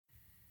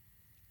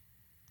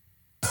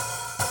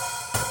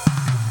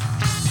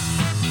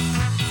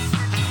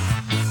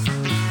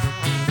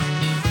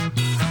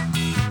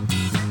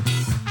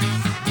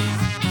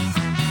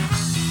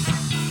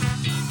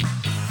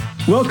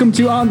Welcome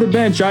to On the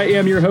Bench. I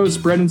am your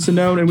host, Brendan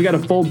Sonnone, and we got a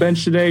full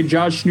bench today.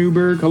 Josh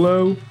Newberg,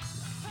 hello.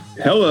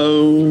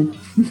 Hello.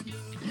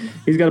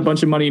 He's got a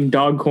bunch of money in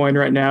Dogcoin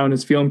right now and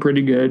is feeling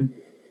pretty good.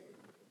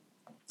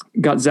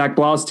 Got Zach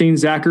Blostein.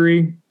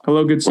 Zachary,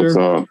 hello, good sir. What's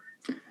up?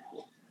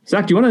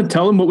 Zach, do you want to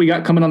tell him what we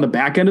got coming on the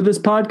back end of this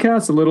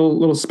podcast? A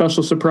little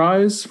special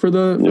surprise for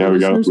the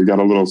listeners? we got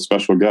a little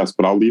special guest,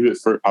 but I'll leave it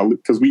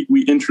because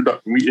we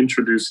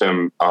introduce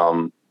him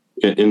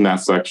in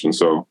that section.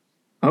 So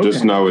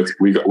just know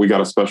we got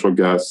a special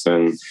guest,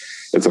 and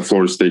it's a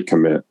Florida State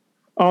commit.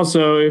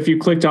 Also, if you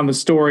clicked on the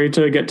story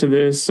to get to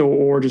this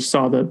or just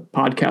saw the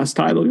podcast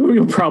title,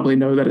 you'll probably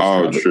know that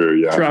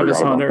it's Travis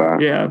Hunter.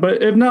 Yeah,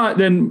 but if not,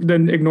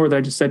 then ignore that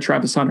I just said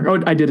Travis Hunter.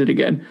 Oh, I did it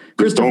again.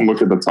 Just don't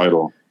look at the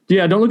title.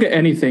 Yeah, don't look at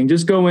anything.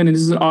 Just go in, and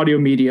this is an audio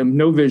medium,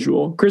 no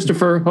visual.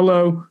 Christopher,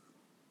 hello.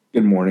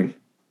 Good morning.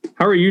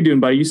 How are you doing,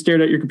 buddy? You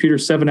stared at your computer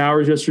 7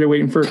 hours yesterday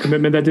waiting for a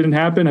commitment that didn't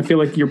happen. I feel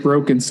like you're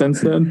broken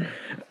since then.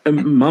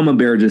 Mama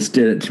Bear just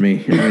did it to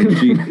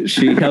me.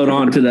 She held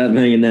on to that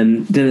thing and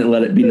then didn't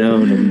let it be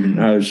known.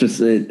 And I was just,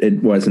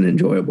 it wasn't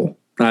enjoyable.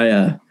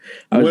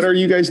 What are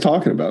you guys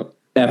talking about?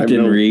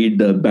 Efton Reed,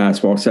 the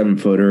basketball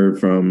 7-footer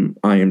from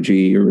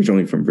IMG,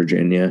 originally from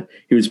Virginia.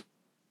 He was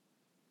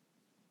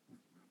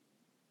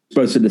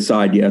supposed to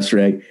decide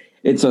yesterday.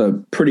 It's a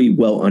pretty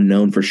well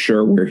unknown for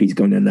sure where he's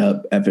going to end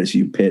up.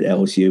 FSU, Pitt,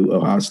 LSU,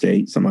 Ohio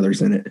State, some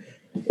others in it.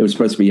 It was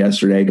supposed to be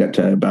yesterday, got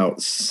to about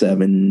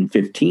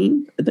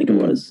 7:15, I think it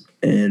was.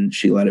 And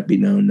she let it be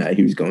known that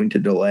he was going to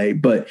delay.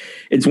 But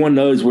it's one of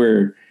those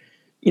where,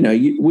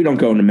 we don't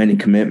go into many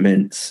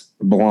commitments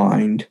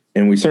blind.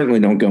 And we certainly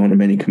don't go into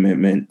many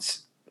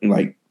commitments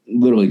like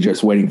literally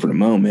just waiting for the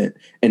moment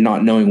and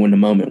not knowing when the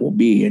moment will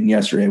be. And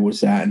yesterday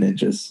was that, and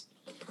it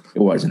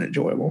wasn't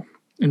enjoyable.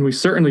 And we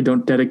certainly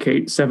don't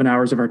dedicate 7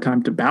 hours of our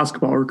time to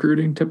basketball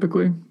recruiting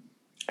typically.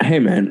 Hey,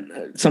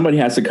 man, somebody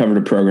has to cover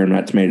the program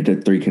that's made it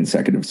to 3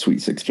 consecutive Sweet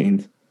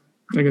 16s.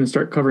 They're going to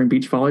start covering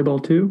beach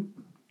volleyball too?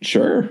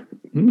 Sure.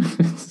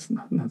 It's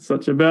not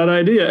such a bad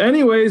idea.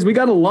 Anyways, we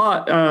got a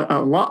lot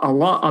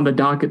on the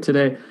docket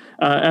today.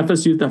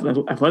 FSU,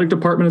 the athletic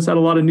department, has had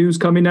a lot of news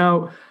coming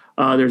out.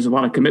 There's a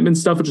lot of commitment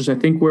stuff, which is, I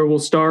think, where we'll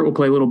start. We'll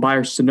play a little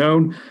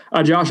Buyer-Sonnone.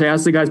 Josh, I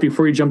asked the guys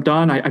before you jumped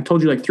on. I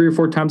told you like 3 or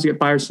 4 times to get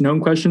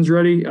Buyer-Sonnone questions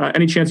ready.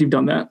 Any chance you've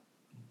done that?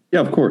 Yeah,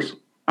 of course.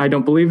 I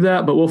don't believe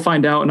that, but we'll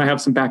find out, and I have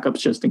some backups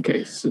just in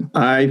case.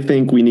 I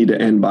think we need to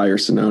end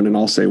Buyer-Sonnone, and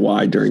I'll say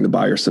why during the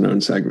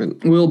Buyer-Sonnone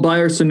segment. We'll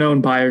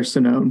Buyer-Sonnone.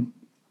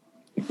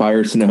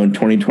 Buyer-Sonnone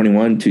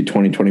 2021 to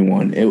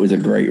 2021. It was a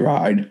great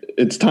ride.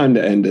 It's time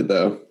to end it,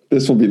 though.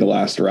 This will be the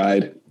last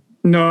ride.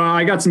 No,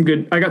 I got some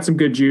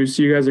good juice.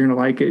 You guys are going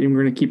to like it, and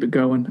we're going to keep it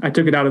going. I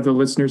took it out of the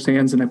listeners'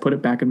 hands, and I put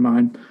it back in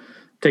mine,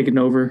 taking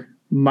over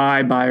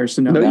my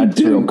Buyer-Sonnone. No, you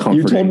didn't.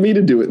 You told me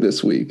to do it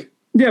this week.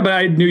 Yeah, but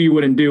I knew you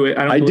wouldn't do it.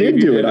 I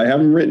did do it. I have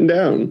them written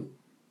down.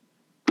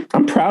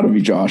 I'm proud of you,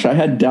 Josh. I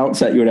had doubts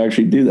that you would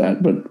actually do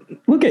that, but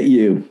look at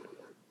you.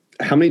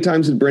 How many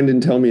times did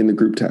Brendan tell me in the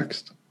group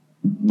text?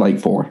 Like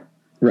 4.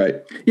 Right.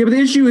 Yeah, but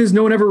the issue is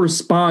no one ever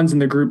responds in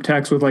the group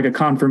text with like a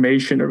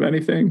confirmation of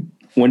anything.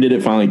 When did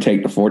it finally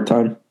take the 4th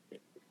time?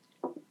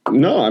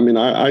 No, I mean,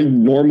 I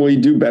normally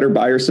do better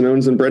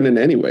Buyer-Sonnones than Brendan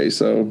anyway,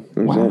 so I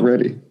was all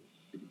ready.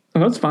 Oh,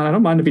 that's fine. I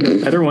don't mind if you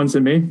do better ones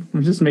than me.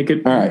 Just make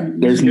it. All right.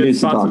 There's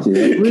news to talk to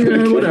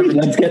you. Whatever.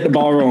 Let's get the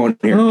ball rolling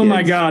here. Oh, kids.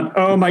 my God.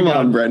 Oh, my God. Come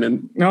on,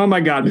 Brendan. Oh,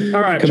 my God.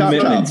 All right.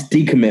 Commitments,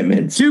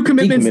 decommitments. 2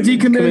 commitments,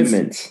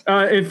 decommitments.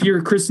 If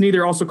you're Chris Nee,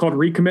 they're also called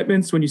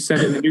recommitments when you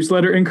send in the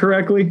newsletter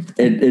incorrectly.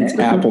 It's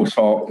Apple's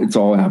fault. It's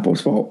all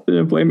Apple's fault.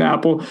 Blame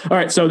Apple. All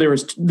right. So there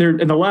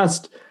in the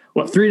last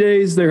 3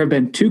 days, there have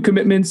been 2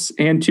 commitments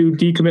and 2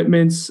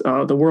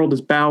 decommitments. The world is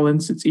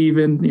balanced. It's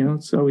even,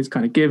 it's always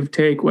kind of give,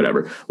 take,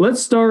 whatever.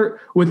 Let's start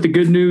with the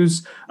good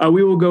news.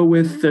 We will go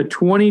with the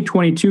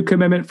 2022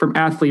 commitment from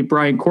athlete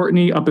Brian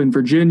Courtney up in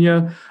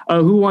Virginia.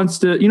 Who wants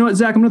to,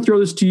 Zach, I'm going to throw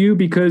this to you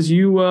because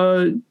you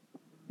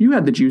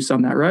had the juice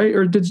on that, right?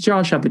 Or did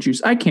Josh have the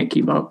juice? I can't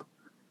keep up.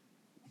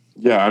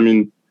 Yeah. I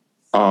mean,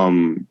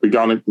 we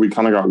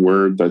kind of got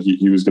word that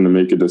he was going to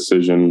make a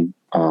decision.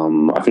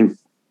 I think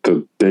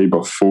the day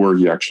before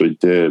he actually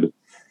did.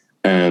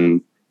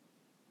 And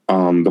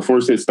the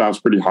Florida State staff's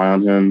pretty high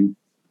on him.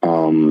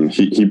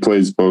 He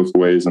plays both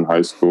ways in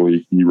high school.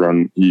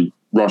 He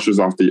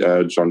rushes off the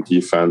edge on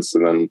defense,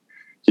 and then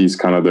he's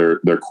kind of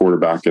their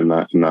quarterback in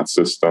that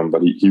system.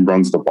 But he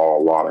runs the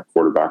ball a lot at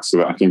quarterback.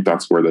 So I think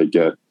that's where they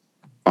get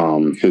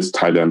his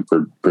tight end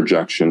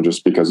projection,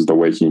 just because of the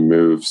way he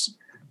moves.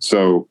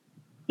 So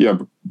yeah,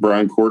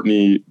 Brian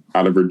Courtney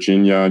out of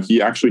Virginia,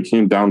 he actually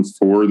came down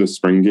for the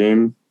spring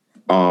game.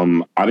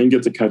 I didn't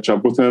get to catch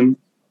up with him.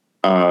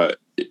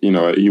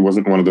 He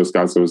wasn't one of those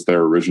guys that was there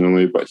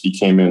originally, but he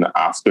came in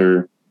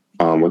after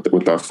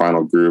with that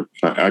final group.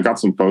 I got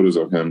some photos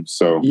of him.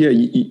 So yeah,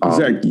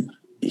 Zach,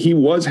 he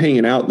was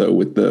hanging out though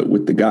with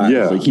the guys.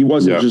 Yeah, like he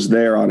wasn't just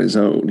there on his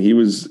own. He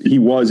was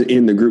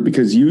in the group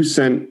because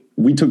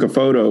we took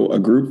a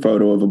group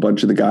photo of a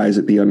bunch of the guys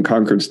at the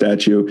Unconquered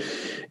statue.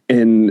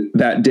 And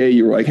that day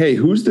you were like, hey,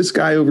 who's this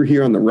guy over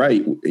here on the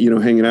right,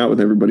 hanging out with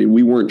everybody?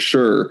 We weren't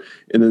sure.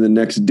 And then the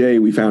next day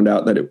we found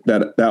out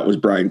that was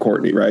Brian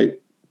Courtney, right?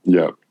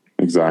 Yeah,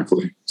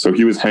 exactly. So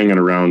he was hanging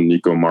around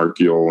Nico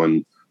Markiel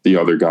and the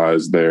other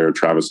guys there,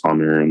 Travis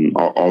Hunter and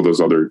all those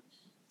other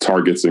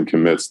targets and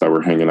commits that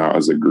were hanging out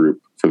as a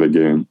group for the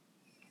game.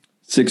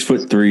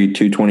 6'3",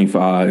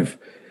 225.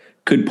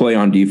 Could play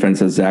on defense,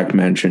 as Zach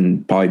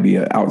mentioned, probably be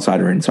an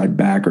outside or inside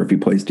backer if he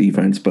plays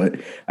defense. But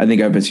I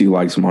think FSU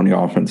likes him on the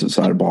offensive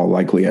side of the ball,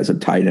 likely as a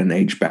tight end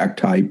H-back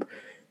type.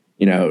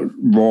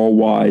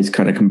 Role-wise,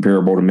 kind of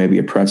comparable to maybe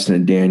a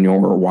Preston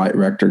Daniel or a Wyatt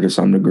Rector to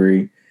some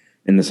degree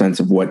in the sense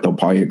of what they'll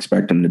probably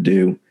expect him to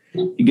do.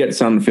 He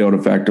gets on the field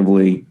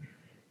effectively.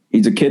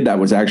 He's a kid that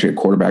was actually a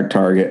quarterback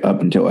target up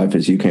until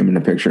FSU came in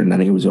the picture, and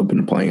then he was open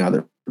to playing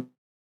other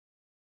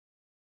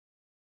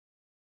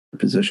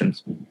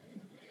positions.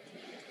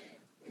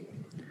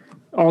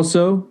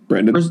 Also,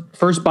 Brendan,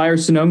 first buyer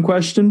Sonone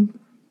question.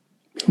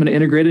 I'm going to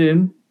integrate it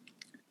in. Are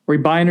we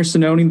buying or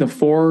Sononing the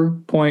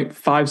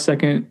 4.5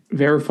 second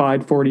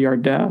verified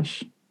 40-yard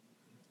dash?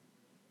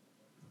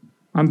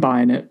 I'm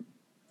buying it.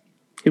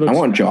 I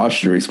want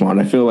Josh to respond.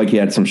 I feel like he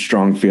had some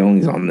strong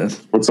feelings on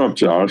this. What's up,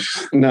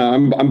 Josh?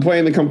 No, I'm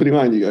playing the company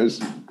line, you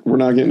guys. We're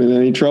not getting in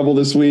any trouble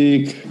this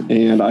week,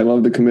 and I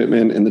love the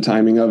commitment and the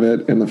timing of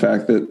it, and the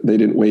fact that they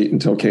didn't wait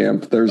until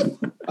camp.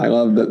 I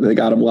love that they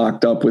got him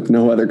locked up with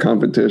no other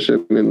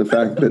competition, and the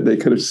fact that they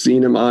could have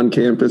seen him on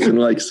campus in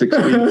like 6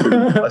 weeks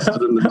and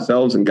tested him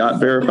themselves and got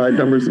verified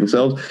numbers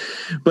themselves.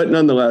 But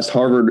nonetheless,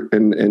 Harvard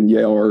and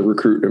Yale are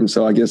recruiting him,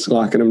 so I guess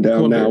locking him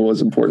down now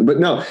was important. But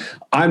no,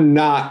 I'm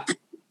not.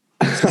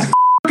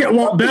 Get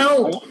Walt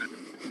Bell.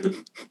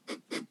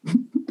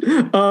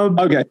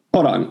 Okay,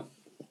 hold on.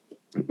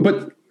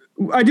 But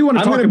I do want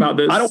to talk about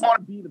this. I don't want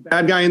to be the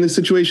bad guy in this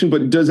situation,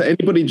 but does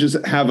anybody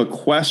just have a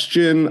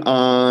question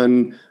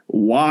on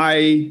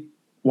why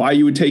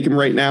you would take him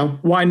right now?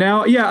 Why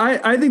now? Yeah,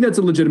 I think that's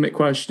a legitimate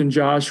question,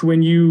 Josh.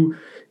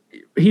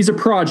 He's a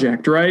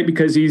project, right?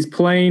 Because he's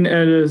playing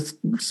at a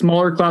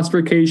smaller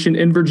classification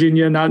in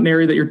Virginia, not an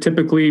area that you're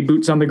typically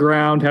boots on the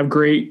ground, have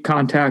great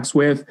contacts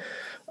with.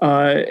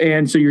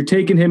 And so you're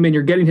taking him and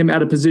you're getting him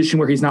at a position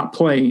where he's not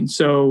playing.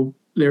 So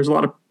there's a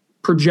lot of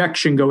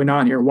projection going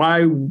on here.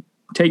 Why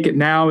take it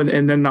now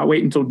and then not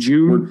wait until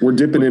June? We're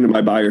dipping into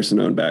my buyer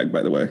Sonone bag,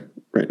 by the way,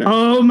 right now.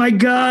 Oh my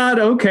God.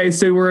 Okay.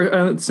 So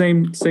we're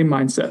same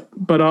mindset,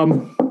 but,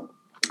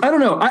 I don't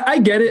know. I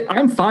get it.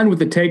 I'm fine with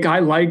the take. I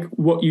like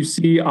what you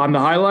see on the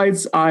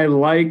highlights. I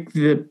like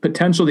the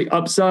potential, the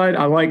upside.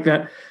 I like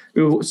that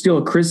still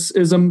a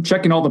Chris-ism,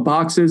 checking all the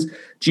boxes,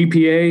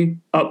 GPA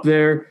up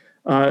there.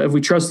 If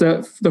we trust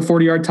that the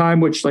 40-yard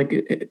time, which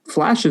it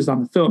flashes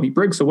on the film, he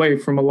breaks away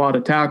from a lot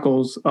of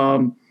tackles.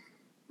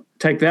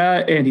 Take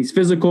that, and he's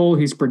physical.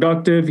 He's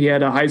productive. He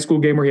had a high school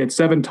game where he had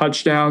 7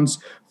 touchdowns,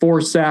 4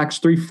 sacks,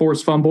 3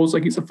 forced fumbles.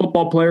 He's a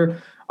football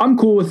player. I'm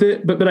cool with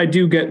it, but I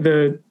do get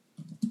the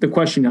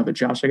question of it,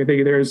 Josh. I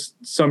think there's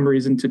some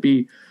reason to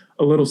be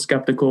a little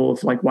skeptical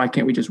of why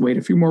can't we just wait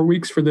a few more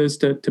weeks for this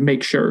to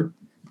make sure?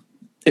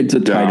 It's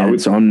a tight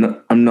end, so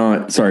I'm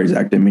not sorry,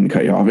 Zach, didn't mean to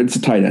cut you off. It's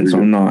a tight end, so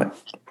I'm not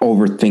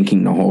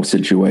overthinking the whole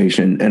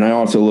situation. And I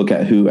also look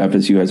at who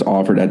FSU has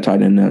offered at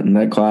tight end in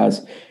that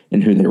class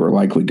and who they were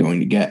likely going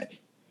to get.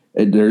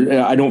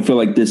 I don't feel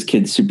like this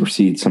kid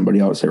supersedes somebody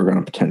else they were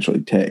going to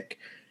potentially take.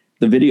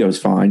 The video is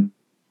fine.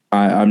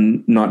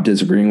 I'm not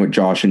disagreeing with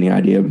Josh in the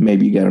idea of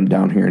maybe you get him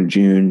down here in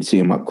June, see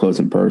him up close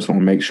and personal,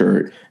 and make sure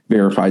it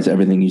verifies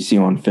everything you see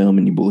on film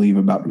and you believe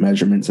about the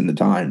measurements and the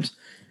times.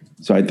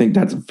 So I think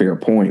that's a fair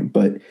point.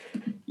 But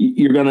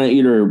you're going to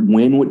either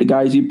win with the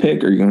guys you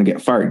pick or you're going to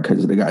get fired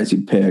because of the guys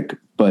you pick.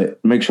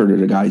 But make sure they're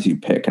the guys you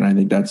pick. And I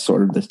think that's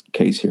sort of the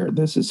case here.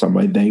 This is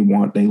somebody they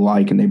want, they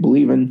like, and they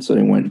believe in. So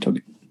they went and took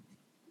it.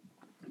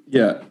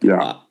 Yeah.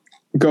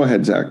 Go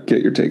ahead, Zach.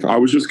 Get your take on it. I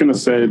was just going to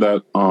say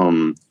that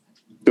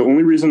the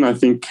only reason I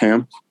think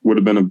camp would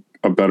have been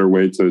a better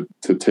way to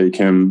take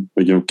him,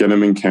 get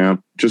him in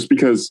camp, just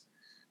because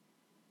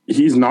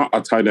he's not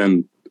a tight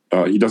end.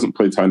 He doesn't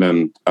play tight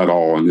end at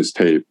all in his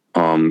tape.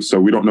 So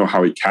we don't know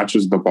how he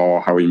catches the ball,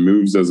 how he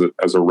moves as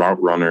a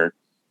route runner.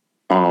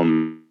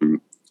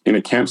 In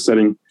a camp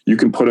setting, you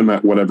can put him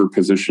at whatever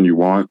position you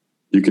want.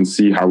 You can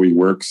see how he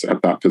works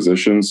at that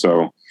position.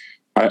 So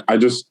I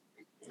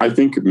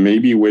think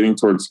maybe waiting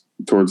towards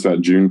that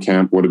June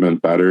camp would have been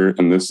better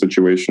in this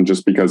situation,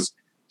 just because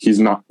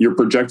you're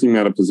projecting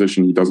at a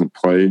position he doesn't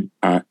play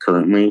at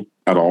currently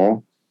at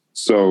all.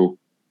 So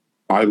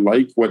I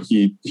like what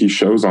he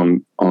shows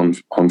on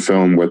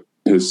film with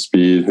his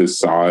speed, his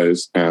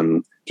size,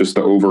 and just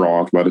the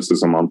overall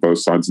athleticism on both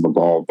sides of the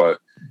ball. But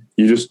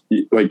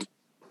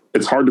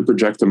it's hard to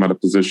project him at a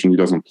position he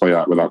doesn't play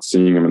at without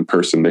seeing him in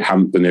person. They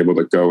haven't been able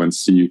to go and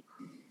see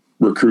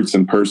recruits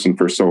in person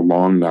for so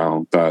long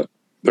now that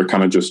they're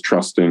kind of just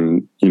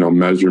trusting,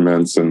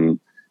 measurements and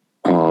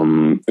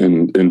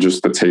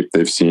just the tape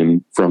they've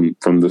seen from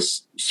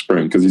this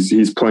spring, because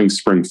he's playing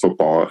spring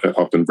football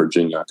up in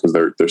Virginia because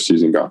their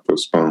season got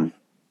postponed.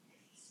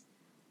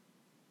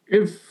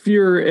 If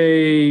you're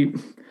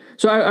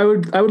So I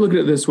would look at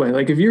it this way.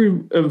 Like if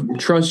you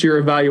trust your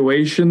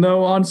evaluation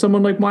though on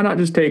someone, like why not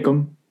just take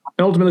them?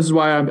 And ultimately, this is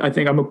why I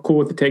think I'm cool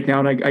with the take now,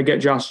 and I get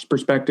Josh's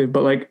perspective.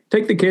 But like,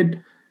 take the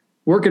kid,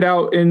 work it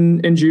out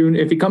in June.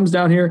 If he comes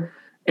down here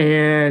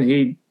and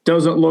he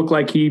doesn't look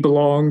like he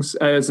belongs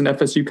as an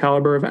FSU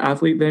caliber of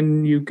athlete,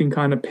 then you can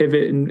kind of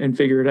pivot and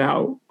figure it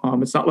out.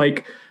 It's not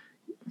like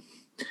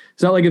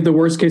if the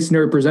worst case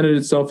scenario presented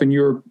itself and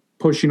you're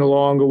pushing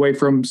along away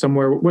from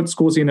somewhere. What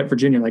school is he in at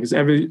Virginia? Like, has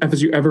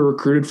FSU ever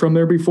recruited from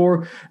there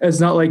before?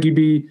 It's not like you'd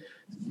be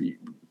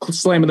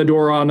slamming the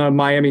door on a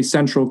Miami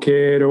Central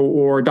kid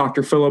or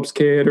Dr. Phillips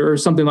kid or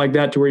something like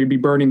that, to where you'd be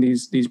burning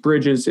these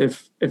bridges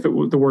if it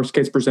was the worst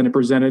case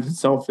presented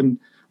itself. And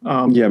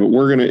yeah, but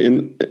we're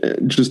going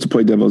to, just to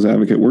play devil's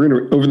advocate, we're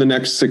going to, over the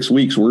next 6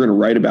 weeks, we're going to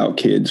write about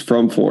kids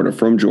from Florida,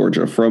 from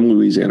Georgia, from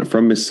Louisiana,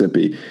 from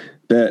Mississippi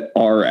that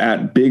are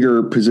at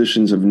bigger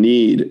positions of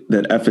need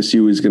that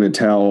FSU is going to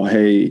tell,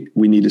 hey,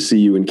 we need to see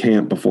you in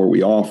camp before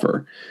we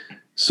offer.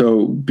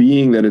 So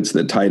being that it's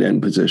the tight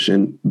end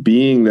position,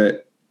 being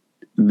that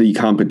the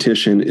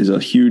competition is a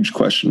huge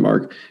question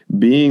mark,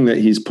 being that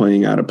he's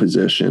playing out of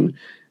position,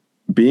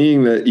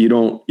 being that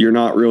you're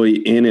not really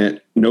in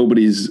it,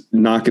 nobody's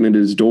knocking at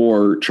his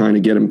door trying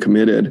to get him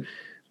committed.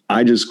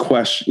 I just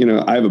question,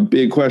 I have a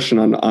big question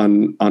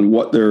on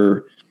what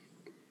the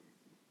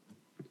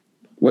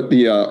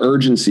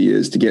urgency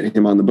is to get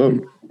him on the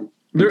boat.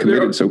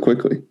 Committed so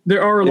quickly.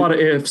 There are a lot of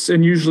ifs,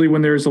 and usually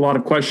when there's a lot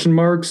of question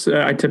marks,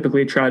 I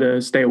typically try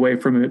to stay away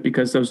from it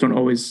because those don't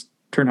always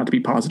turn out to be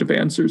positive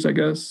answers, I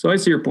guess. So I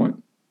see your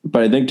point.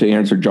 But I think to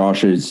answer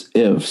Josh's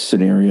if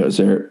scenarios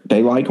there,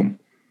 they like him.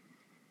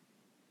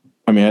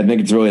 I mean, I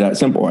think it's really that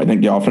simple. I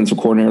think the offensive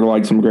coordinator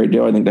likes him a great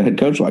deal. I think the head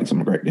coach likes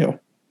him a great deal.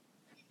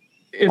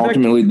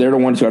 Ultimately, they're the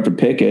ones who have to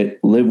pick it,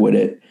 live with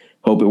it,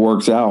 hope it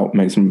works out,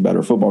 makes them a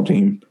better football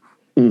team.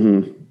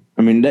 Mm-hmm.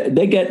 I mean,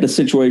 they get the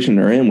situation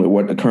they're in with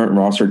what the current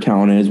roster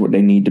talent is, what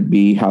they need to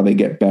be, how they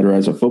get better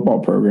as a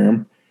football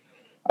program.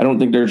 I don't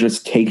think they're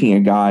just taking a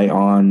guy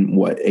on,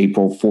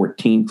 April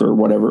 14th or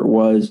whatever it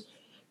was,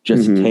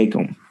 just to take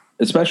them,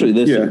 especially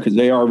this year, because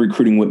they are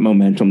recruiting with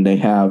momentum. They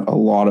have a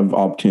lot of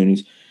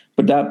opportunities.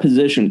 But that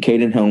position,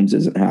 Caden Helms,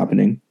 isn't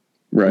happening.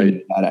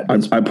 Right.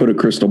 I put a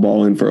crystal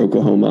ball in for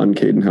Oklahoma on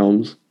Caden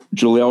Helms.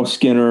 Jaleel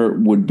Skinner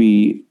would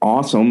be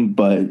awesome,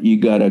 but you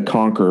got to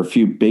conquer a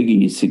few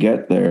biggies to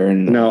get there.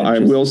 And now I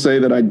will say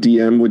that I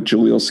DM'd with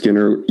Jaleel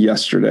Skinner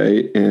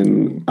yesterday,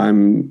 and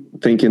I'm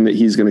thinking that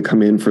he's going to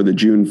come in for the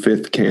June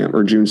 5th camp,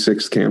 or June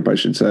 6th camp, I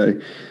should say.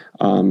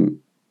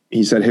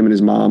 He said him and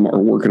his mom are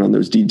working on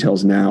those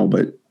details now,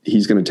 but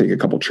he's going to take a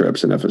couple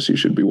trips, and FSU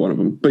should be one of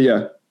them. But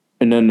yeah.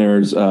 And then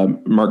there's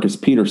Marcus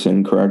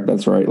Peterson, correct?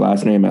 That's right.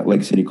 Last name at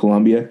Lake City,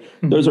 Columbia.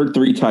 Mm-hmm. Those are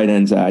three tight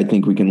ends that I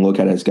think we can look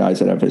at as guys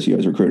that FSU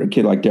has recruited. A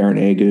kid like Darren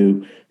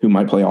Agu, who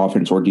might play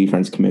offense or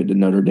defense, committed to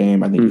Notre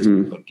Dame. I think he's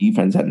going to play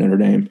defense at Notre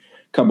Dame.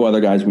 A couple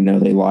other guys we know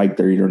they like.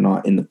 They're either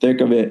not in the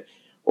thick of it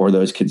or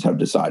those kids have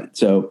decided.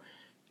 So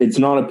it's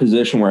not a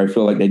position where I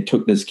feel like they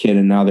took this kid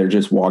and now they're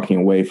just walking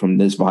away from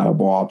this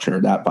viable option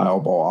or that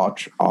viable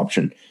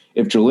option.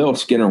 If Jaleel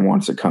Skinner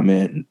wants to come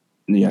in,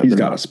 he's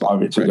got a spot.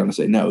 So he's going to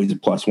say, no, he's a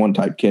 +1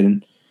 type kid.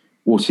 And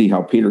we'll see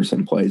how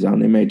Peterson plays out.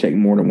 They may take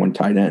more than one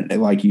tight end. They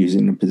like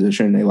using the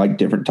position. They like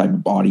different type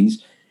of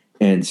bodies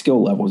and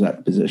skill levels at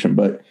the position.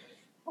 But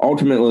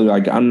ultimately,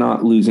 I'm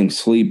not losing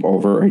sleep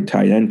over a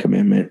tight end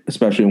commitment,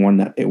 especially one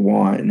that they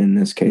want. And in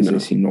this case, they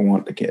seem to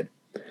want the kid.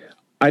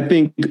 I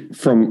think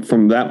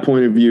from that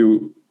point of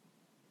view,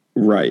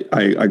 right,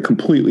 I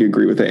completely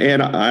agree with it.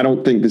 And I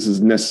don't think this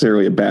is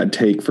necessarily a bad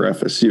take for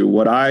FSU.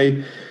 What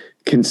I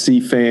can see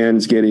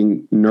fans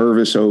getting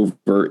nervous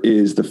over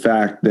is the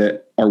fact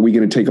that, are we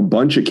going to take a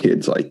bunch of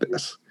kids like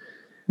this?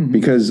 Mm-hmm.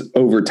 Because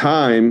over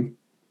time,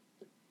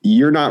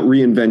 you're not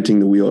reinventing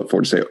the wheel at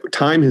Florida State.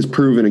 Time has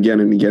proven again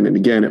and again and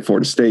again at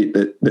Florida State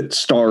that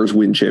stars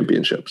win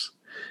championships.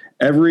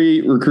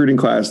 Every recruiting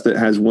class that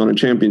has won a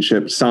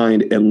championship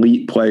signed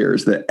elite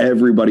players that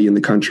everybody in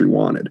the country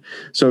wanted.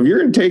 So if you're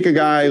going to take a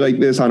guy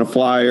like this on a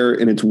flyer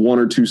and it's one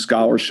or two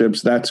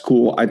scholarships, that's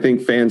cool. I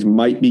think fans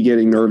might be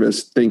getting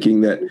nervous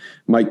thinking that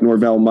Mike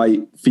Norvell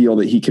might feel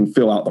that he can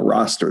fill out the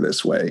roster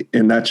this way.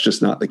 And that's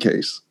just not the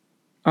case.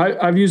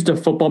 I've used a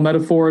football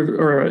metaphor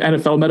or an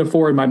NFL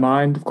metaphor in my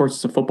mind. Of course,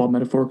 it's a football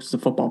metaphor because it's a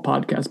football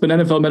podcast, but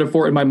NFL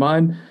metaphor in my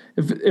mind.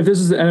 If this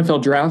is the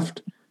NFL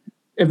draft,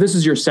 if this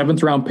is your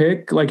 7th round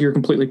pick, like, you're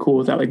completely cool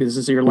with that. Like, this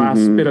is your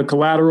last bit of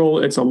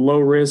collateral. It's a low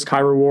risk, high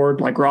reward,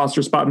 like,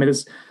 roster spot. I mean,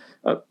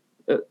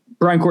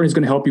 Brian Courtney's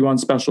going to help you on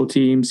special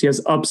teams. He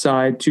has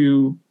upside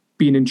to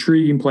be an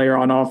intriguing player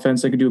on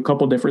offense that can do a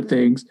couple different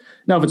things.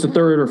 Now, if it's a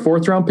 3rd or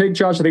 4th round pick,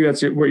 Josh, I think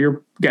that's what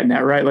you're getting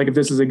at, right? Like, if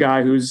this is a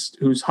guy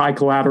who's high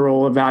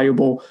collateral, a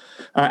valuable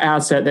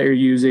asset that you're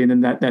using,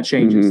 then that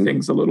changes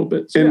things a little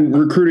bit. So, and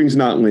recruiting's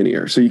not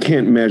linear, so you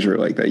can't measure it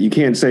like that. You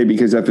can't say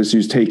because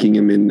FSU's taking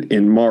him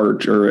in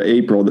March or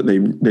April that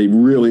they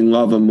really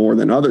love him more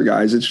than other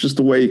guys. It's just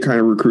the way kind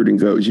of recruiting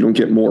goes. You don't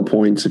get more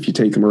points if you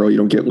take him early. You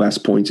don't get less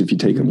points if you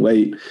take him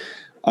late.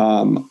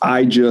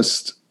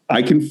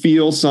 I can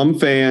feel some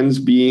fans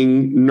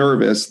being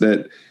nervous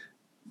that,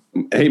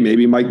 hey,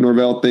 maybe Mike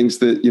Norvell thinks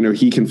that,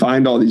 he can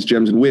find all these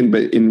gems and win.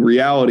 But in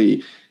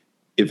reality,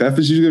 if FSU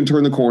is going to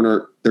turn the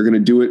corner, they're going to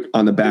do it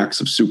on the backs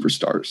of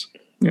superstars.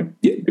 Yeah,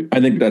 I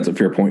think that's a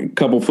fair point.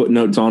 Couple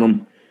footnotes on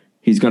him.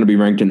 He's going to be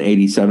ranked in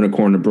 87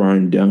 according to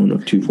Brian Doan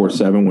of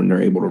 247 when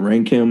they're able to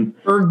rank him.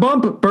 Berg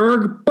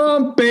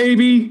bump,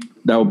 baby.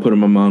 That will put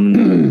him among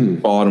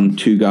the bottom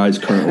 2 guys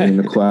currently in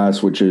the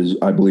class, which is,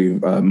 I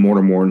believe,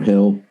 Mortimer and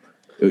Hill.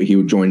 He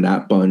would join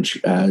that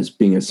bunch as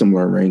being a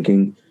similar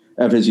ranking.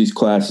 FSU's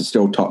class is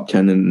still top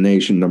 10 in the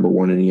nation, number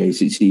 1 in the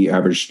ACC.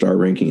 Average star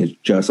ranking is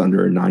just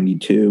under a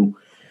 92,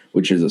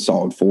 which is a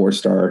solid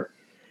 4-star.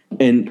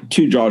 And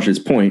to Josh's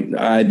point,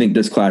 I think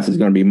this class is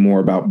going to be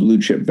more about blue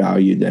chip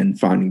value than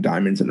finding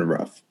diamonds in the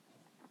rough.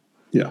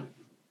 Yeah.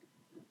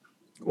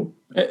 Cool.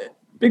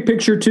 Big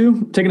picture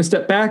too, taking a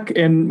step back,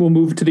 and we'll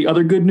move to the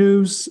other good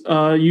news.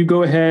 You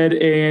go ahead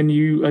and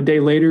a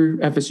day later,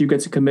 FSU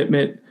gets a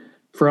commitment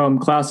from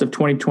class of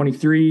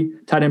 2023,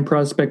 tight end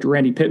prospect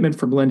Randy Pittman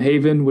from Lynn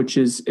Haven, which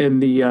is in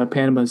the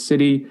Panama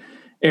City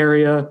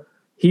area.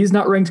 He's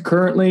not ranked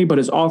currently, but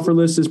his offer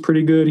list is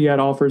pretty good. He had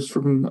offers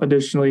from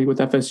additionally with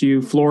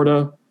FSU,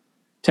 Florida,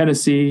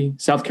 Tennessee,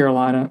 South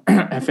Carolina,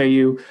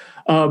 FAU.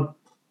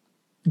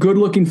 Good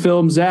looking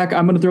film. Zach,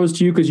 I'm going to throw this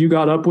to you because you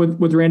got up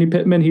with Randy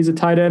Pittman. He's a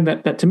tight end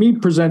that to me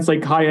presents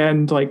like high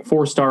end, like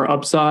 4-star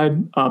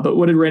upside. But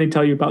what did Randy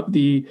tell you about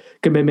the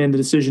commitment, the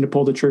decision to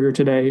pull the trigger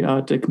today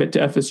to commit to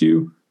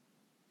FSU?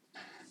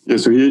 Yeah,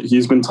 so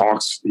he's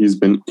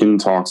been in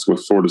talks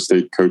with Florida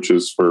State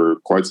coaches for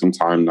quite some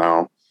time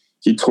now.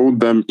 He told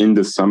them in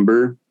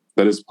December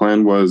that his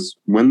plan was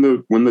when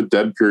the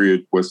dead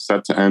period was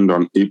set to end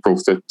on April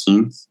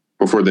 15th,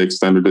 before they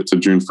extended it to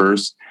June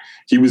 1st,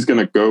 he was going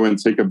to go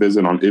and take a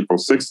visit on April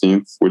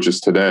 16th, which is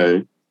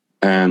today,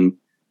 and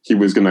he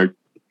was going to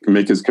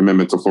make his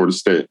commitment to Florida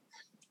State.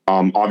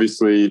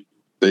 Obviously,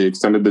 they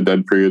extended the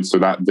dead period, so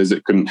that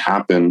visit couldn't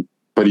happen.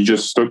 But he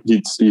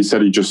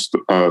said he just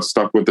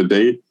stuck with the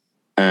date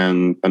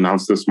and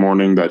announced this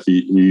morning that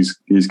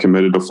he's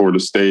committed to Florida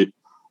State.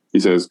 He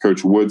says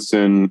Coach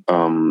Woodson,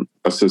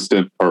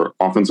 assistant or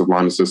offensive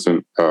line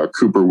assistant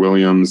Cooper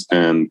Williams,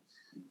 and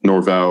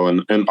Norvell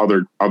and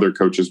other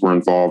coaches were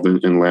involved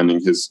in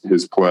landing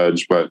his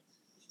pledge. But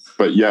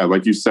yeah,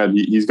 like you said,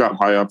 he's got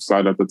high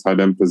upside at the tight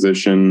end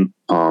position.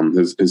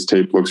 His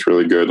tape looks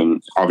really good,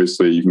 and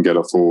obviously you can get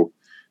a full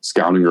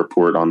scouting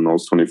report on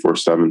those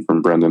 24/7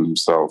 from Brendan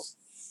himself.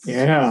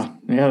 Yeah,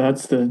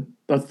 that's the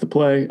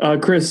play.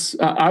 Chris,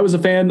 I was a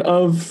fan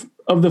of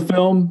the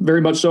film, very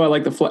much so. I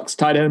like the flex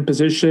tight end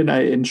position.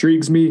 It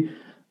intrigues me.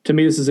 To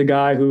me, this is a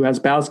guy who has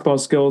basketball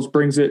skills,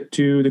 brings it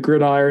to the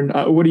gridiron.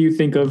 What do you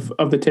think of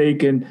the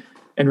take and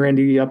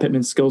Randy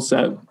Pittman's skill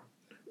set?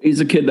 He's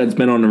a kid that's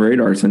been on the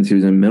radar since he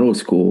was in middle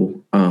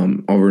school,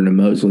 over in the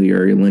Mosley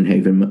area, Lynn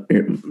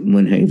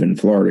Haven,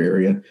 Florida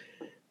area.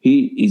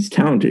 He's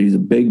talented. He's a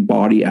big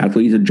body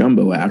athlete. He's a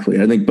jumbo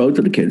athlete. I think both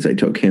of the kids they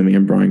took, him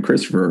and Brian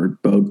Christopher, are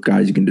both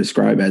guys you can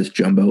describe as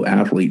jumbo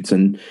athletes.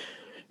 And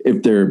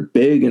if they're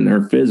big and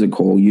they're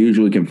physical, you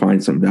usually can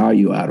find some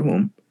value out of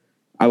them.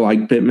 I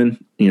like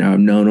Pittman. I've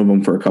known of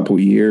him for a couple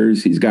of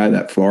years. He's a guy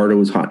that Florida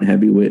was hot and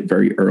heavy with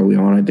very early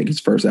on. I think his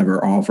first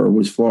ever offer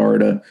was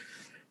Florida.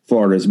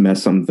 Florida's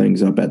messed some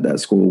things up at that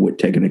school with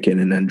taking a kid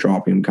and then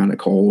dropping him kind of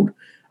cold.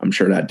 I'm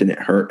sure that didn't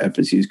hurt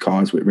FSU's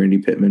cause with Randy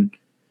Pittman.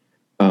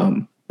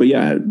 But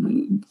yeah,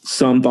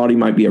 some thought he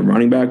might be a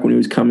running back when he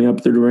was coming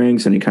up through the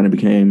ranks, and he kind of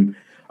became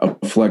a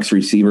flex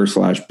receiver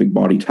 / big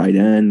body tight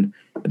end.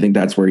 I think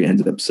that's where he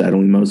ended up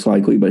settling most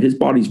likely, but his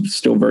body's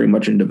still very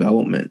much in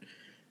development.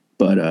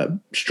 But a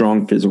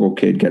strong physical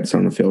kid gets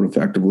on the field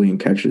effectively and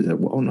catches it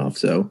well enough.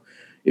 So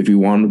if you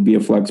want to be a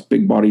flex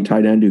big body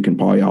tight end who can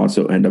probably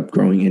also end up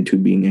growing into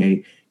being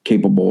a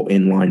capable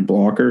inline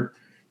blocker,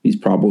 he's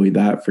probably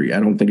that for you. I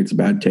don't think it's a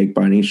bad take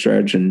by any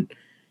stretch, and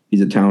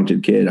he's a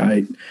talented kid.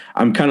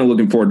 I'm kind of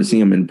looking forward to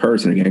seeing him in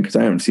person again because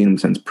I haven't seen him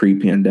since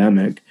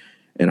pre-pandemic,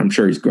 and I'm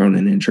sure he's grown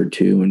an inch or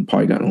two and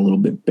probably gotten a little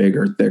bit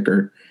bigger,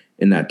 thicker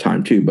in that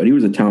time too. But he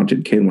was a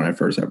talented kid when I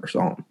first ever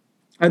saw him.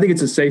 I think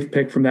it's a safe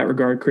pick from that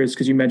regard, Chris,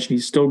 because you mentioned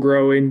he's still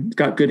growing,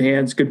 got good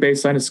hands, good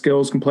baseline of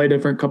skills, can play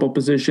different couple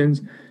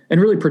positions,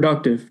 and really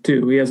productive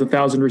too. He has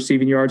 1,000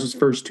 receiving yards his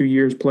first 2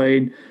 years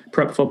played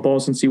prep football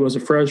since he was a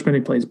freshman.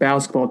 He plays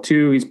basketball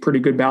too. He's a pretty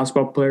good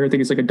basketball player. I think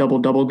he's like a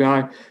double-double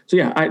guy. So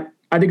yeah,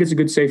 I think it's a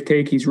good safe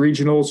take. He's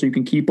regional, so you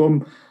can keep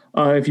him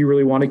if you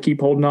really want to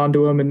keep holding on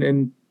to him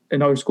and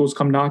other schools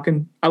come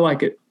knocking. I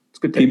like it. It's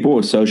good take. People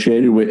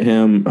associated with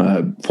him,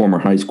 former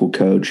high school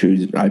coach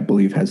who I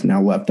believe has now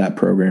left that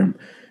program,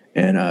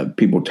 and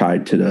people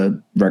tied to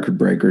the record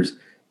breakers,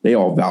 they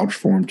all vouch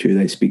for him too.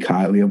 They speak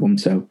highly of him.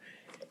 So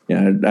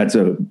yeah, that's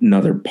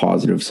another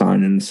positive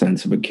sign in the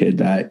sense of a kid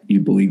that you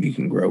believe you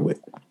can grow with.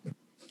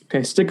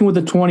 Okay, sticking with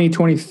the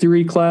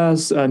 2023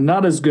 class,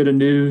 not as good a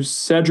news.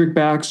 Cedric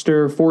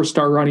Baxter,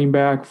 4-star running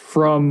back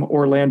from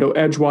Orlando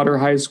Edgewater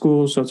High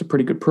School, so it's a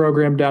pretty good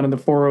program down in the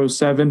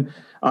 407.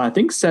 I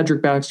think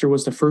Cedric Baxter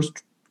was the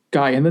first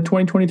guy in the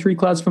 2023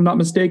 class, if I'm not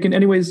mistaken.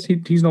 Anyways,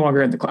 he's no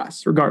longer in the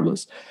class,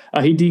 regardless.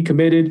 He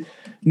decommitted.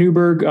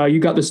 Newberg, you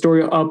got the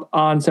story up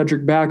on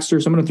Cedric Baxter,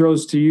 so I'm going to throw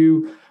this to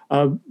you.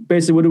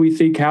 Basically, what do we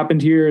think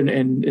happened here,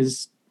 and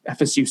is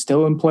FSU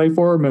still in play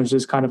for him, or is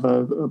this kind of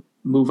a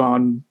move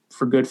on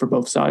for good for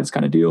both sides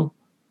kind of deal?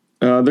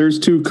 There's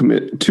two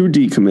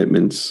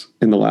decommitments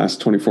in the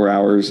last 24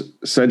 hours.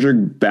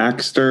 Cedric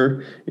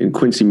Baxter and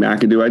Quincy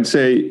McAdoo. I'd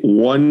say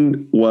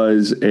one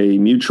was a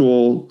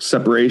mutual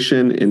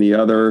separation and the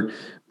other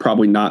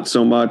probably not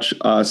so much.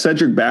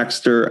 Cedric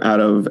Baxter out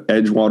of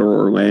Edgewater,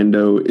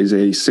 Orlando is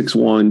a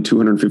 6'1",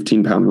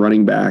 215-pound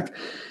running back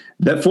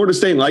that Florida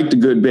State liked a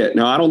good bit.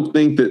 Now, I don't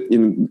think that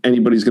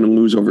anybody's going to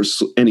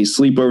lose any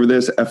sleep over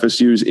this.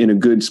 FSU's in a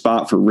good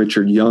spot for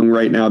Richard Young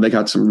right now. They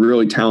got some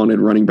really talented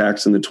running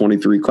backs in the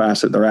 23 class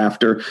that they're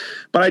after.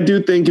 But I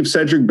do think if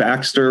Cedric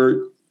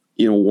Baxter,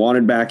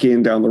 wanted back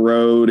in down the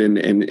road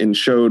and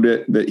showed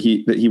it that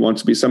he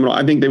wants to be Seminole,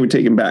 I think they would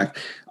take him back.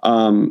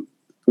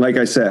 Like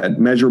I said,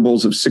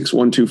 measurables of 6'1",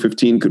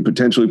 215, could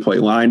potentially play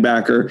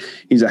linebacker.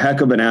 He's a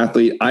heck of an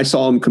athlete. I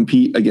saw him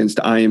compete against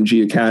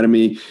IMG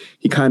Academy.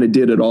 He kind of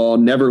did it all,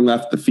 never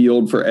left the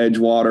field for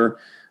Edgewater.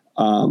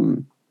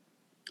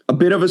 A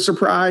bit of a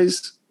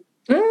surprise.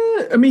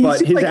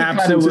 But his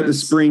absence at the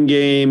spring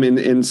game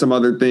and some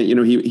other thing,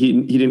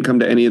 he didn't come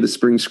to any of the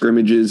spring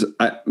scrimmages.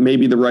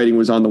 Maybe the writing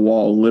was on the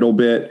wall a little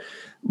bit.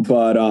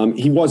 But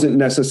he wasn't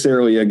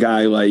necessarily a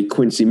guy like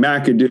Quincy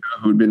McAdoo,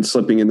 who'd been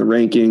slipping in the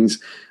rankings.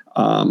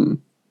 That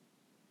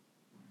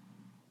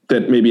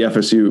maybe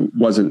FSU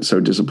wasn't so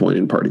disappointed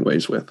in parting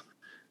ways with.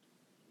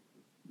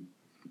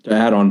 To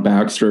add on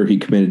Baxter, he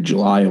committed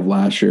July of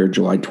last year,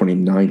 July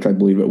 29th, I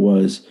believe it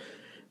was.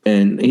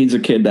 And he's a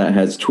kid that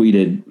has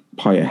tweeted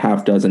probably a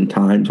half dozen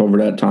times over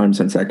that time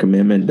since that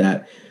commitment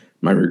that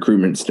my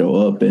recruitment's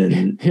still up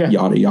and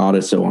yada,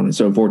 yada, so on and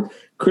so forth.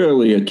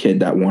 Clearly a kid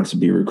that wants to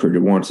be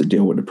recruited, wants to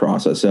deal with the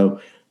process.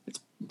 So it's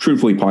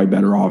truthfully probably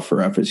better off for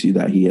FSU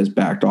that he has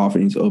backed off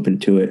and he's open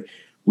to it.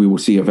 We will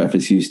see if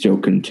FSU still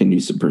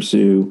continues to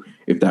pursue,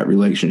 if that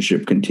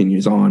relationship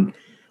continues on.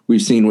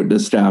 We've seen with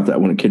this staff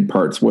that when a kid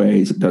parts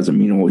ways, it doesn't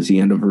mean always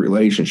the end of a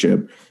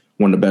relationship.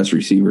 One of the best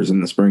receivers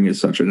in the spring is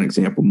such an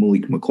example,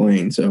 Malik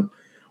McLean. So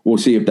we'll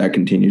see if that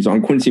continues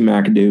on. Quincy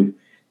McAdoo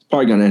is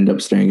probably going to end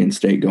up staying in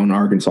state, going to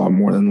Arkansas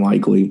more than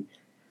likely.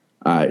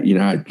 I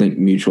think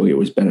mutually it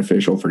was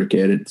beneficial for the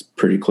kid. It's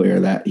pretty clear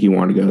that he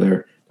wanted to go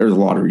there. There's a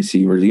lot of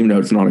receivers, even though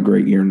it's not a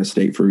great year in the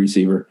state for a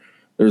receiver.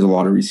 There's a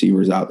lot of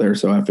receivers out there.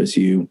 So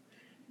FSU,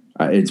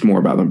 it's more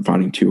about them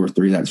finding 2 or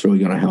 3 that's really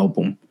going to help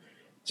them.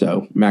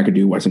 So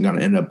McAdoo wasn't going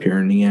to end up here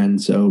in the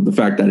end. So the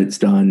fact that it's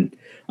done,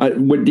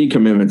 with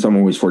decommitments, I'm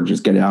always for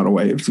just get it out of the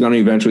way. If it's going to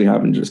eventually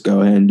happen, just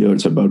go ahead and do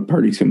it so both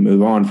parties can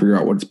move on, figure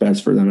out what's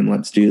best for them, and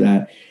let's do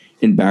that.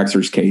 In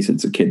Baxter's case,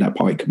 it's a kid that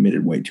probably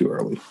committed way too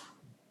early.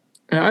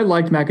 I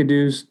liked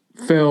McAdoo's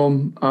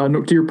film.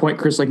 To your point,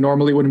 Chris,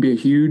 normally it wouldn't be a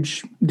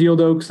huge deal,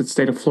 though, because it's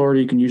state of Florida.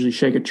 You can usually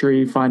shake a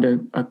tree, find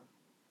a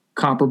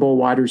comparable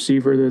wide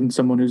receiver than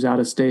someone who's out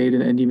of state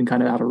and even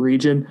kind of out of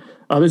region.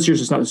 This year's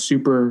just not a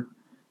super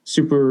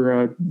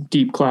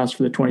deep class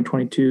for the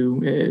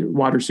 2022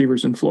 wide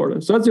receivers in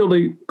Florida. So that's the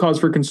only cause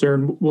for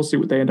concern. We'll see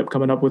what they end up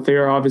coming up with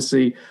there.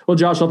 Obviously, well,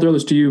 Josh, I'll throw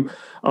this to you.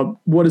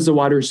 What does the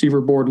wide receiver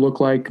board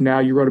look like now?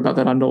 You wrote about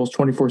that on Noles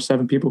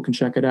 24/7. People can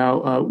check it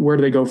out. Where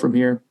do they go from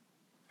here?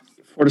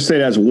 Florida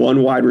State has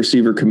one wide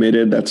receiver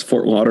committed. That's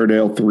Fort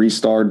Lauderdale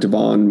 3-star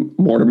Devon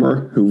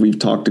Mortimer, who we've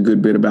talked a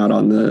good bit about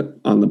on the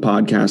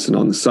podcast and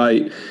on the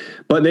site.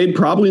 But they'd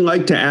probably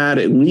like to add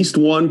at least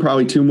one,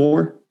 probably 2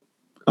 more.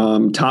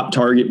 Top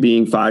target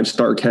being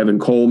 5-star Kevin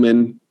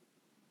Coleman.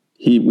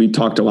 We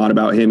talked a lot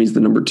about him. He's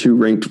the number 2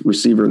 ranked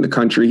receiver in the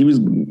country. He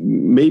was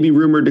maybe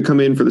rumored to come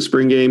in for the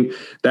spring game.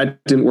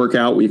 That didn't work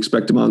out. We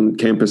expect him on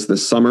campus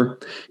this summer.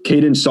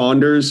 Caden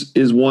Saunders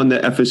is one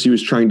that FSU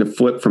is trying to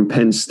flip from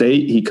Penn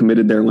State. He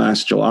committed there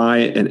last July,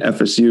 and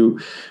FSU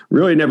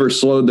really never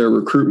slowed their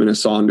recruitment of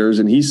Saunders.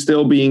 And he's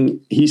still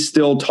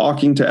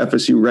talking to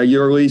FSU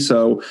regularly.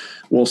 So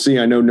we'll see.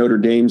 I know Notre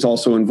Dame's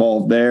also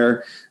involved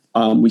there.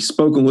 We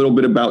spoke a little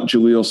bit about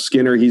Jaleel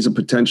Skinner. He's a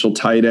potential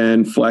tight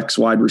end, flex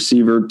wide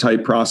receiver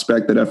type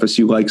prospect that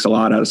FSU likes a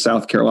lot out of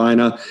South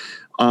Carolina.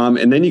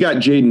 And then you got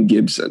Jaden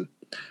Gibson.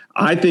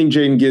 I think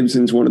Jaden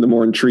Gibson's one of the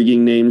more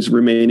intriguing names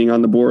remaining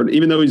on the board.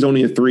 Even though he's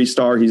only a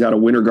 3-star, he's out of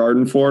Winter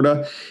Garden,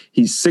 Florida.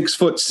 He's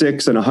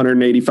 6'6" and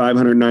 185,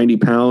 190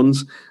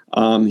 pounds.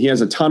 He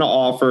has a ton of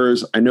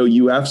offers. I know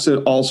UF's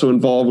also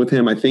involved with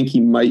him. I think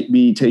he might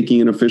be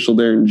taking an official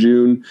there in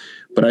June,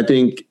 but I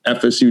think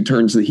FSU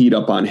turns the heat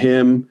up on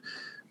him.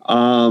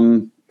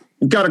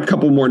 Got a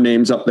couple more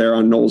names up there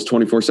on Noles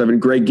 24/7.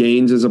 Greg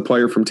Gaines is a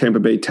player from Tampa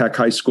Bay Tech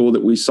High School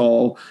that we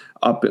saw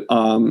up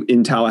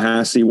in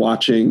Tallahassee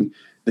watching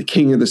the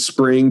king of the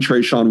spring,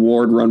 Trayshawn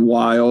Ward, run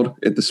wild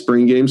at the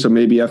spring game. So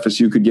maybe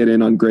FSU could get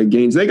in on Greg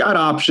Gaines. They got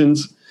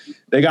options.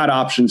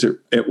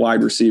 At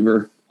wide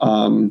receiver.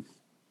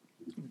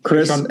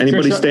 Chris,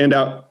 anybody stand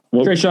out?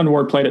 Well, Trayshawn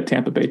Ward played at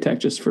Tampa Bay Tech,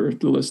 just for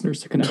the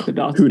listeners to connect the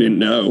dots. Who didn't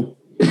know?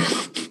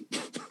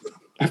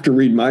 I have to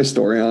read my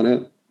story on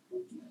it.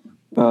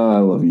 I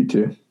love you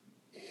too.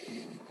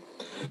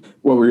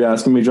 What were you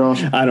asking me,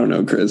 Josh? I don't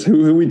know, Chris.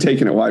 Who are we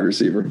taking at wide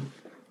receiver?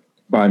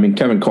 Well, I mean,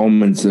 Kevin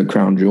Coleman's the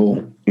crown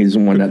jewel. He's the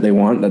one that they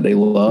want, that they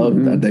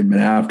love, that they've been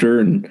after.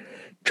 And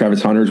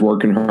Travis Hunter's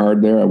working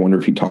hard there. I wonder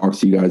if he talks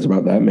to you guys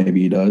about that.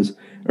 Maybe he does,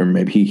 or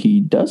maybe he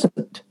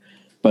doesn't.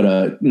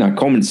 But no,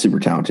 Coleman's super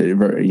talented.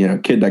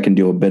 Kid that can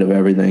do a bit of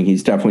everything.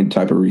 He's definitely the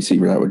type of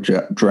receiver that would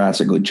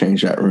drastically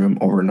change that room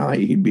overnight.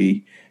 He'd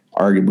be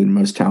arguably the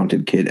most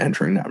talented kid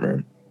entering that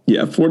room.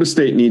 Yeah, Florida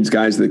State needs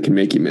guys that can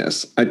make you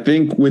miss. I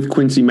think with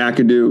Quincy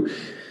McAdoo,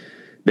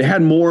 they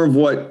had more of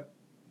what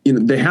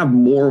they have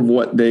more of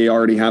what they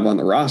already have on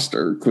the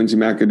roster. Quincy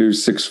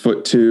McAdoo's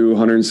 6'2",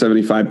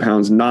 175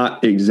 pounds,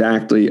 not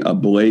exactly a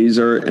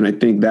blazer, and I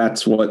think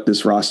that's what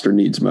this roster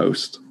needs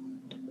most.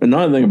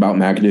 Another thing about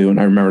McAdoo, and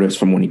I remember this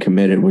from when he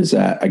committed, was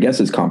that I guess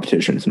his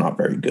competition is not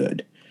very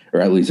good,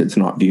 or at least it's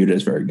not viewed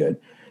as very good.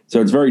 So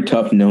it's very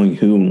tough knowing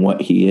who and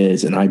what he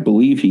is, and I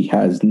believe he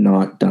has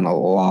not done a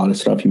lot of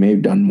stuff. He may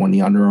have done one of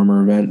the Under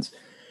Armour events,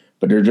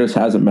 but there just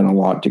hasn't been a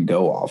lot to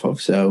go off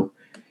of. So,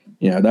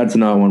 that's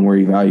another one where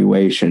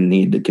evaluation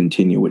need to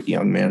continue with the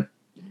young man.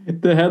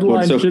 The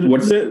headline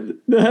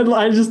the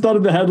headline. I just thought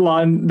of the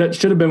headline that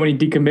should have been when he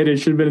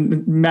decommitted. Should have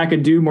been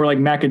McAdoo, more like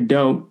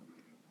Macadome.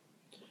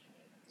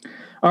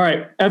 All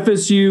right,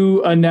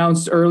 FSU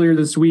announced earlier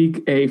this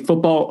week a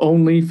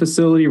football-only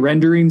facility,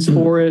 renderings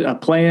for it, a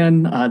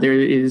plan. There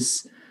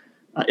is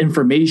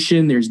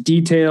information, there's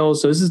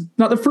details. So this is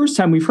not the first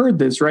time we've heard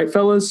this, right,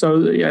 fellas?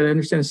 So I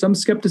understand some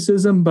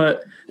skepticism,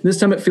 but this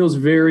time it feels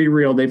very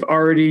real. They've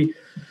already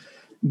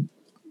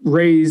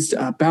raised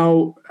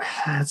about,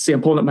 let's see,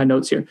 I'm pulling up my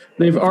notes here.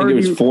 I think it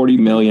was $40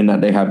 million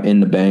that they have in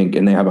the bank,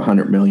 and they have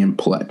 $100 million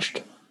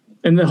pledged.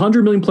 And the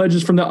 $100 million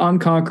pledges from the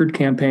Unconquered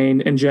campaign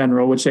in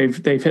general, which they've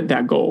hit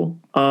that goal.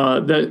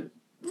 The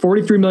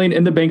 $43 million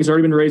in the bank has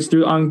already been raised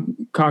through the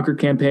Unconquered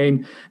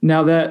campaign.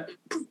 Now that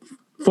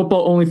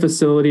football-only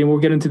facility, and we'll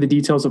get into the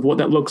details of what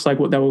that looks like,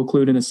 what that will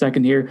include in a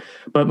second here.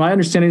 But my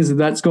understanding is that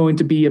that's going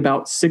to be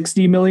about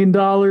 $60 million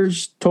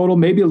total,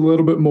 maybe a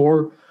little bit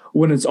more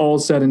when it's all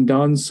said and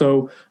done.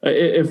 So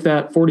if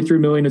that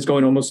 $43 million is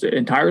going almost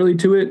entirely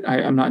to it,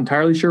 I'm not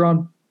entirely sure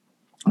on.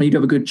 You'd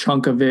have a good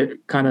chunk of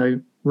it kind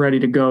of ready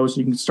to go so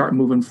you can start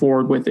moving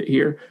forward with it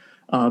here.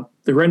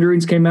 The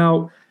renderings came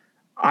out.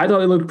 I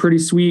thought it looked pretty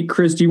sweet.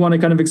 Chris, do you want to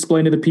kind of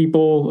explain to the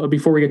people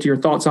before we get to your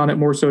thoughts on it,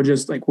 more so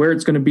just like where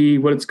it's going to be,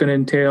 what it's going to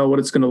entail, what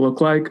it's going to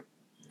look like?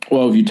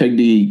 Well, if you take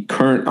the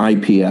current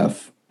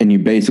IPF and you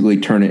basically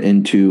turn it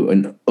into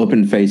an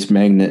open face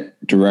magnet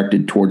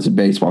directed towards the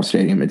baseball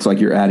stadium, it's like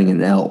you're adding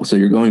an L. So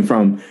you're going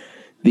from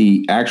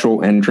the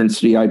actual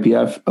entrance to the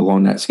IPF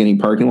along that skinny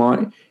parking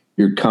lot.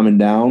 You're coming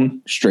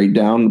down, straight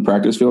down the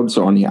practice field.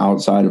 So on the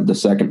outside of the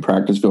second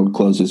practice field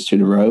closest to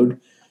the road.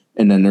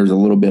 And then there's a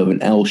little bit of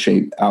an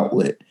L-shaped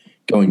outlet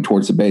going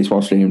towards the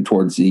baseball stadium,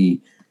 towards the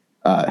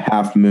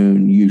half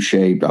moon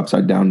U-shaped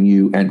upside down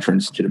U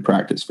entrance to the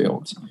practice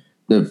fields,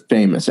 the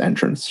famous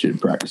entrance to the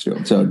practice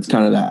field. So it's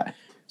kind of that.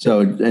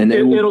 So and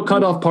it'll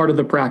cut off part of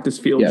the practice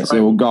field. Yes, right?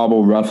 It will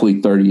gobble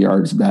roughly 30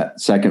 yards of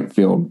that second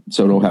field.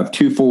 So it'll have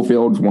two full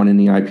fields, one in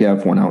the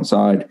IPF, one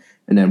outside,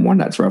 and then one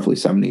that's roughly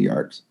 70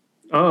 yards.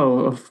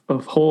 Oh, a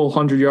whole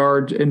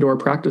 100-yard indoor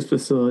practice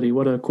facility.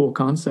 What a cool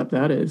concept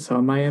that is.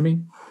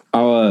 Miami?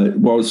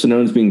 While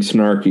Sonone's being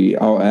snarky,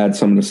 I'll add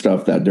some of the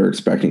stuff that they're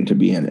expecting to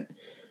be in it.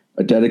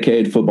 A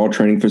dedicated football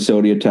training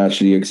facility attached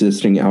to the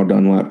existing Al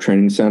Dunlap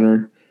Training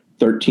Center,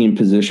 13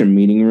 position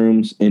meeting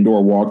rooms,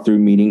 indoor walkthrough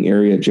meeting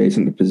area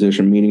adjacent to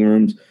position meeting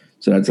rooms.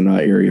 So that's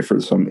another area for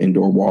some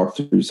indoor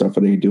walkthrough stuff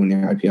that they do in the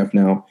IPF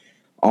now.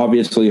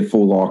 Obviously, a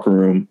full locker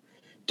room,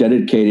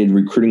 dedicated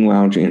recruiting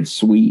lounge and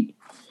suite,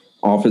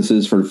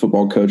 offices for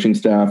football coaching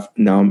staff.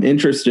 Now, I'm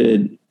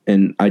interested,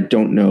 and I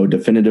don't know a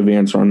definitive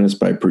answer on this,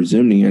 but I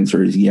presume the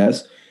answer is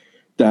yes,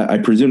 that I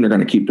presume they're going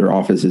to keep their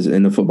offices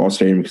in the football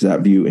stadium because that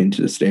view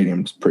into the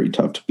stadium is pretty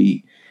tough to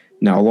beat.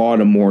 Now, a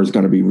lot of more is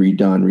going to be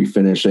redone,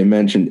 refinished. They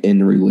mentioned in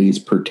the release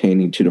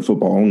pertaining to the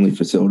football-only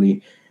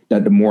facility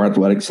that the Moore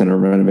Athletic Center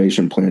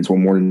renovation plans will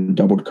more than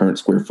double the current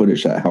square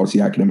footage that house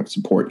the academic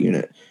support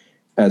unit,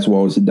 as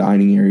well as the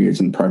dining areas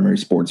and primary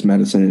sports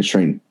medicine and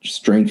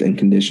strength and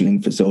conditioning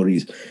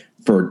facilities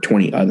for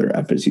 20 other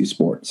FSU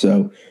sports.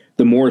 So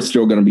the Moore is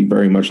still going to be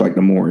very much like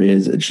the Moore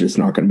is. It's just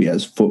not going to be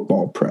as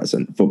football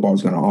present. Football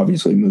is going to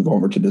obviously move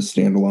over to this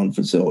standalone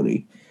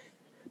facility.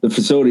 The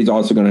facility is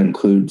also going to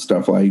include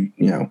stuff like,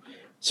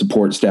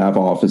 support staff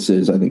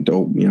offices. I think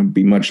they'll,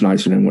 be much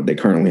nicer than what they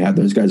currently have.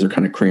 Those guys are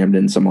kind of crammed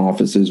in some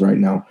offices right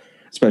now,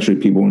 especially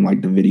people in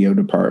like the video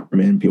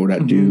department, people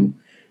that do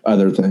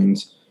other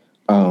things.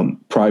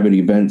 Private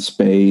event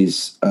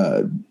space,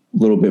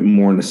 little bit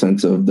more in the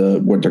sense of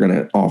what they're going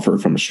to offer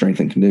from a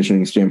strength and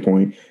conditioning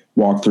standpoint,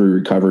 walk-through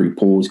recovery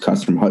pools,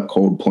 custom hot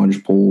cold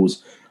plunge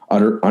pools,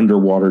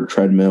 underwater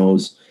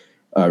treadmills,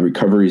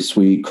 recovery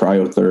suite,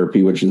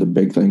 cryotherapy, which is a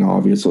big thing,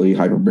 obviously,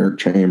 hyperbaric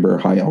chamber,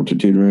 high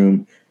altitude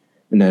room,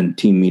 and then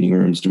team meeting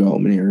rooms,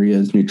 development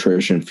areas,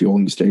 nutrition,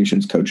 fueling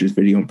stations, coaches,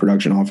 video and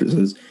production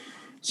offices.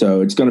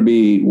 So it's going to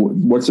be,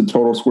 what's the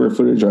total square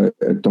footage? I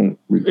don't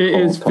recall. It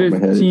is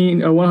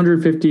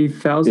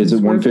 150,000. Is it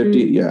 150?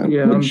 Yeah.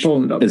 Yeah, I'm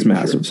pulling it up. It's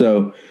massive.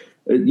 Sure. So,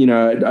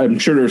 I'm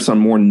sure there's some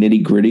more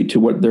nitty gritty to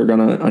what they're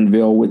going to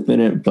unveil within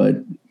it, but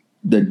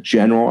the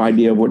general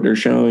idea of what they're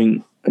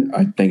showing,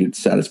 I think it's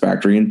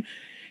satisfactory. And,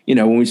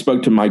 when we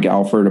spoke to Mike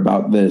Alford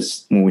about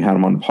this, when we had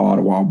him on the pod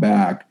a while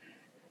back,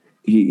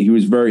 he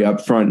was very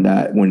upfront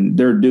that when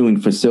they're doing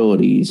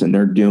facilities and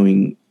they're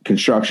doing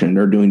construction,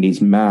 they're doing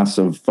these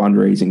massive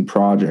fundraising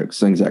projects,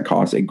 things that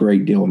cost a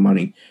great deal of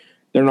money.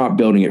 They're not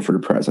building it for the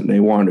present. They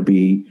want it to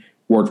be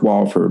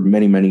worthwhile for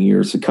many, many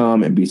years to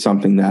come and be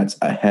something that's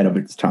ahead of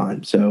its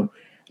time. So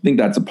I think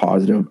that's a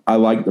positive. I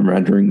like the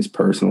renderings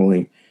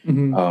personally.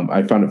 Mm-hmm.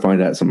 I found it funny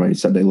that somebody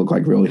said they look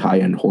like really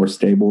high-end horse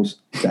stables.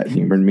 That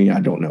humored me.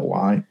 I don't know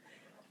why.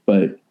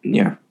 But,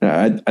 yeah,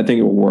 I think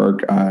it will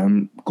work.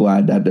 I'm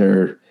glad that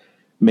they're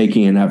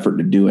making an effort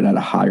to do it at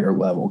a higher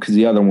level, because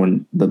the other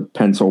one, the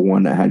pencil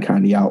one that had kind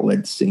of the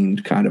outlets,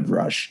 seemed kind of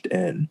rushed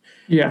and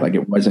like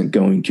it wasn't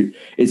going to.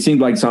 It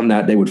seemed like something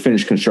that they would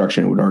finish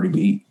construction, it would already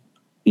be,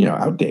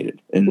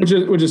 outdated. And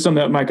which is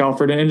something that Mike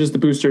Alford and just the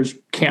boosters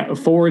can't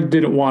afford,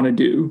 didn't want to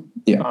do.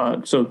 Yeah.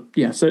 So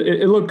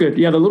it looked good.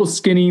 Yeah, the little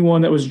skinny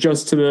one that was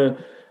just to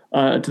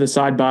the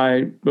side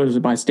by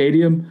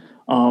Stadium.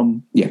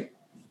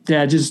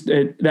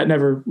 That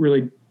never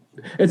really.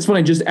 It's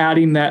funny just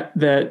adding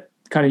that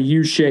kind of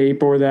U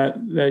shape, or that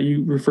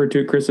you referred to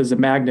it, Chris, as a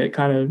magnet,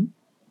 kind of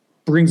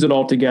brings it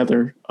all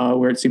together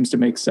where it seems to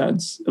make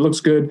sense. It looks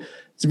good.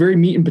 It's very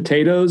meat and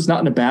potatoes, not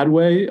in a bad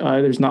way.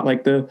 There's not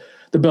like the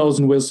bells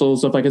and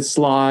whistles of like a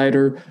slide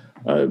or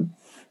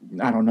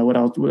I don't know what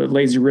else,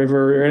 lazy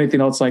river or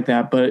anything else like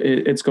that. But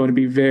it's going to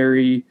be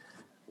very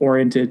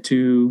oriented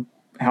to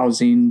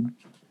housing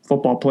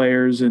football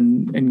players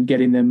and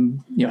getting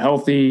them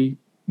healthy,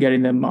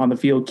 getting them on the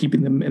field,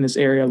 keeping them in this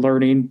area,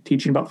 learning,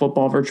 teaching about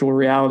football, virtual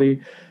reality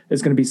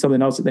is going to be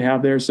something else that they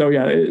have there. So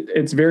yeah,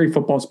 it's very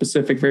football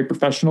specific, very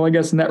professional, I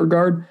guess, in that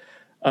regard.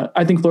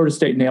 I think Florida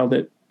State nailed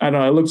it. I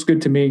don't know. It looks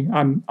good to me.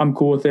 I'm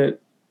cool with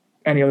it.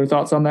 Any other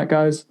thoughts on that,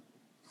 guys?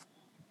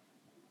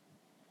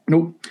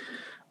 Nope.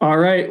 All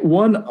right.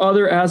 One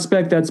other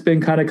aspect that's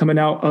been kind of coming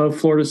out of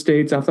Florida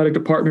State's athletic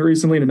department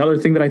recently, and another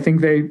thing that I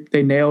think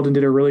they nailed and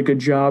did a really good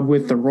job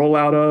with the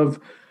rollout of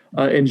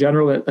in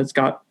general, that's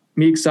got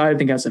me excited. I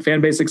think that's the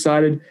fan base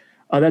excited.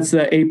 That's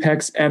the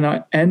Apex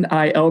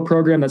NIL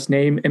program. That's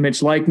name,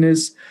 image,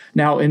 likeness.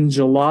 Now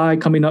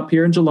coming up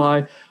here in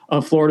July,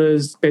 Florida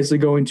is basically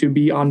going to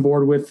be on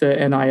board with the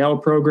NIL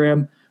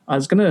program.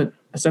 It's going to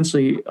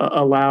essentially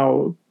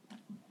allow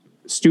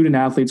student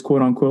athletes,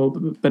 quote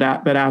unquote, but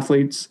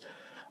athletes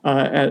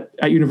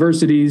at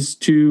universities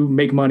to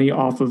make money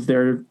off of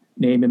their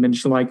name,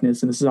 image,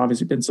 likeness. And this has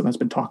obviously been something that's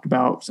been talked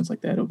about since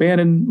like the Ed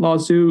O'Bannon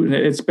lawsuit. And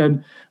it's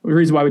been the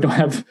reason why we don't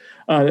have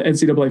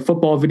NCAA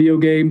football video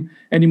game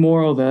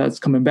anymore, although that's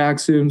coming back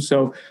soon.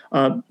 So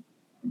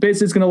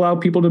basically it's going to allow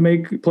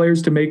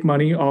players to make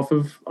money off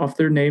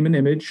their name and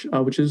image,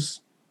 which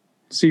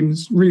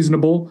seems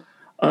reasonable.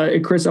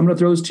 And Chris, I'm going to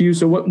throw this to you.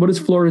 So what is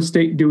Florida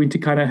State doing to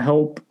kind of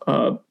help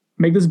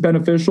make this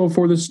beneficial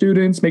for the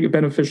students, make it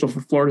beneficial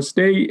for Florida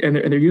State? And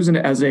they're using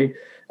it as a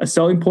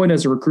selling point,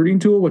 as a recruiting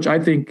tool, which I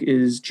think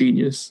is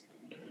genius.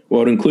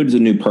 Well, it includes a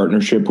new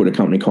partnership with a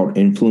company called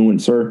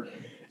Influencer.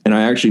 And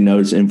I actually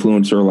noticed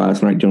Influencer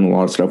last night doing a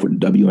lot of stuff with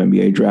the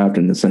WNBA draft,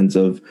 in the sense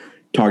of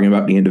talking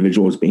about the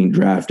individuals being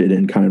drafted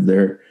and kind of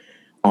their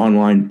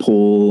online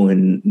pull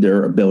and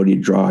their ability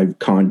to drive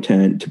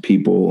content to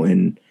people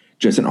and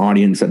just an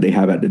audience that they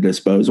have at their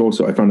disposal.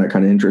 So I found that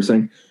kind of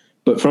interesting.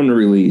 But from the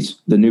release,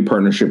 the new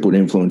partnership with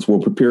Influence will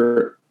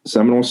prepare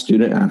Seminole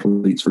student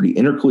athletes for the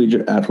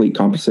Intercollegiate Athlete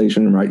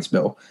Compensation and Rights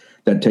Bill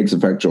that takes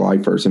effect July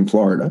 1st in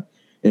Florida.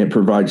 And it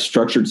provides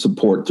structured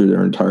support through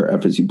their entire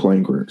FSU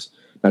playing careers.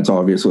 That's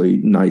obviously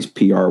nice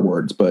PR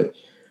words, but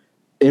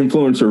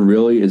Influencer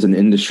really is an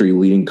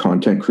industry-leading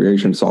content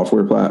creation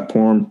software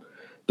platform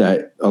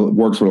that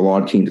works with a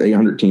lot of teams,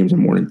 800 teams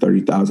and more than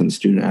 30,000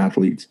 student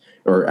athletes,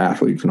 or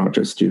athletes, not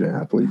just student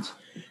athletes.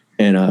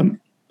 And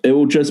it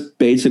will just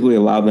basically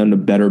allow them to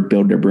better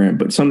build their brand.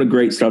 But some of the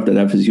great stuff that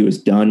FSU has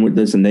done with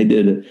this, and they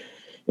did,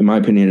 in my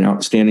opinion, an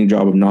outstanding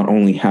job of not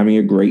only having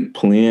a great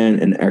plan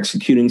and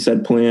executing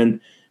said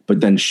plan,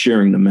 but then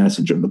sharing the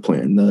message of the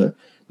plan. The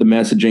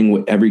messaging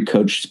with every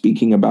coach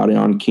speaking about it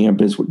on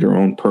campus with their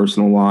own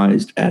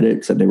personalized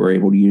edits that they were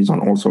able to use on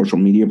all social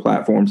media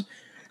platforms.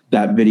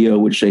 That video,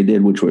 which they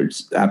did, which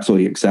was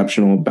absolutely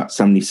exceptional, about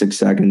 76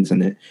 seconds,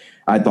 and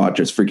I thought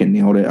just freaking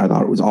nailed it. I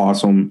thought it was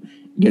awesome.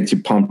 Gets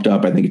you pumped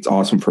up. I think it's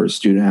awesome for a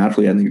student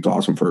athlete. I think it's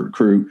awesome for a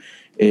recruit.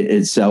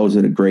 It sells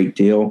it a great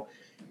deal.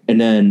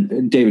 And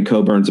then David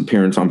Coburn's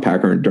appearance on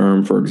Packer and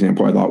Durham, for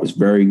example, I thought was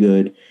very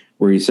good,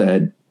 where he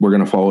said, we're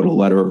going to follow the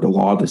letter of the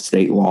law, the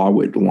state law,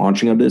 with the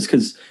launching of this.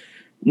 Because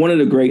one of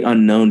the great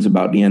unknowns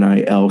about the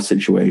NIL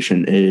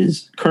situation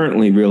is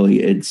currently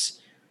really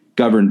it's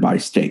governed by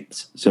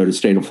states. So the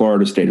state of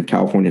Florida, state of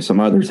California, some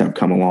others have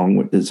come along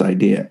with this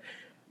idea.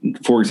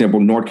 For example,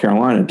 North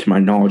Carolina, to my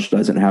knowledge,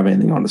 doesn't have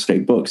anything on the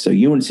state book. So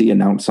UNC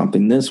announced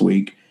something this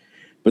week,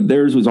 but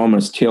theirs was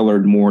almost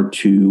tailored more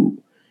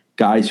to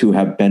guys who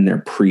have been there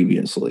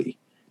previously,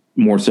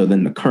 more so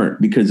than the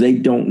current, because they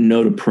don't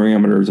know the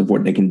parameters of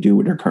what they can do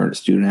with their current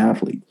student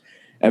athlete.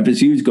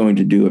 FSU is going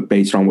to do it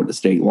based on what the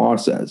state law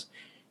says.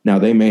 Now,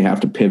 they may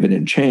have to pivot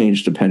and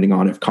change depending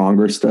on if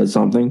Congress does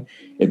something,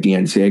 if the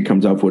NCAA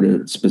comes up with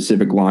a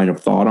specific line of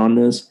thought on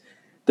this.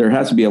 There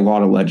has to be a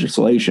lot of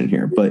legislation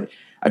here, but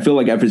I feel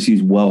like FSU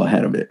is well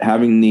ahead of it.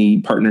 Having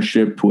the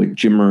partnership with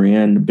Jim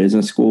Moran, the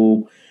business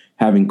school,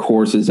 having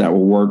courses that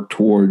will work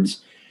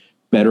towards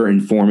better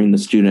informing the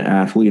student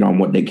athlete on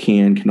what they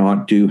can,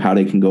 cannot do, how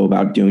they can go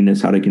about doing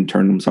this, how they can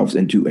turn themselves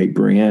into a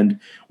brand.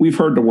 We've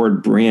heard the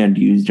word brand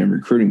used in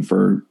recruiting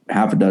for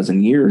half a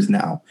dozen years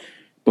now,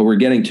 but we're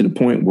getting to the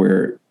point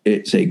where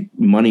it's a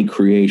money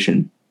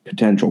creation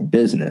potential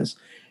business,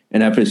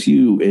 and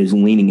FSU is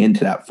leaning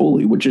into that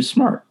fully, which is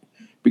smart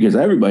because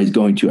everybody's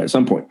going to at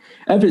some point.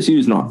 FSU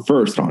is not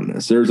first on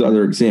this. There's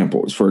other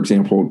examples. For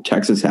example,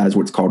 Texas has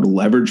what's called a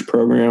leverage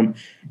program.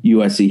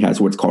 USC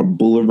has what's called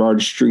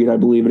Boulevard Street, I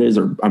believe it is,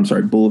 or I'm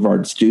sorry,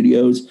 Boulevard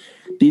Studios.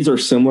 These are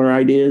similar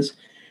ideas.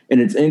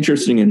 And it's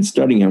interesting in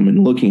studying them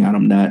and looking at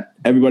them that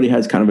everybody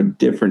has kind of a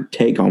different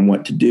take on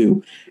what to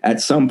do.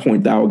 At some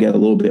point, that will get a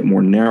little bit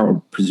more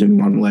narrow,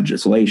 presuming on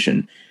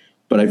legislation.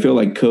 But I feel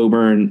like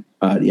Coburn,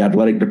 the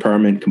athletic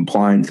department,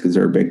 compliance, because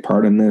they're a big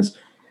part in this,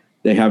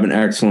 they have an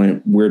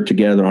excellent, we're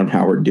together on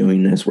how we're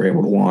doing this. We're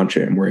able to launch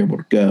it and we're able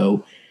to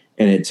go.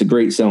 And it's a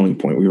great selling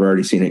point. We've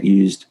already seen it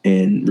used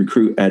in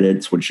recruit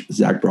edits, which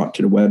Zach brought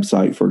to the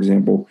website, for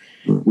example.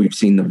 We've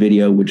seen the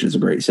video, which is a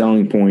great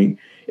selling point.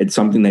 It's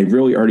something they've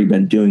really already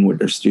been doing with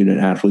their student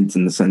athletes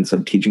in the sense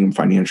of teaching them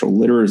financial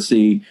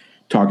literacy,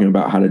 talking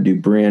about how to do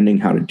branding,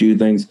 how to do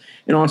things,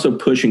 and also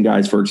pushing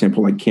guys, for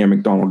example, like Cam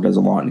McDonald does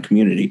a lot in the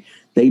community.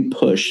 They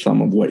push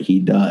some of what he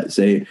does.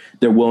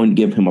 They're willing to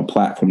give him a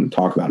platform to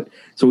talk about it.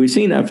 So we've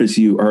seen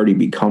FSU already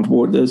be comfortable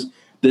with this.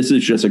 This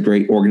is just a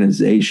great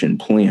organization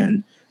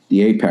plan,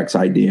 the Apex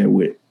idea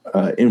with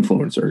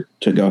influencer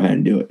to go ahead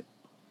and do it.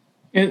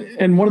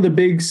 And one of the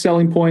big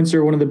selling points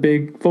or one of the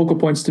big focal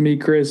points to me,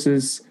 Chris,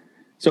 is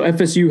so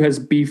FSU has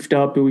beefed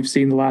up, and we've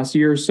seen the last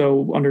year or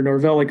so under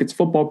Norvell, like its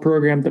football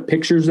program, the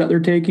pictures that they're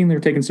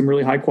taking some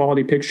really high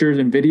quality pictures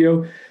and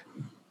video.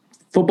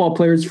 Football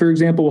players, for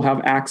example, will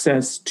have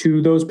access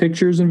to those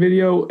pictures and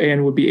video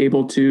and would be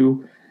able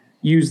to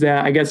use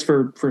that, I guess,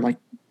 for like,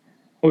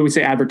 what do we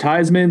say,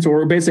 advertisements,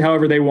 or basically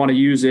however they want to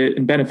use it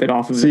and benefit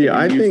off of it. See,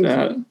 I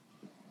think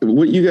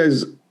what you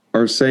guys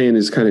are saying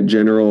is kind of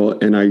general,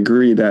 and I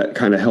agree that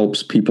kind of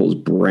helps people's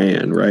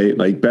brand, right?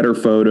 Like better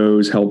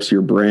photos helps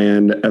your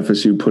brand.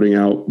 FSU putting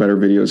out better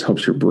videos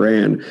helps your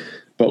brand.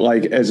 But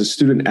like as a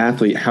student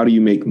athlete, how do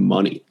you make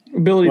money?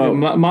 Ability to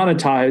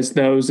monetize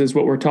those is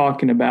what we're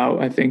talking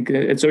about, I think.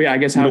 And so, yeah, I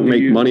guess how you don't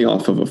make money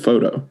off of a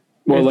photo.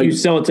 Well, if you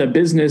sell it to a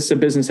business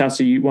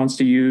wants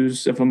to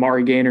use, if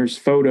Amari Gainer's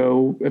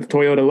photo, if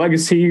Toyota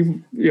Legacy,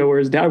 where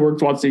his dad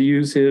works, wants to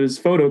use his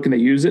photo, can they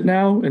use it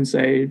now and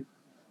say,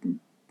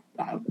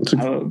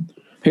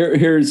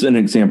 Here's an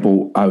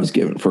example I was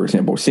given. For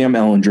example, Sam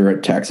Ehlinger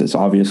at Texas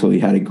obviously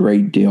had a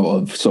great deal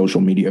of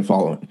social media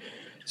following.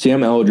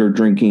 Sam Ehlinger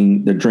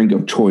drinking the drink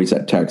of choice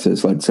at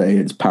Texas, let's say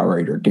it's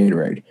Powerade or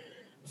Gatorade.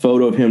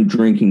 Photo of him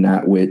drinking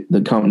that with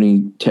the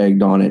company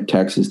tagged on it,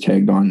 Texas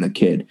tagged on the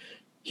kid.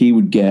 He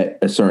would get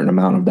a certain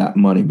amount of that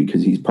money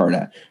because he's part of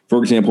that. For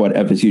example, at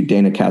FSU,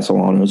 Dana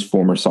Castellanos,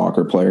 former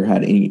soccer player,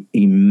 had an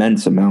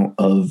immense amount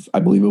of, I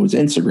believe it was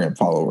Instagram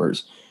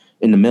followers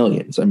in the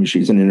millions. I mean,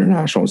 she's an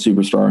international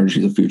superstar and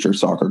she's a future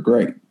soccer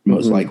great,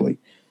 most likely.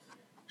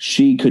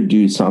 She could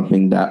do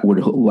something that would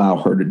allow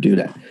her to do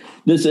that.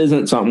 This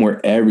isn't something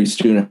where every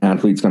student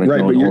athlete's going to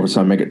go and all of a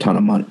sudden make a ton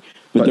of money.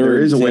 But there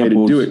is a way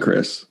to do it,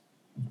 Chris.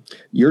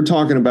 You're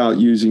talking about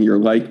using your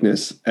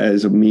likeness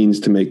as a means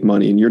to make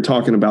money, and you're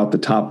talking about the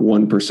top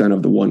 1%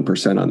 of the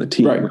 1% on the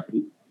team. Right.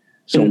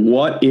 So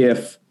what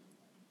if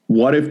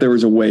there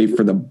was a way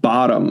for the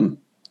bottom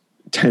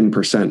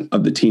 10%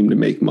 of the team to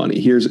make money?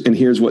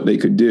 Here's what they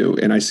could do.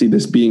 And I see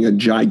this being a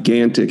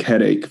gigantic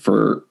headache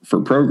for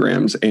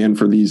programs and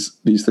for these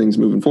things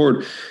moving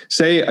forward.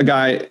 Say a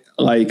guy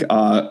like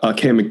a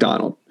Cam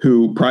McDonald,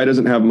 who probably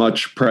doesn't have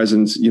much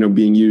presence,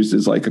 being used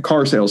as like a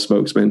car sales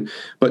spokesman,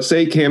 but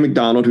say Cam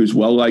McDonald, who's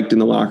well liked in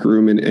the locker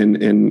room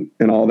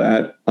and all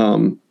that,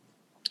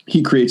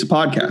 he creates a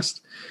podcast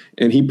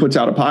and he puts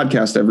out a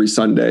podcast every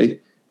Sunday,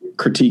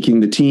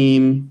 critiquing the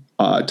team,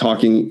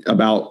 talking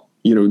about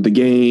the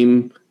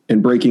game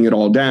and breaking it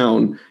all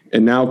down.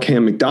 And now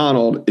Cam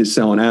McDonald is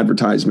selling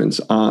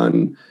advertisements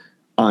on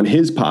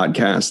his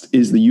podcast.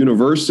 Is the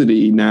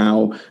university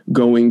now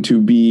going to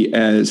be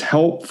as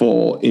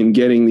helpful in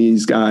getting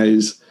these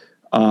guys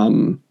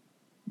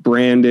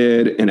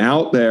branded and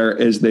out there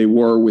as they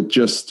were with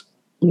just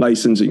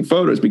licensing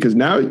photos? Because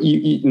now do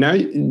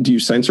you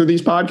censor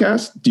these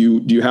podcasts?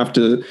 Do you have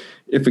to,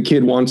 if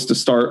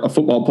a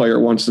football player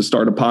wants to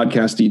start a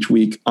podcast each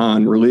week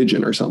on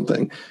religion or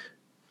something?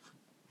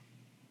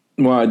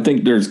 Well, I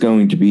think there's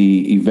going to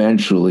be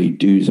eventually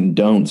do's and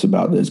don'ts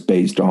about this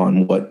based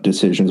on what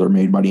decisions are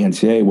made by the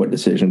NCAA, what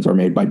decisions are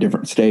made by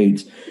different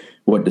states,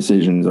 what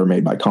decisions are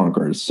made by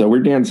Congress. So we're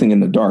dancing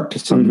in the dark to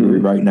some degree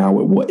right now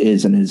with what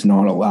is and is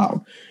not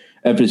allowed.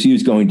 FSU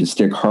is going to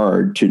stick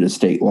hard to the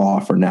state law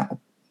for now.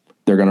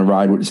 They're going to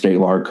ride with the state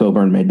law.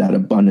 Coburn made that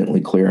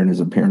abundantly clear in his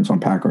appearance on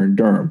Packer and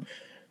Durham.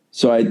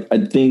 So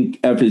I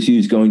think FSU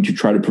is going to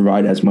try to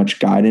provide as much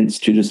guidance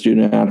to the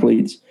student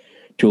athletes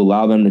to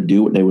allow them to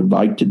do what they would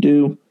like to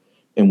do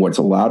and what's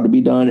allowed to be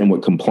done and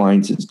what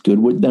compliance is good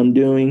with them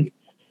doing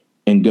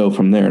and go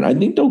from there. And I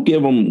think they'll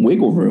give them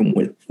wiggle room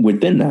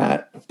within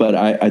that. But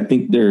I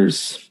think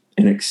there's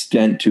an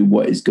extent to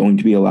what is going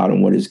to be allowed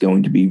and what is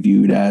going to be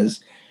viewed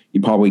as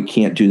you probably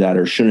can't do that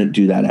or shouldn't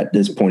do that at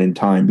this point in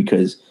time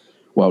because,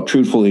 well,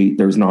 truthfully,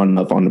 there's not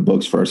enough on the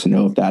books for us to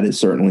know if that is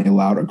certainly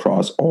allowed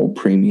across all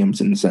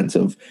premiums in the sense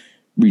of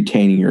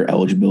retaining your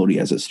eligibility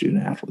as a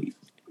student athlete.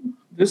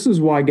 This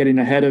is why getting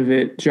ahead of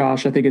it,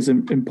 Josh, I think is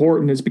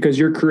important is because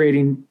you're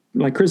creating,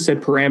 like Chris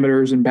said,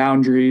 parameters and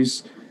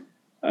boundaries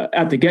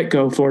at the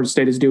get-go. Florida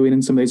State is doing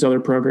in some of these other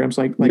programs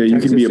like you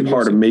Texas can be a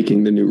part of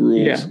making the new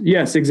rules. Yeah,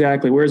 yes,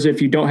 exactly. Whereas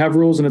if you don't have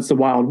rules and it's the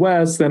Wild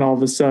West, then all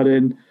of a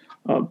sudden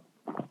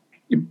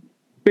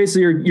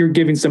basically you're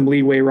giving some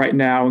leeway right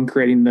now and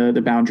creating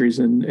the boundaries.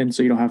 And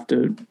so you don't have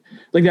to,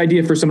 like the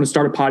idea for someone to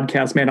start a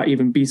podcast may not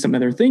even be something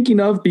they're thinking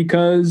of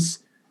because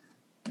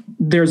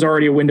there's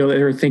already a window that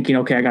they're thinking,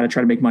 okay, I got to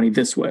try to make money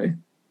this way.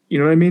 You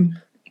know what I mean?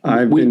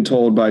 I've been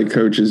told by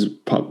coaches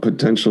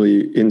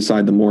potentially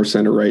inside the Moore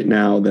Center right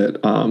now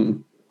that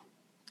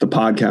the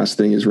podcast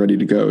thing is ready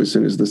to go as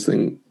soon as this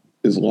thing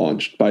is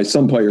launched by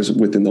some players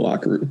within the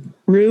locker room.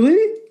 Really?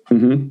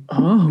 Mm-hmm.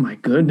 Oh my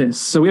goodness.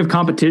 So we have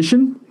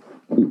competition?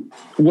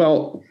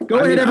 Well, go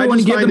ahead,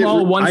 everyone, give them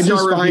all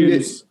 1-star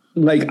reviews.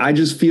 I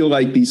just feel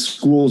like these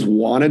schools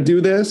want to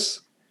do this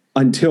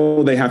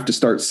until they have to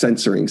start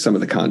censoring some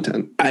of the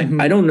content.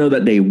 I don't know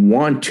that they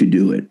want to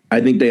do it.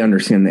 I think they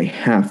understand they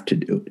have to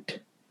do it.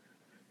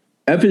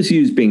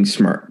 FSU is being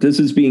smart. This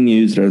is being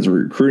used as a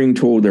recruiting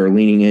tool. They're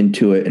leaning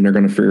into it, and they're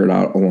going to figure it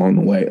out along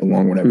the way,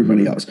 along with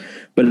everybody else.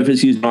 But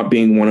FSU is not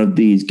being one of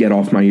these, get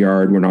off my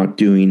yard, we're not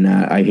doing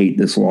that, I hate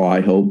this law,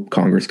 I hope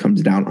Congress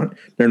comes down on it.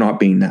 They're not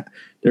being that.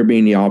 They're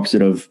being the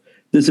opposite of,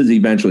 this is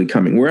eventually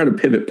coming. We're at a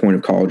pivot point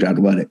of college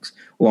athletics.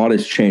 A lot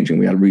is changing.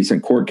 We had a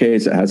recent court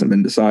case that hasn't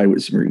been decided with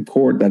the Supreme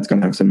Court. That's going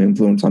to have some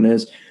influence on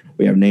this.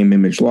 We have name,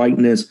 image,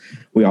 likeness.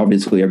 We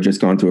obviously have just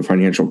gone through a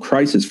financial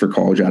crisis for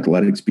college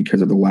athletics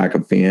because of the lack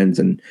of fans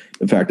and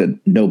the fact that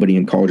nobody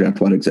in college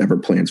athletics ever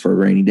plans for a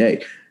rainy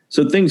day.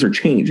 So things are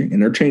changing,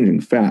 and they're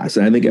changing fast.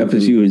 And I think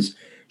FSU is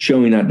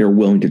showing that they're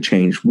willing to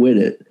change with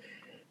it.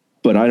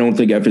 But I don't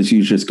think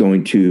FSU is just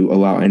going to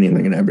allow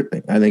anything and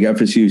everything. I think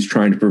FSU is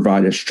trying to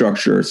provide a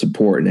structure,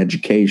 support, and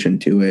education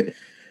to it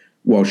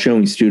while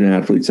showing student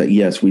athletes that,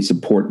 yes, we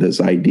support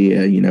this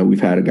idea. You know,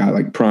 we've had a guy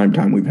like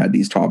Primetime. We've had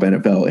these top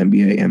NFL,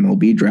 NBA,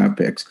 MLB draft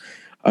picks.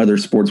 Other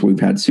sports, we've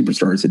had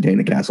superstars,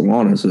 Dana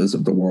Castellanos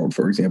of the world,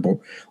 for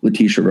example.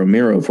 Leticia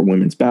Romero for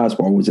women's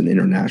basketball was an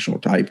international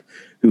type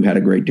who had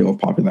a great deal of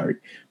popularity.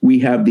 We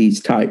have these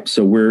types,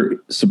 so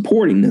we're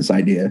supporting this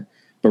idea,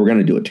 but we're going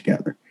to do it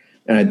together.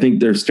 And I think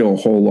there's still a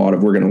whole lot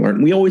of we're going to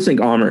learn. We always think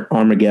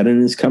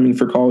Armageddon is coming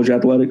for college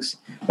athletics.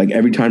 Like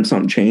every time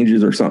something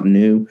changes or something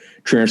new,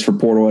 transfer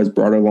portal has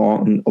brought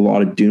along a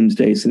lot of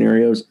doomsday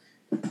scenarios.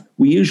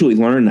 We usually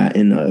learn that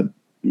in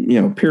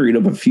a period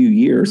of a few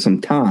years, some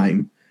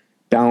time,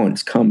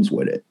 balance comes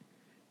with it.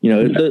 You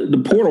know,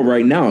 the portal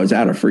right now is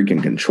out of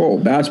freaking control.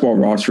 Basketball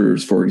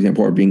rosters, for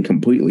example, are being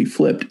completely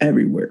flipped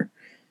everywhere.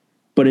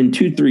 But in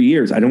 2-3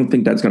 years, I don't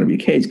think that's going to be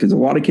the case because a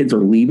lot of kids are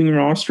leaving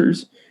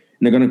rosters.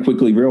 And they're going to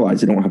quickly realize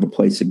they don't have a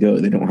place to go.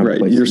 They don't have a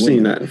place to You're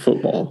seeing that in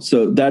football.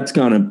 So that's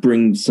going to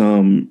bring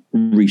some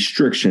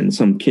restrictions,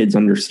 some kids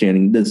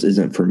understanding this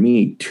isn't for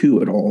me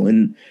to it all.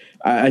 And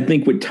I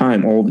think with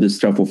time, all of this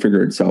stuff will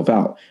figure itself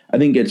out. I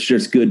think it's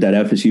just good that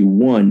FSU,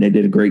 one, they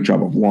did a great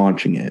job of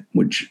launching it,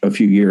 which a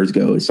few years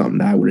ago is something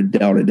that I would have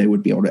doubted they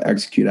would be able to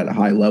execute at a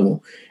high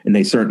level. And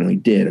they certainly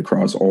did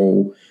across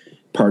all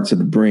parts of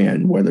the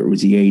brand, whether it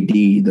was the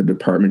AD, the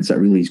departments that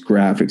release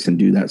graphics and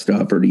do that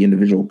stuff, or the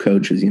individual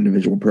coaches, the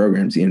individual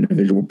programs, the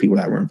individual people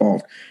that were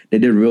involved. They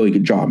did a really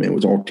good job, and it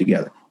was all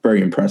together.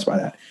 Very impressed by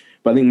that.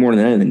 But I think more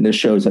than anything, this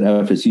shows that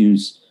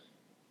FSU's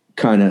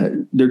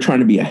they're trying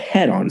to be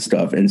ahead on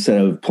stuff instead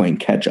of playing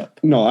catch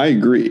up. No, I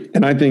agree.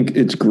 And I think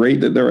it's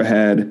great that they're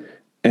ahead,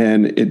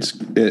 and it's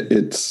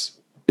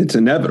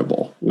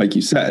inevitable, like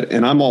you said.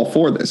 And I'm all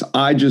for this.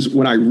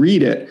 When I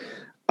read it,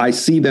 I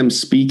see them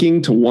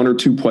speaking to one or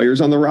two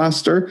players on the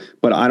roster,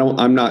 but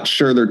I'm not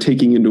sure they're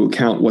taking into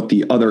account what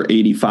the other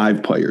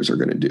 85 players are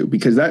going to do,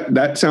 because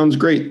that sounds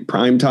great,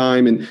 prime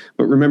time.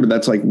 But remember,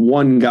 that's like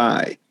one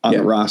guy on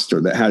the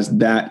roster that has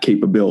that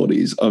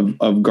capabilities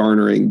of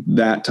garnering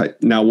that type.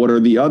 Now, what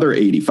are the other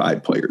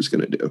 85 players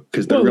going to do?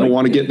 Because they're going to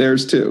want to get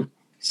theirs too.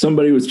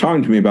 Somebody was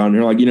talking to me about it, and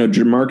they're like,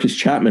 Jamarcus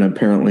Chapman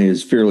apparently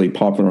is fairly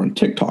popular on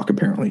TikTok,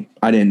 apparently.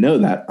 I didn't know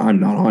that.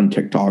 I'm not on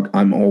TikTok.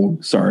 I'm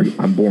old. Sorry,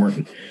 I'm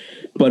boring.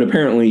 but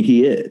apparently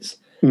he is.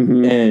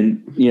 Mm-hmm.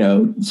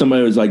 And,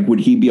 somebody was like, would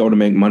he be able to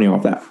make money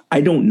off that?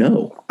 I don't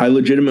know. I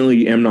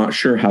legitimately am not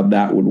sure how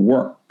that would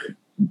work,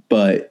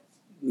 but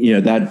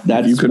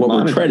that's what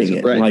we're treading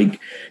it. Right. Like,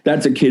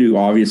 that's a kid who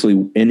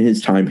obviously in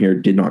his time here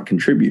did not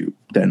contribute,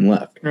 then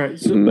left. Right.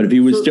 But if he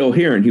was still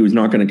here and he was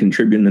not going to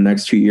contribute in the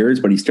next 2 years,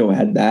 but he still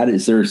had that,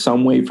 is there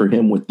some way for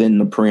him within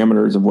the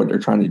parameters of what they're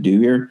trying to do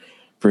here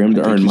for him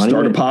to earn money?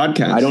 Start a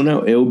podcast. I don't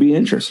know. It will be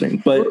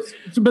interesting. But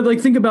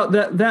like, think about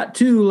that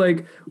too.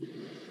 Like,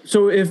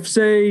 so if,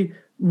 say,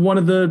 one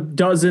of the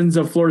dozens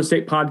of Florida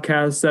State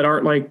podcasts that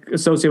aren't like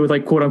associated with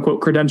like quote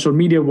unquote credentialed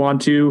media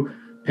want to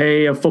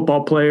pay a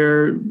football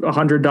player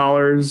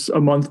 $100 a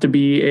month to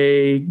be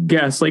a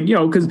guest, like,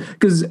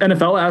 because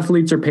NFL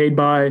athletes are paid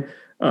by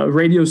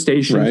radio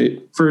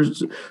stations, right?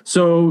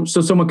 So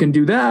someone can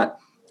do that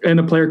and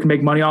a player can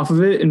make money off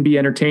of it and be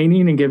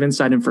entertaining and give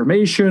inside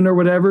information or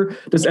whatever.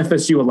 Does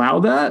FSU allow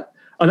that?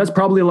 That's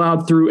probably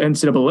allowed through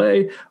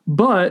NCAA.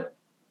 But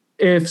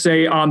if,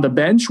 say, On the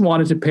Bench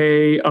wanted to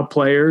pay a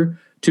player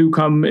to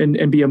come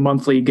and be a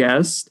monthly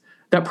guest,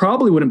 that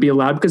probably wouldn't be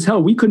allowed because,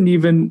 hell,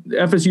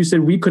 FSU said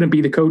we couldn't be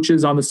the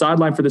coaches on the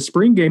sideline for the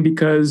spring game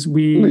because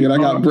I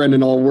got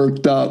Brendan all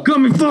worked up.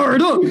 Coming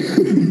fired up.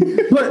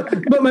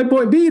 but my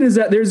point being is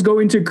that there's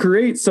going to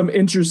create some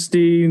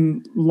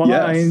interesting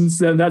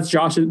lines. Yes. And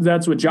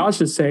that's what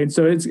Josh is saying.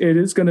 So it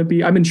is going to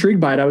be, I'm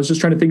intrigued by it. I was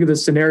just trying to think of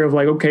this scenario of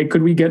like, okay,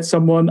 could we get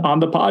someone on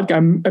the podcast? I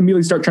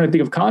immediately start trying to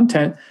think of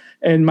content.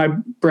 And my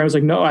brain was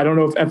like, no, I don't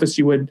know if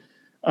FSU would,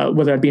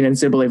 whether that be an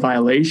NCAA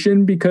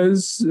violation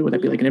because would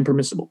that be like an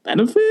impermissible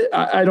benefit?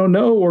 I don't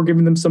know, or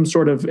giving them some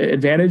sort of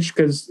advantage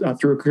because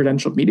through a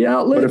credentialed media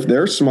outlet. But if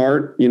they're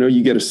smart,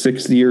 you get a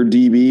 6th-year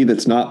DB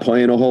that's not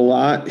playing a whole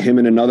lot, him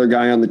and another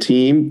guy on the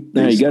team.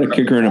 Yeah, you got a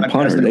kicker and a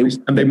punter.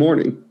 Sunday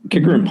morning.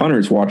 Kicker and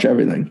punters watch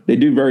everything. They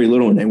do very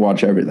little and they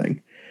watch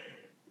everything.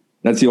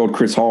 That's the old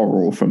Chris Hall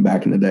rule from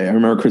back in the day. I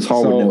remember Chris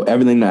Hall would know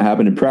everything that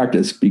happened in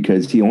practice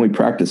because he only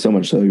practiced so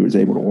much so he was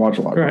able to watch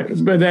a lot. Right.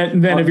 But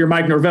then if you're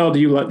Mike Norvell, do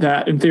you let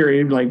that, in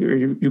theory, like, are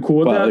you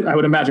cool with that? I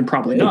would imagine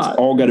probably not. It's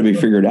all got to be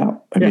figured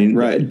out. I mean,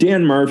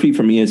 Dan Murphy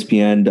from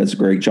ESPN does a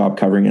great job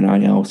covering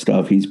NIL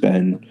stuff. He's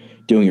been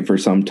doing it for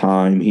some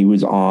time. He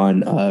was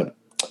on, I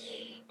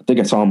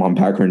think I saw him on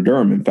Packer and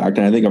Durham, in fact,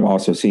 and I think I've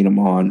also seen him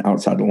on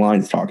Outside the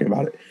Lines talking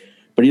about it.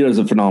 But he does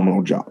a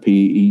phenomenal job.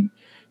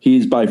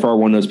 He's by far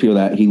one of those people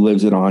that he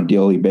lives it on a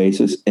daily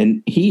basis.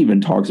 And he even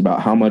talks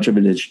about how much of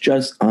it is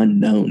just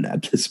unknown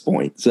at this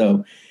point.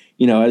 So,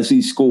 as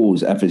these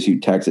schools,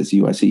 FSU, Texas,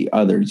 USC,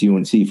 others,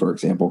 UNC, for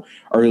example,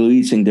 are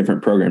releasing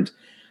different programs,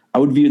 I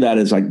would view that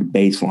as like the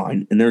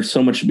baseline. And there's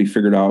so much to be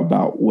figured out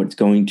about what's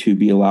going to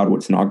be allowed,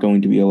 what's not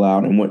going to be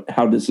allowed, and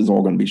how this is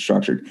all going to be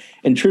structured.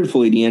 And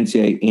truthfully, the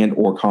NCAA and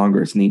or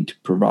Congress need to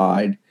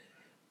provide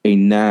a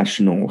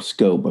national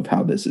scope of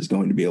how this is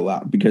going to be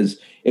allowed. Because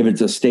if it's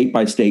a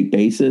state-by-state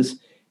basis,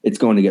 it's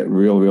going to get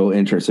real, real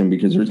interesting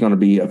because there's going to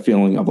be a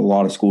feeling of a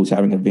lot of schools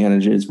having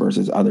advantages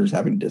versus others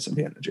having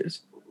disadvantages.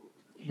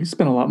 We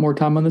spent a lot more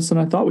time on this than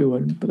I thought we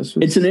would. But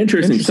it's an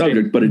interesting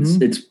subject, but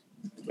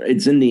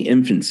it's in the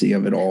infancy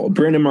of it all.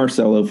 Brandon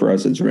Marcello for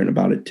us has written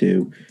about it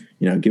too.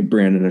 Give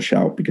Brandon a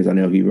shout because I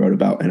know he wrote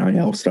about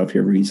NIL stuff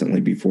here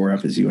recently before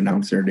FSU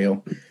announced their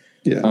deal.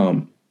 Yeah.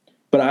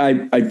 But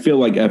I feel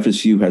like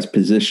FSU has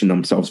positioned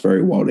themselves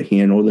very well to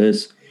handle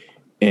this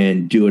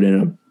and do it in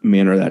a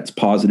manner that's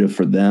positive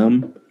for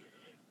them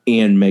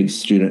and makes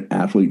student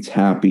athletes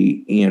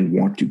happy and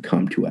want to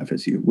come to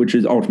FSU, which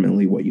is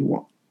ultimately what you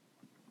want.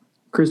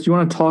 Chris, do you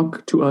want to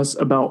talk to us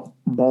about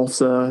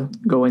Balsa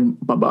going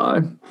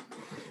bye-bye?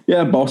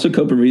 Yeah, Balsa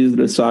Kopriviza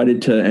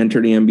decided to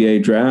enter the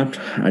NBA draft.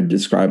 I'd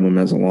describe him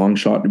as a long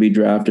shot to be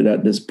drafted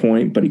at this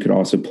point, but he could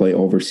also play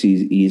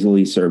overseas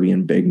easily.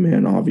 Serbian big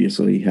man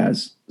obviously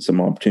has some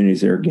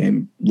opportunities there.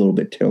 Game a little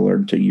bit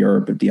tailored to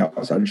Europe if the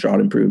outside shot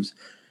improves.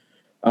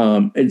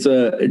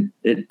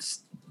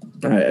 It's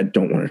I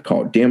don't want to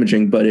call it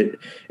damaging, but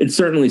it's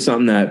certainly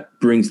something that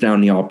brings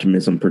down the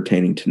optimism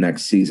pertaining to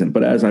next season.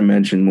 But as I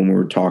mentioned when we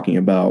were talking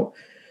about,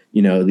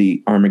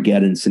 the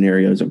Armageddon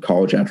scenarios of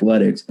college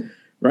athletics,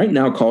 right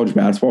now college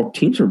basketball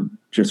teams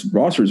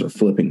rosters are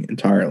flipping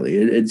entirely.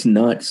 It's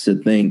nuts to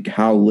think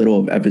how little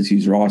of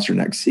FSU's roster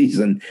next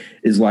season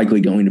is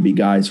likely going to be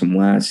guys from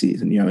last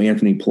season.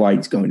 Anthony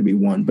Polite's going to be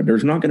one, but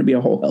there's not going to be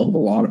a whole hell of a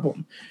lot of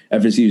them.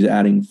 FSU's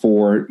adding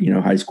 4,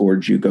 high score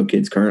JUCO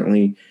kids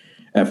currently.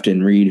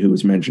 Efton Reed, who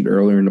was mentioned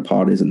earlier in the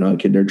pod, is another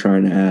kid they're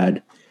trying to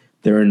add.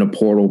 They're in the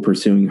portal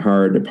pursuing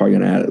hard. They're probably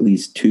going to add at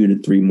least 2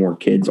 to 3 more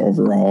kids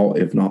overall,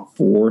 if not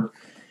 4.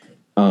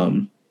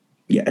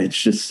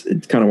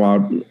 It's kind of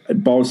wild.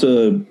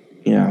 Balsa,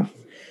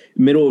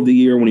 middle of the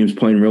year when he was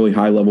playing really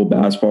high-level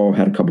basketball,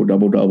 had a couple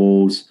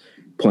double-doubles,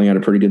 playing at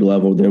a pretty good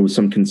level. There was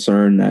some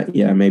concern that,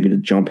 maybe the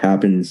jump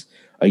happens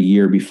a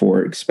year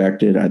before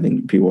expected. I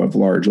think people have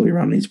largely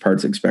around these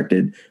parts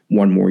expected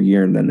 1 more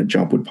year, and then the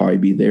jump would probably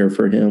be there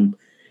for him.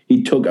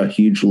 He took a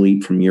huge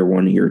leap from year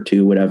 1 to year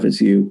 2 at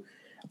FSU.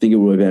 I think it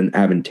would have been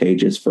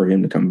advantageous for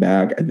him to come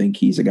back. I think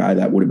he's a guy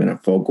that would have been a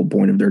focal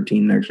point of their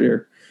team next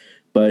year.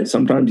 But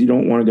sometimes you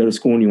don't want to go to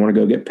school and you want to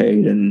go get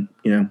paid, and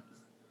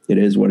it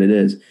is what it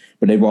is.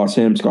 But they've lost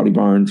him, Scotty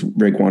Barnes,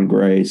 Raekwon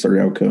Gray,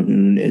 Sariel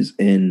Cahoon is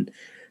in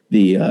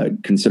the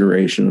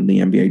consideration of the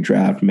NBA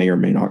draft, may or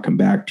may not come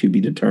back, to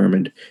be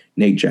determined.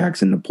 Nate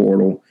Jackson, the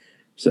portal.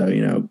 So,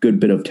 good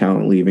bit of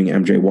talent leaving.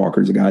 MJ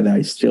Walker's a guy that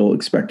I still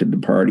expected to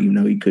depart, even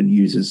though he could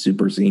use his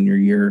super senior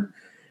year.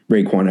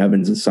 Raekwon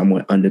Evans is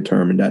somewhat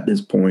undetermined at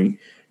this point.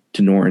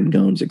 Tenorin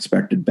Gomes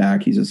expected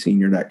back. He's a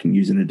senior that can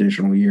use an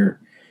additional year.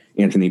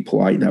 Anthony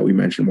Polite that we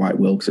mentioned, Wyatt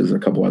Wilkes, there's a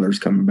couple others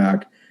coming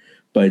back.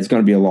 But it's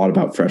going to be a lot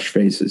about fresh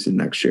faces in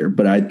next year.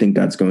 But I think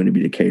that's going to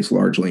be the case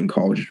largely in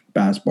college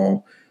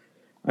basketball.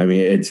 I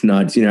mean, it's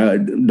nuts.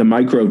 The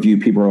micro view,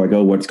 people are like,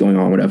 oh, what's going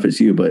on with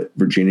FSU? But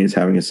Virginia is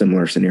having a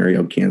similar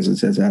scenario.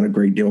 Kansas has had a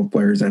great deal of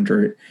players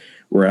enter it.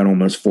 We're at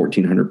almost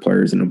 1,400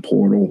 players in the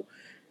portal.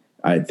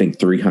 I think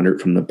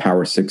 300 from the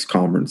Power 6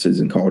 conferences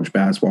in college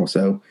basketball.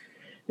 So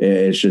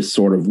it's just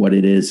sort of what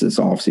it is this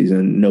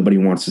offseason. Nobody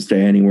wants to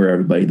stay anywhere.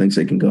 Everybody thinks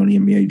they can go in the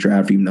NBA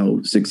draft, even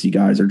though 60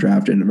 guys are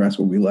drafted and the rest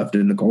will be left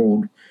in the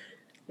cold.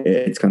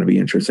 It's going to be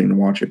interesting to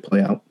watch it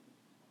play out.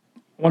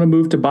 I want to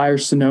move to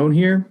Bayer-Sinone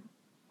here.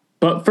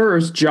 But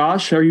first,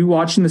 Josh, are you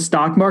watching the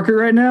stock market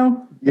right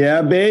now?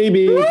 Yeah,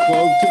 baby.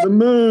 Close to the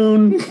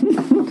moon.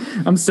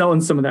 I'm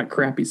selling some of that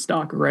crappy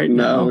stock right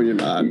now. No, you're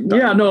not.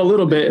 Yeah, no, a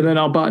little bit. And then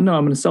I'm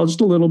going to sell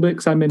just a little bit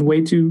because I'm in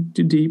way too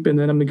deep. And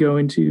then I'm going to go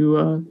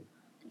into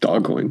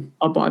Dogcoin.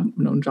 I'll buy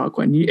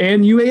Dogcoin.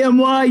 And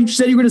UAMY, you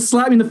said you were going to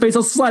slap me in the face.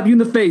 I'll slap you in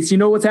the face. You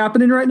know what's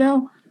happening right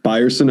now?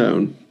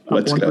 Bayer-Sinone.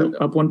 Let's go.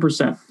 Up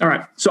 1%. All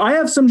right. So I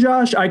have some,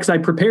 Josh, because I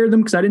prepared them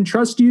because I didn't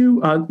trust you.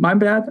 My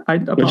bad. I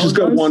apologize. Let's just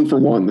go 1 for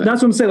 1 then.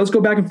 That's what I'm saying. Let's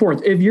go back and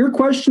forth. If your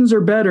questions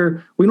are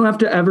better, we don't have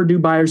to ever do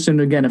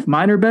Bayer-Sinone again. If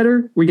mine are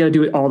better, we got to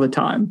do it all the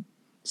time.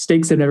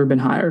 Stakes have never been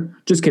higher.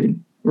 Just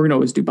kidding. We're going to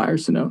always do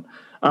Bayer-Sinone.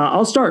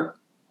 I'll start.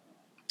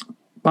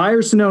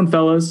 Bayer-Sinone,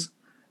 fellas.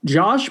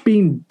 Josh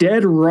being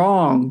dead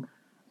wrong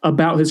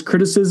about his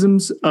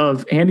criticisms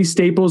of Andy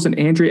Staples and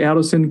Andre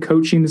Adelson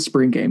coaching the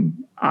spring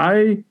game.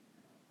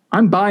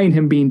 I'm buying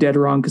him being dead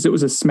wrong because it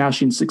was a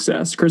smashing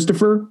success.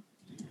 Christopher?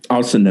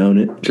 I'll Sinone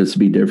it just to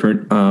be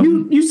different.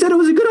 You said it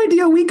was a good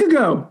idea a week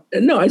ago.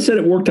 No, I said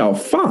it worked out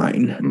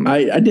fine.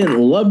 I didn't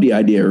love the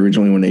idea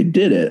originally when they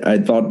did it. I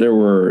thought there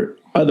were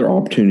other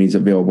opportunities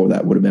available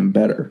that would have been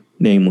better,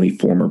 namely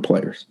former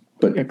players.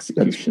 But that's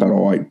about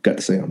all I got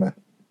to say on that.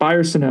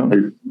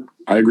 Bayer-Sinone.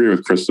 I agree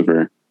with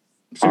Christopher.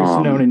 So you're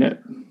Sinoning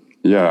it.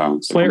 Yeah.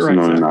 Play it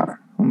right, Zach.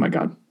 Oh, my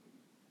God.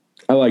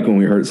 I like when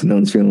we hurt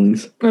Sinone's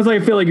feelings. It's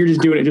like I feel like you're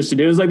just doing it just to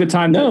do it. It's like the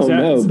time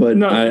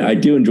I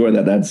do enjoy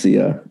that. That's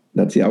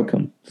the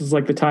outcome. This is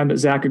like the time that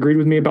Zach agreed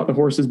with me about the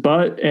horse's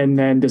butt and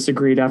then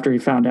disagreed after he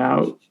found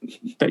out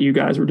that you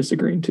guys were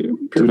disagreeing too.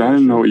 Dude, I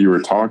didn't know what you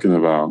were talking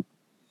about.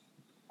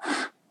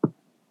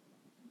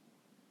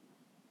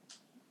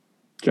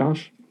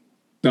 Josh?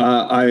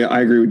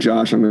 I agree with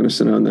Josh. I'm going to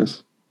Sinone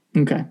this.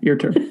 Okay, your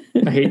turn.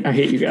 I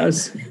hate you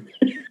guys.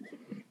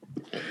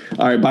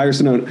 All right,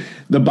 Bayer-Sinone.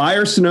 The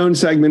Bayer-Sinone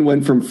segment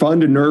went from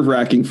fun to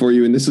nerve-wracking for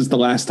you, and this is the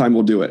last time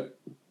we'll do it.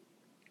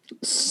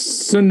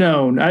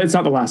 Sinone. It's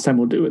not the last time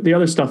we'll do it. The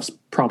other stuff's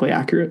probably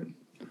accurate.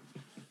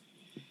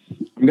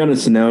 I'm going to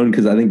Sinone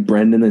because I think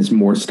Brendan is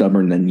more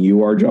stubborn than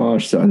you are,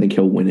 Josh, so I think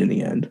he'll win in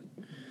the end.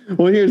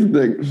 Well, here's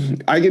the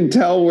thing. I can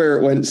tell where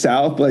it went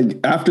south. Like,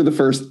 after the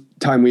first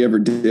time we ever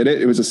did it,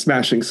 it was a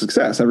smashing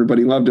success.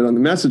 Everybody loved it on the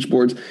message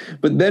boards.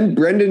 But then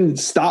Brendan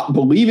stopped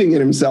believing in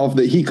himself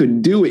that he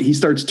could do it. He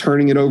starts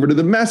turning it over to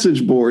the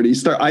message board.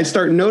 I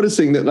start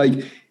noticing that,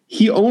 like,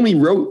 he only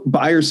wrote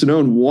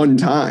Bayer-Sinone one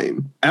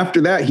time. After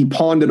that, he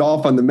pawned it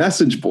off on the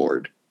message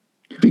board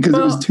because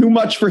it was too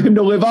much for him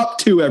to live up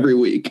to every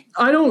week.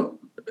 I don't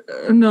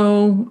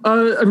know.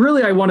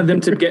 Really, I wanted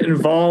them to get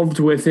involved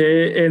with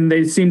it, and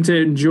they seemed to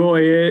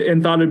enjoy it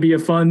and thought it'd be a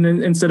fun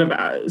instead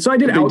of. So I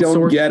did outsource. They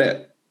don't get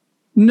it.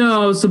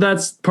 No, so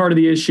that's part of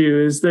the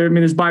issue. There's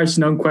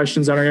Bayer-Sinone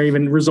questions that are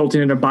even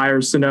resulting in a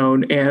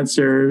Bayer-Sinone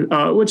answer,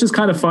 which is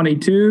kind of funny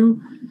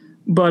too.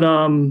 But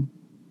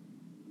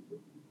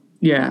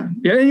yeah.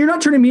 And you're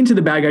not turning me into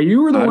the bad guy.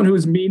 You were the one who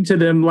was mean to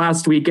them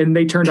last week, and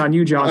they turned on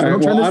you, Josh.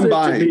 Right, I'm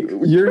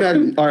buying. You're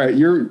next. All right,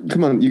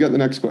 come on. You got the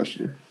next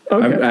question.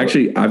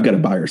 Okay. I've got a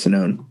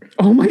Bayer-Sinone.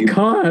 Oh my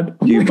God!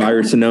 Do you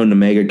Bayer-Sinone the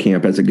mega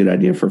camp as a good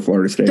idea for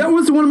Florida State? That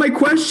was one of my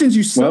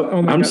questions.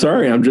 I'm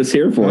sorry. I'm just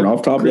here for it.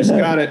 Off top of the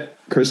head.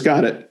 Chris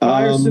got it.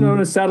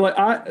 Bayer-Sinone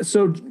satellite.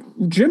 So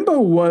Jimbo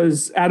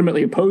was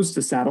adamantly opposed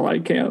to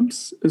satellite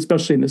camps,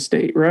 especially in the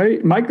state,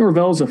 right? Mike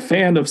Norvell is a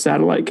fan of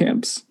satellite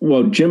camps.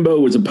 Well, Jimbo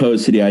was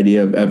opposed to the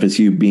idea of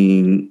FSU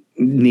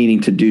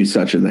needing to do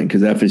such a thing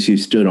because FSU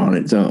stood on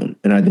its own.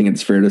 And I think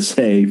it's fair to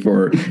say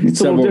for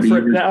several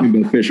years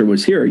Jimbo Fisher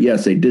was here,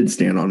 yes, they did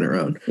stand on their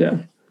own.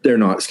 Yeah. They're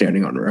not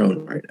standing on their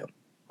own right now.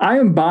 I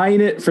am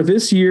buying it for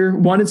this year.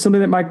 One, it's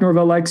something that Mike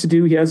Norvell likes to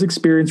do. He has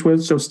experience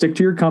with, so stick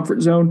to your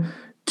comfort zone.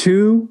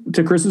 Two,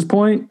 to Chris's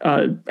point,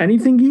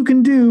 anything you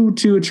can do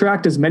to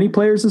attract as many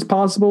players as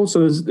possible.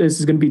 So this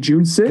is going to be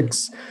June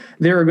 6th.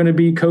 There are going to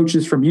be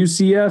coaches from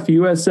UCF,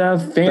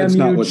 USF,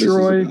 FAMU,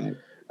 Troy.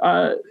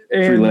 And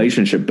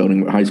relationship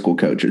building with high school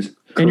coaches.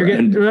 And you're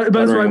getting, but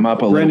that's them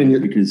up a little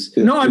bit because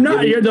no, I'm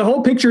not. The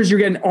whole picture is you're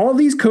getting all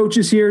these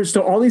coaches here.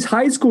 So all these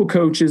high school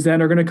coaches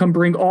then are going to come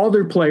bring all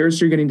their players.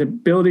 So you're getting the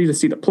ability to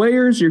see the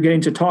players. You're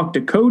getting to talk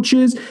to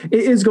coaches. It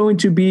is going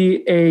to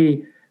be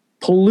a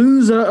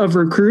palooza of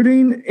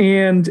recruiting,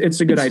 and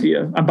it's a good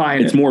idea. I'm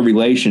buying it. It's more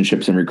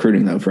relationships and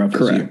recruiting though for FSU.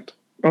 Correct.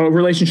 Oh,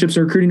 relationships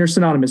and recruiting are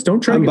synonymous.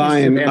 Don't try. I'm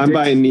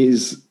buying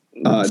these.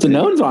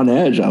 Sinone's on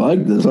edge. I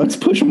like this. Let's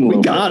push him a little.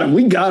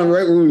 We got him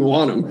right where we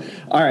want him.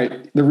 All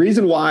right. The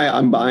reason why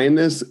I'm buying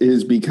this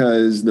is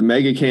because the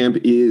mega camp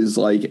is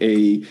like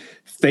a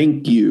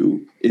thank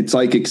you. It's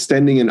like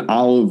extending an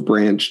olive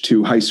branch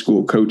to high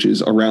school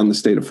coaches around the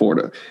state of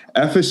Florida.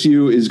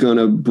 FSU is going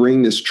to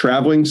bring this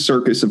traveling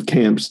circus of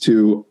camps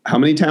to how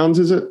many towns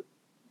is it?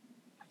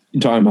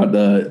 You're talking about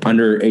the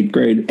under 8th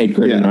grade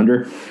and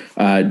under?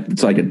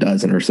 It's like a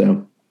dozen or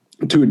so.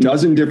 To a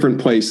dozen different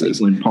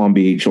places. Lakeland, Palm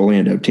Beach,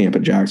 Orlando, Tampa,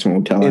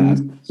 Jacksonville,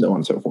 Tallahassee, so on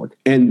and so forth.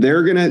 And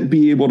they're going to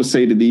be able to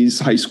say to these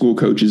high school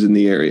coaches in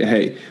the area,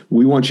 hey,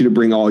 we want you to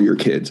bring all your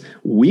kids.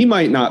 We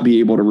might not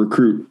be able to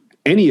recruit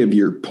any of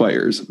your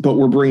players, but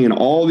we're bringing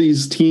all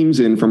these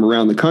teams in from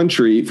around the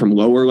country, from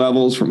lower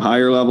levels, from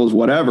higher levels,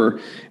 whatever.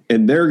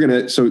 And they're going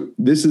to, so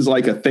this is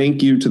like a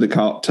thank you to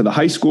the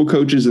high school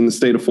coaches in the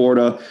state of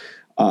Florida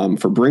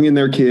for bringing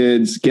their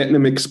kids, getting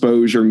them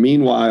exposure.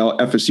 Meanwhile,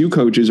 FSU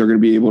coaches are going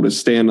to be able to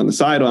stand on the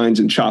sidelines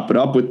and chop it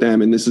up with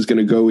them. And this is going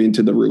to go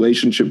into the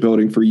relationship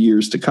building for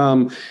years to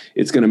come.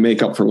 It's going to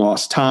make up for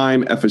lost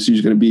time. FSU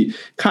is going to be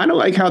kind of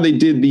like how they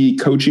did the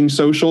coaching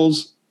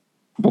socials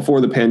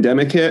before the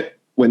pandemic hit,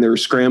 when they were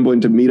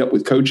scrambling to meet up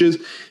with coaches.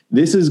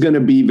 This is going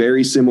to be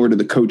very similar to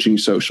the coaching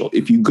social.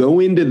 If you go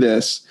into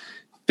this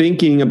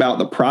thinking about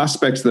the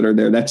prospects that are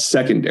there, that's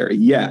secondary.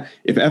 Yeah,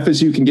 if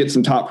FSU can get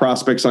some top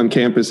prospects on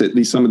campus at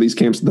some of these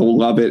camps, they'll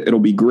love it. It'll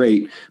be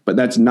great, but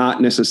that's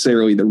not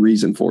necessarily the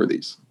reason for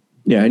these.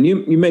 Yeah, and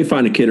you may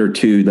find a kid or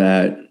two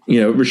that,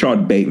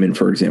 Rashad Bateman,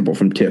 for example,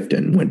 from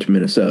Tifton, went to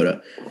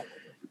Minnesota.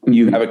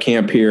 You have a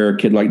camp here, a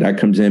kid like that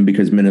comes in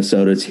because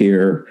Minnesota's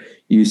here.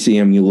 You see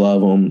him, you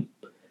love him.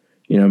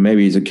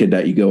 Maybe he's a kid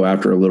that you go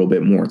after a little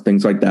bit more.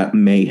 Things like that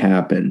may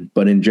happen.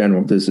 But in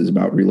general, this is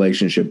about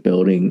relationship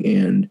building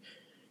and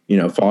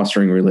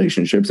fostering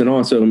relationships, and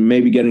also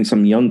maybe getting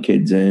some young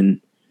kids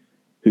in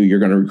who you're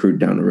going to recruit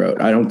down the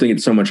road. I don't think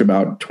it's so much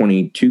about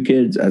 22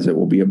 kids as it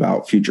will be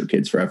about future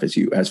kids for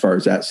FSU as far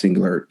as that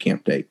singular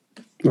camp date.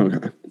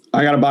 Okay.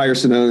 I got to buy or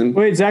Sinone.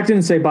 Wait, Zach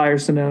didn't say buy or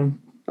Sinone.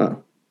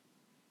 Oh.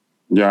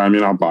 Yeah, I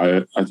mean, I'll buy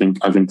it. I think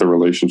the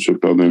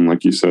relationship building,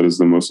 like you said, is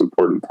the most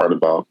important part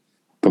about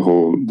the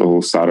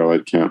whole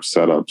satellite camp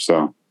setup.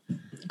 So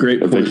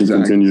great. If they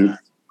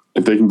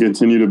can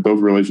continue to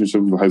build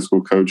relationships with high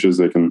school coaches,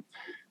 they can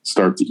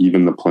start to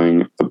even the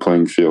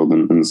playing field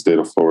in the state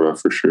of Florida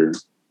for sure.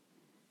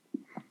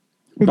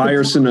 Buy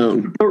or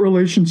Sinone. But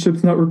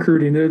relationships, not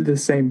recruiting, they're the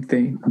same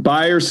thing.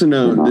 Buy or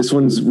Sinone. This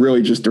one's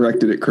really just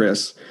directed at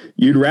Chris.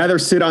 You'd rather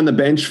sit on the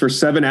bench for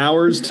 7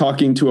 hours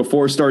talking to a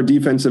 4-star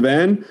defensive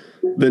end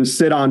than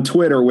sit on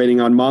Twitter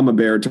waiting on Mama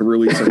Bear to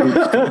release a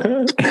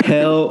hoop.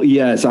 Hell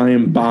yes, I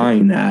am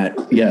buying that.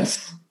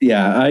 Yes.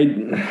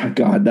 Yeah,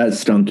 God, that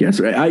stunk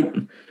yesterday.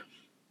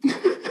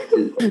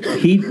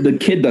 The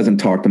kid doesn't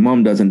talk. The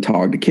mom doesn't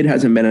talk. The kid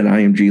hasn't been at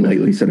IMG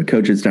lately, so the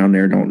coaches down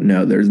there don't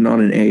know. There's not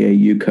an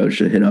AAU coach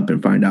to hit up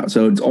and find out.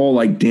 So it's all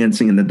like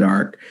dancing in the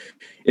dark.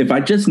 If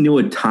I just knew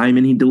a time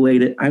and he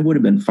delayed it, I would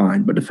have been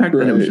fine. But the fact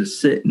that it was just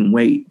sit and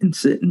wait. And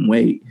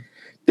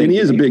he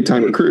is a big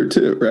time recruit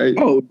too, right?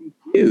 Oh,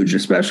 huge,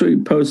 especially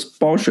post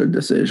Balsha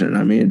decision.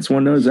 I mean, it's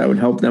one of those that would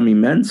help them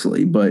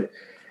immensely. But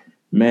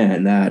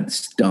man, that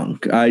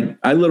stunk. I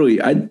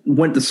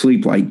went to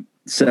sleep like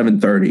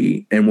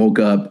 7:30 and woke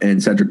up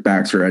and Cedric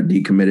Baxter had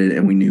decommitted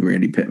and we knew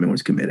Randy Pittman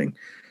was committing.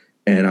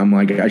 And I'm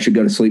like, I should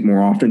go to sleep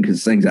more often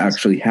because things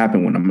actually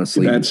happen when I'm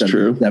asleep. That's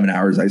true. 7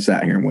 hours I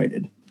sat here and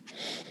waited.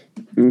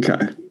 Okay.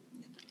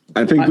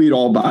 I think we'd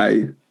all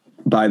buy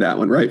that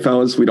one, right,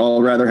 fellas? We'd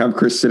all rather have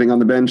Chris sitting on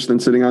the bench than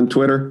sitting on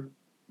Twitter.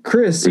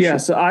 Chris,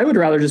 yes. Sure. I would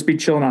rather just be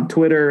chilling on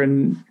Twitter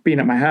and being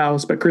at my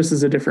house, but Chris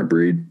is a different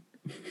breed.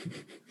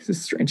 He's a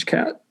strange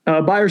cat.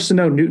 Buy or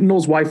Sinone, Newton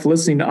Knowles' wife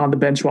listening on the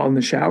bench while in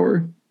the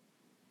shower.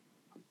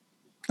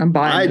 I'm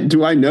buying.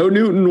 Do I know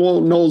Newton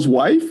Knowles'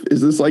 wife?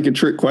 Is this like a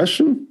trick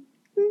question?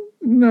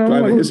 No. Do I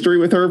have a history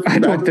with her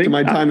back to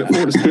my time at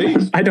Florida State?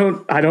 I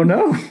don't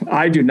know.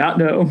 I do not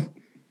know.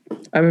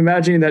 I'm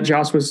imagining that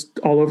Josh was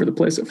all over the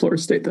place at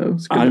Florida State, though.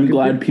 I'm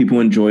glad people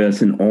enjoy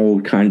us in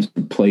all kinds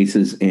of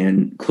places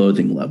and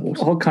clothing levels.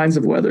 All kinds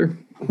of weather.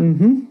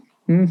 Mm-hmm.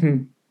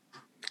 Mm-hmm.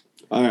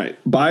 All right.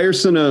 Buy or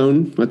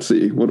Sinone. Let's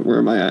see. Where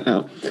am I at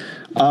now?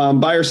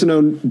 Buy or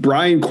Sinone.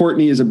 Brian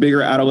Courtney is a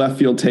bigger out of left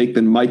field take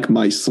than Mike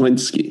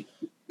Myslinski.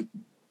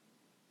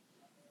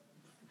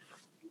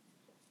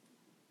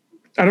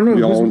 I don't know.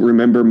 We all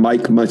remember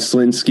Mike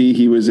Myslinski.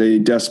 He was a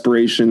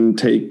desperation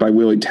take by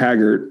Willie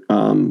Taggart.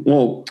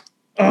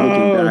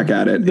 Looking back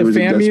at it, the it was a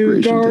FAMU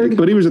desperation guard? take.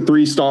 But he was a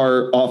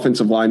 3-star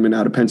offensive lineman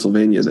out of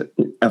Pennsylvania that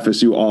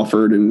FSU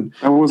offered, and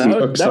That wasn't.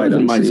 That sight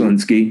wasn't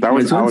unseen. Myslinski. That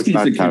was Alex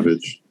Myslinski's a-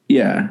 Cabbage.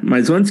 Yeah,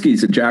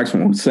 Myslinski's a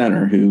Jacksonville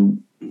center who.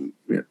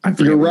 I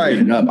forget You're what right. he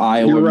ended up,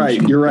 Iowa. You're right.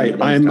 Michigan, You're right.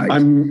 those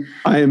types.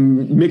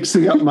 I'm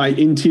mixing up my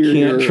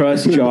interior. Can't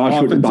trust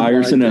Josh with offensive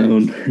Byerson line.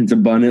 own. It's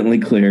abundantly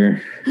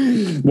clear.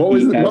 What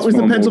was He the has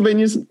fumbled.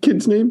 Pennsylvania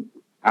kid's name?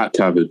 At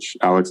Cabbage.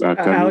 Alex at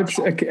Cabbage.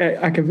 Alex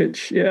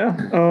Akovich. Yeah.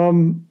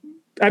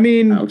 I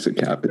mean, Alex at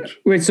Cabbage.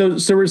 wait. So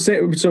we're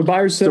saying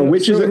Byers. So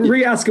which is it?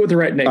 Re-ask it with the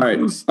right name. All right.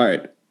 Please. All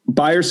right.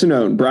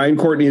 Byerson. Brian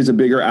Courtney is a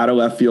bigger out of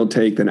left field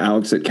take than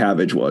Alex at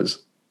Cabbage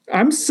was.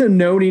 I'm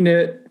Sononing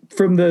it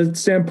from the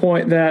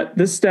standpoint that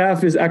this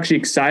staff is actually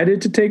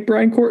excited to take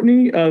Brian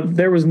Courtney.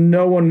 There was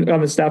no one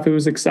on the staff who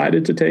was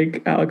excited to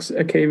take Alex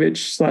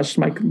Akavich /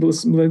 Mike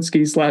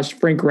Malinsky /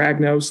 Frank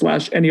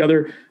Ragnow / any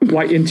other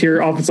white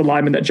interior offensive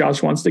lineman that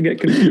Josh wants to get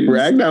confused.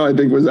 Ragnow, I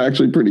think, was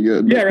actually pretty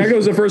good. Yeah, Ragnow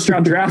was a first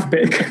round draft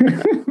pick.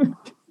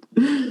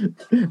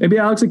 Maybe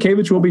Alex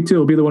Akavich will be too.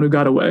 He'll be the one who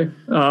got away.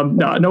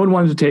 No one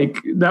wanted to take.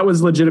 That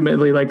was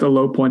legitimately like the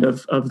low point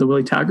of the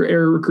Willie Taggart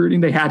era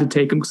recruiting. They had to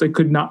take him because they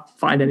could not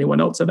find anyone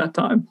else at that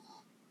time.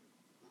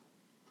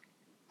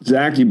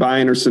 Zach, you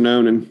buying or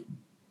Sononin?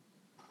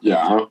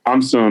 Yeah,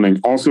 I'm stoning.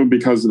 Also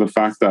because of the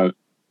fact that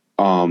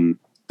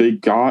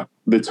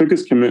they took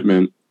his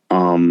commitment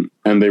and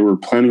they were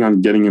planning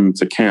on getting him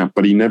to camp,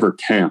 but he never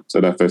camped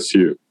at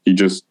FSU. He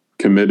just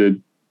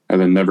committed and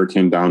then never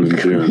came down in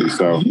June.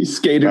 So He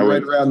skated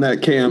right around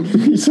that camp.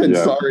 He said,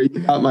 Yeah. "Sorry,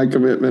 not my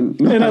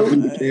commitment." Not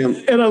having the camp.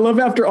 And I love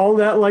after all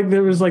that, like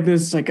there was like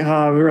this, like, we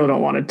really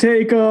don't want to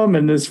take him,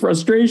 and this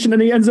frustration,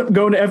 and he ends up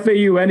going to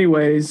FAU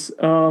anyways.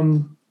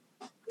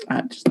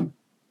 Just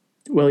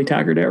Willie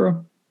Taggart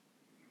era.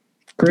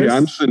 Chris? Yeah,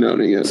 I'm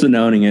Sononing it.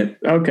 Sononing it.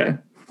 Okay.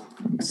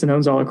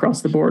 Sinone's all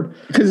across the board.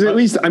 Because at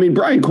least, I mean,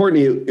 Brian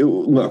Courtney.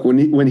 Look,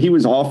 when he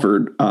was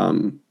offered,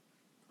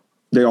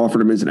 they offered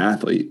him as an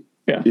athlete.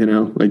 Yeah. You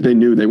know, like they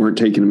knew they weren't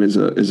taking him as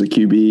a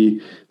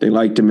QB. They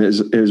liked him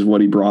as what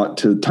he brought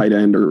to tight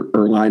end or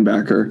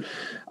linebacker.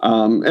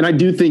 And I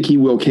do think he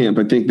will camp.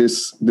 I think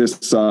this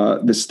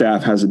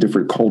staff has a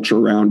different culture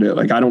around it.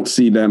 Like I don't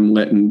see them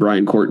letting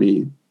Brian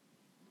Courtney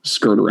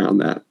skirt around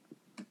that.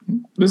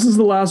 This is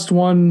the last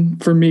one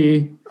for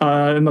me,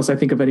 unless I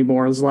think of any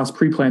more. This is the last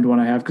pre-planned one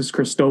I have because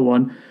Chris stole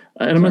one.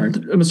 And I'm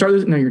gonna start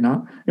this. No, you're not.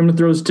 I'm gonna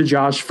throw this to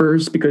Josh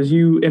first because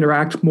you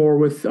interact more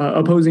with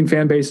opposing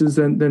fan bases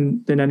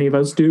than any of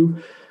us do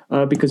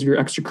because of your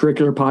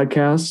extracurricular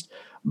podcast.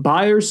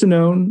 Buyer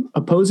Sonone,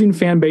 opposing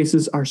fan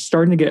bases are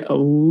starting to get a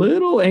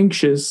little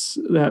anxious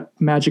that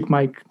Magic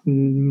Mike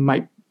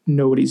might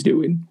know what he's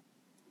doing.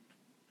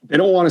 They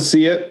don't want to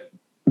see it.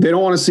 They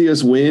don't want to see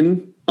us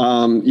win.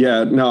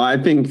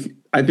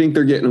 I think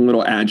they're getting a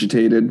little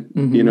agitated.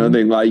 Mm-hmm. You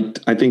know,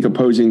 I think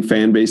opposing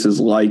fan bases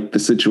like the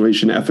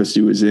situation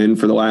FSU is in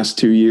for the last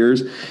 2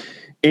 years,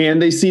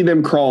 and they see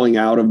them crawling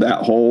out of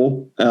that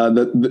hole.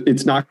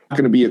 It's not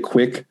going to be a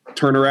quick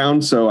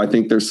turnaround. So I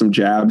think there's some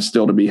jabs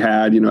still to be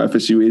had. You know,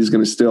 FSU is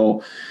going to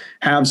still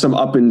have some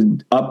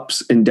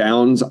ups and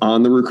downs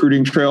on the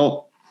recruiting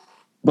trail,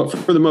 but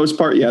for the most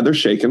part, yeah, they're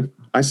shaking.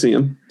 I see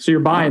them. So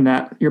you're buying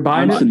that? You're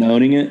buying I'm it?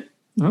 Sononing it.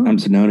 Oh. I'm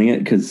Sononing it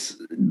because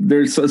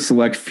there's a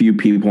select few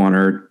people on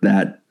earth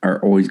that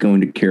are always going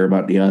to care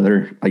about the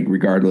other, like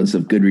regardless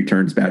of good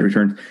returns, bad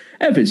returns.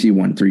 FSU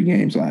won 3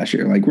 games last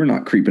year. Like we're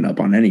not creeping up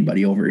on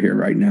anybody over here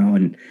right now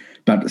and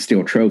about to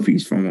steal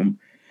trophies from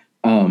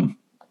them.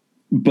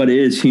 But it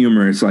is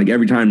humorous. Like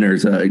every time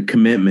there's a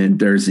commitment,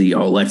 there's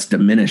let's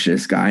diminish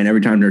this guy. And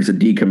every time there's a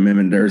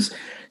decommitment,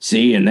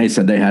 and they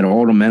said they had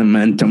all the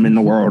momentum in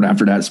the world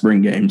after that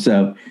spring game.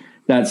 So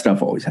that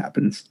stuff always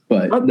happens.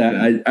 But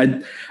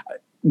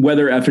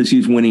whether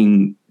FSU's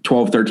winning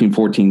 12, 13,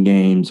 14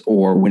 games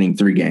or winning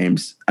 3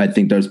 games, I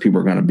think those people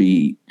are going to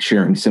be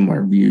sharing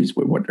similar views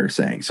with what they're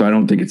saying. So I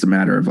don't think it's a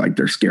matter of like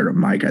they're scared of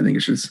Mike. I think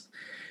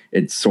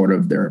it's sort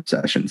of their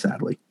obsession,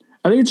 sadly.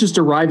 I think it's just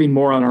arriving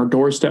more on our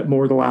doorstep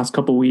more the last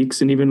couple of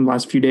weeks and even the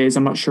last few days.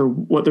 I'm not sure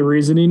what the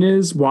reasoning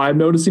is, why I'm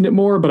noticing it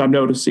more, but I'm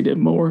noticing it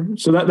more.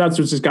 So that's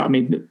what's just got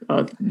me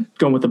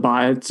going with the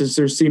buy. It's just,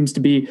 there seems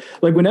to be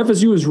like when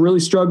FSU was really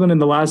struggling in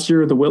the last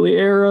year of the Willie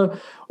era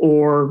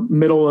or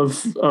middle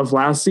of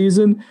last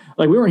season,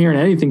 like we weren't hearing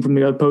anything from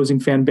the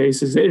opposing fan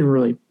bases. They didn't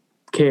really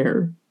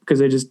care because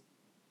they just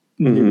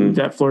knew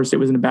that Florida State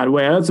was in a bad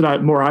way. That's what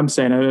I'm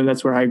saying. And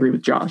that's where I agree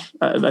with Josh.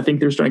 I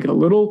think they're starting to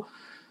get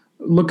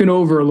looking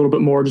over a little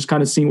bit more, just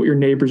kind of seeing what your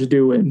neighbors are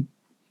doing.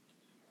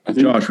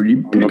 Josh, would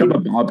you pick up a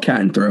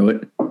bobcat and throw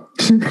it?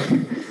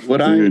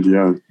 Would I? Dude,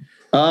 yeah.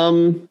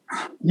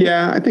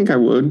 Yeah, I think I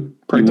would.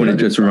 You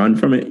wouldn't just run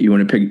from it? You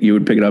would pick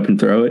it up and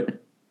throw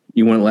it?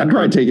 You wouldn't let I'd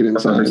probably take it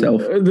inside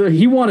herself?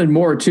 He wanted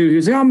more too. He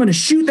was like, I'm going to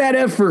shoot that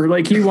effort.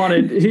 Like he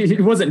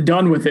wasn't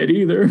done with it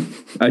either.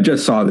 I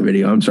just saw the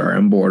video. I'm sorry.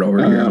 I'm bored over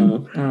here.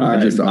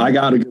 I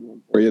got a good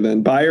one for you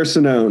then. Buyer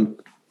Sonone.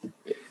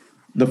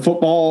 The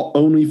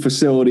football-only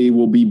facility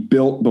will be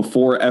built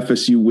before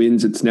FSU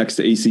wins its next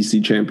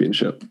ACC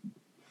championship.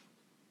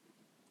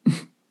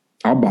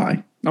 I'll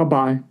buy. I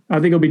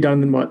think it'll be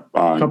done in what,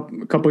 Buy.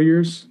 a couple of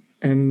years,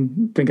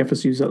 and I think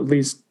FSU's at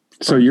least.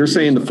 So you're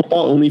saying the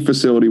football only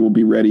facility will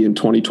be ready in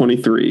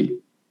 2023?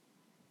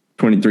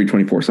 23,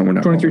 24, somewhere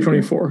down. 23,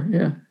 24,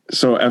 yeah.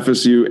 So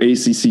FSU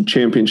ACC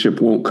championship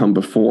won't come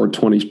before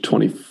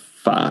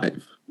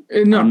 2025.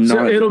 No,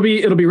 so it'll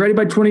be ready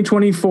by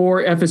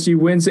 2024. FSU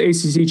wins the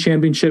ACC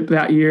championship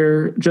that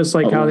year, just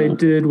like how they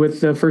did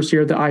with the first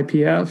year of the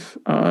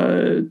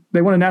IPF.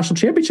 They won a national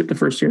championship the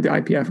first year of the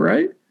IPF,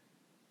 right?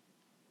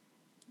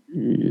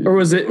 Or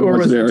was it? Or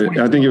was it?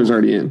 I think it was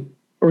already in.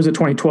 Or was it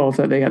 2012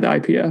 that they had the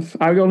IPF?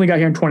 I only got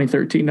here in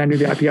 2013. I knew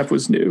the IPF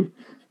was new.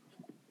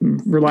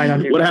 Relying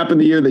on you. What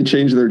happened the year they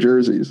changed their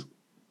jerseys?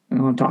 I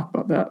don't want to talk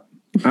about that.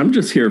 I'm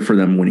just here for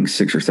them winning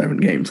 6 or 7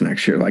 games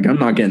next year. Like, I'm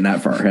not getting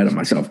that far ahead of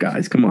myself,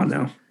 guys. Come on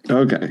now.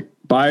 Okay.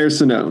 Buy or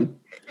Sonone?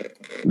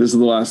 This is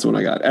the last one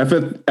I got.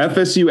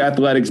 FSU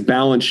Athletics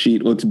balance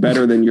sheet looks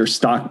better than your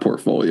stock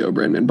portfolio,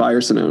 Brendan. Buy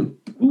or Sonone?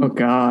 Oh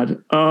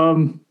God.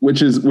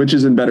 Which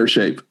is in better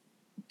shape?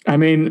 I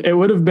mean, it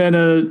would have been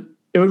a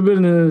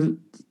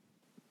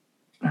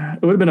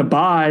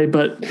buy,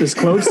 but this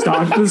closed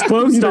stock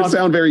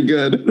sound very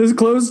good. This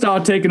closed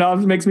stock taking off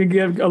makes me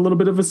give a little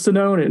bit of a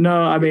Sonone.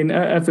 No, I mean,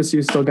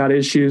 FSU still got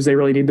issues. They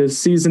really need this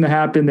season to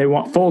happen. They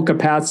want full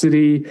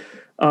capacity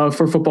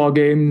for football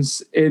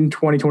games in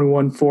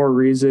 2021 for a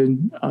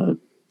reason.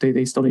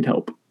 They still need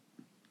help.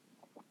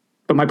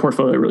 But my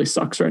portfolio really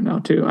sucks right now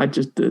too.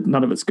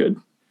 None of it's good.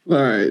 All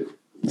right.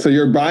 So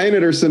you're buying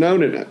it or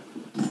Sononing it?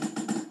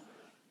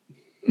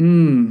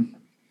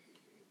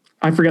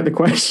 I forgot the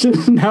question.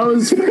 That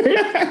was great.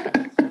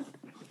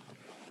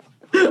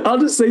 I'll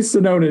just say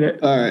Sonone in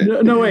it. All right.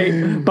 No,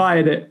 wait.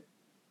 Buying it.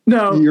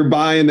 No. You're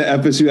buying the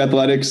FSU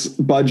Athletics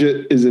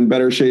budget is in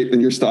better shape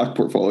than your stock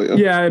portfolio.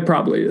 Yeah, it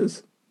probably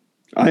is.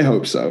 I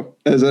hope so.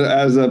 As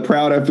a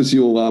proud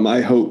FSU alum,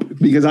 I hope,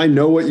 because I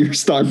know what your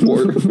stock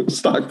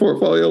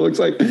portfolio looks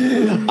like.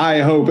 I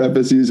hope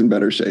FSU's in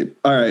better shape.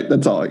 All right.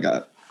 That's all I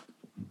got.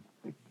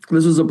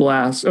 This was a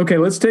blast. Okay,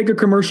 let's take a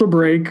commercial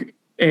break.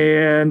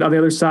 And on the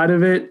other side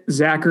of it,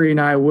 Zachary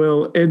and I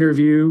will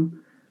interview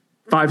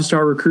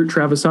 5-star recruit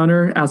Travis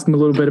Hunter, ask him a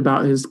little bit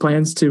about his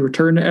plans to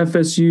return to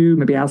FSU,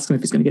 maybe ask him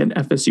if he's going to get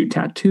an FSU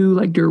tattoo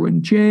like Derwin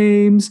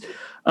James,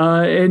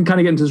 and kind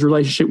of get into his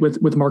relationship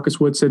with Marcus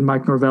Woodson,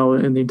 Mike Norvell,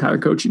 and the entire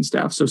coaching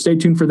staff. So stay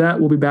tuned for that.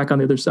 We'll be back on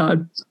the other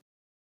side.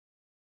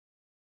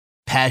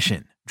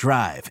 Passion,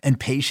 drive, and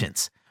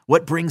patience.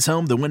 What brings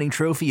home the winning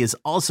trophy is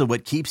also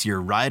what keeps your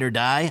ride or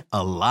die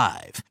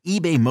alive.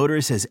 eBay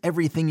Motors has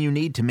everything you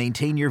need to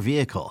maintain your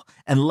vehicle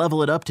and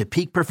level it up to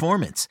peak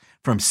performance,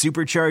 from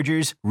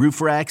superchargers,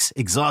 roof racks,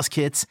 exhaust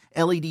kits,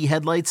 LED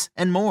headlights,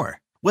 and more.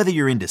 Whether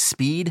you're into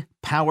speed,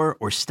 power,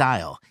 or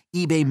style,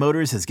 eBay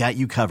Motors has got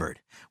you covered.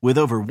 With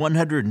over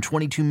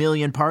 122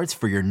 million parts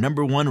for your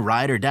number one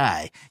ride or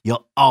die,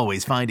 you'll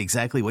always find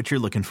exactly what you're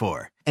looking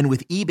for. And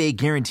with eBay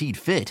Guaranteed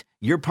Fit,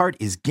 your part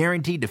is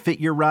guaranteed to fit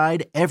your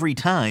ride every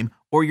time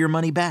or your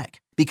money back.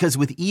 Because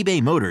with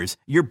eBay Motors,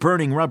 you're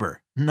burning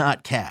rubber,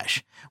 not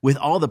cash. With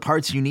all the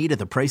parts you need at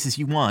the prices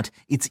you want,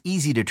 it's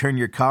easy to turn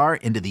your car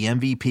into the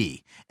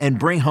MVP and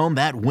bring home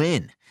that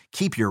win.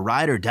 Keep your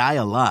ride or die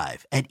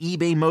alive at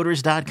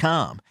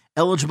ebaymotors.com.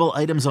 Eligible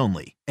items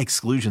only.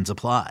 Exclusions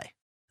apply.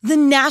 The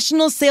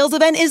national sales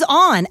event is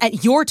on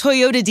at your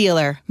Toyota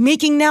dealer,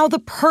 making now the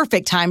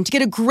perfect time to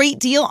get a great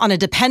deal on a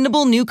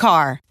dependable new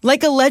car.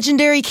 Like a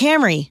legendary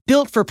Camry,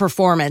 built for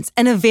performance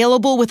and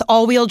available with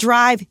all-wheel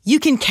drive, you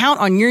can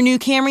count on your new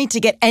Camry to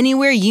get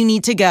anywhere you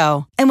need to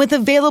go. And with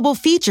available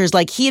features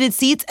like heated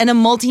seats and a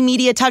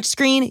multimedia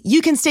touchscreen,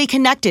 you can stay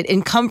connected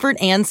in comfort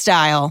and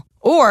style.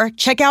 Or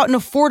check out an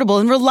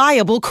affordable and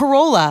reliable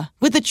Corolla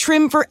with a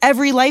trim for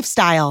every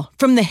lifestyle,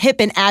 from the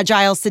hip and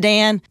agile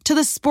sedan to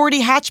the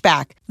sporty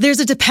hatchback. There's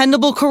a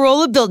dependable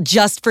Corolla built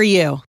just for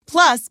you.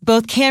 Plus,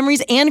 both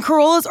Camrys and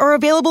Corollas are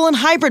available in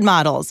hybrid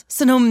models,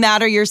 so no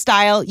matter your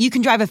style, you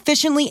can drive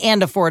efficiently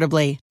and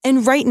affordably.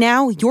 And right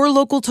now, your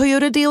local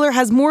Toyota dealer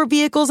has more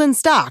vehicles in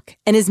stock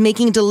and is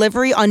making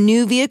delivery on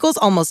new vehicles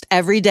almost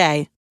every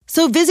day.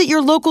 So visit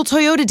your local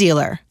Toyota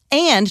dealer.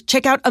 And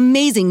check out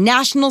amazing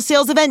national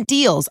sales event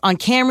deals on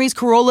Camrys,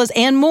 Corollas,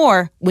 and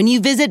more when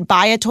you visit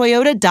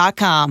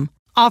buyatoyota.com.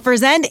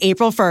 Offers end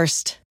April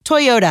 1st.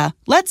 Toyota,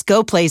 let's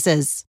go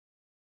places.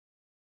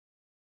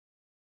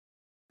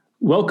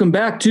 Welcome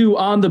back to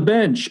On the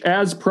Bench.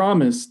 As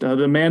promised,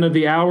 the man of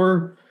the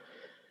hour,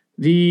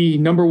 the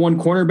number one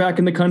cornerback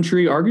in the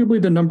country,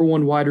 arguably the number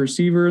one wide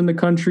receiver in the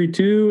country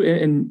too,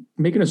 and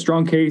making a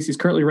strong case. He's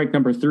currently ranked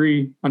number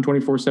 3 on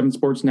 24/7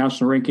 Sports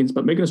national rankings,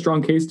 but making a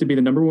strong case to be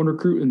the number one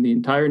recruit in the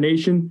entire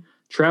nation.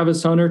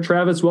 Travis Hunter.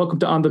 Travis, welcome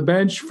to On the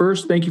Bench.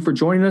 First, thank you for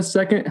joining us.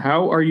 Second,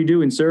 how are you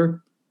doing,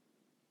 sir?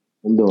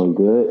 I'm doing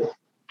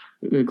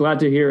good. Glad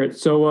to hear it.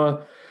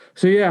 So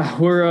yeah,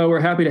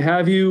 we're happy to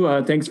have you.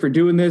 Thanks for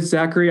doing this,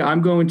 Zachary.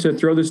 I'm going to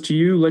throw this to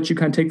you, let you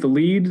kind of take the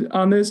lead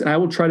on this, and I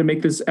will try to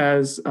make this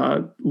as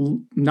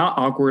not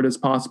awkward as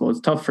possible. It's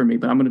tough for me,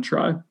 but I'm going to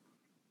try.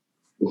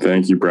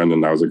 Thank you,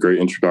 Brendan. That was a great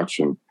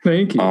introduction.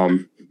 Thank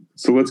you.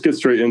 So let's get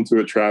straight into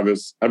it,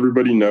 Travis.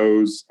 Everybody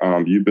knows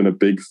you've been a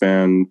big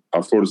fan,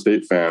 a Florida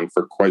State fan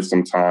for quite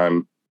some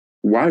time.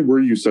 Why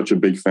were you such a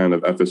big fan of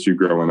FSU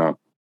growing up?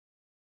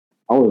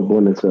 I was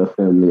born into a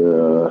family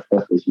of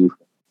FSU.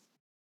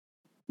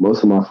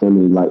 Most of my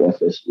family like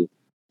FSU,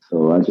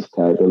 so I just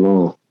tagged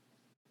along.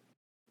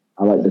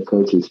 I like the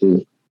coaches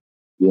too.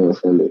 Yeah,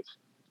 Felix.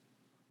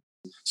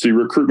 So your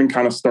recruitment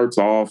kind of starts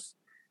off,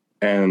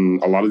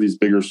 and a lot of these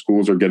bigger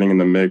schools are getting in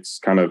the mix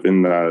kind of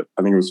in that,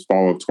 I think it was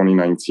fall of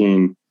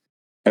 2019.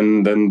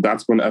 And then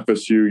that's when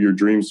FSU, your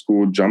dream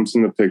school, jumps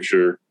in the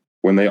picture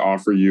when they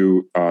offer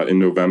you in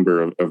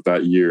November of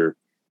that year.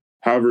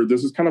 However,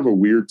 this is kind of a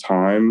weird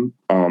time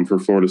for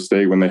Florida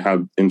State when they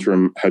had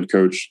interim head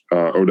coach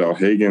Odell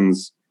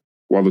Haggins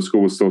while the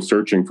school was still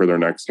searching for their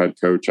next head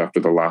coach after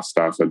the last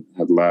staff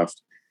had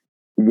left.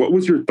 What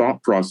was your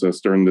thought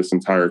process during this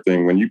entire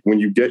thing when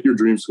you get your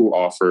dream school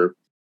offer,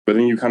 but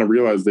then you kind of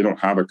realize they don't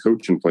have a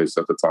coach in place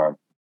at the time?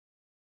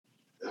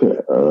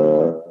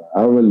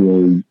 I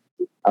really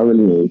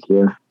didn't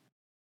care.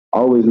 I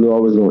always knew I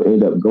was going to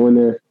end up going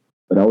there,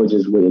 but I was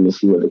just waiting to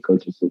see what the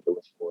coaching system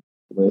was for.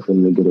 Waiting for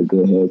them to get a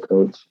good head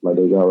coach like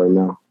they got right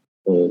now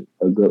and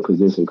a good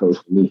position coach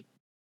for me.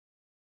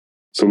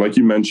 So like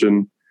you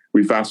mentioned,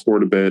 we fast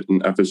forward a bit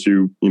and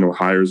FSU,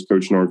 hires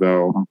Coach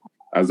Norvell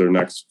as their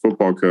next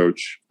football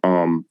coach.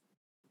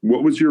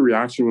 What was your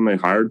reaction when they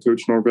hired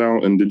Coach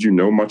Norvell, and did you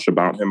know much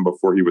about him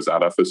before he was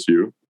at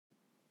FSU?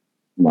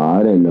 No,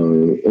 I didn't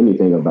know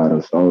anything about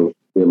him, so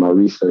I did my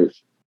research.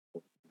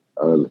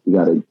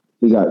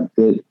 He got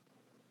good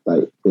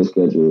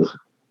schedules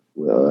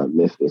with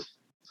Memphis,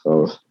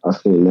 so I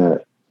seen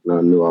that, and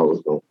I knew I was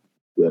going to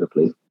be able to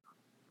play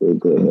for a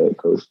good head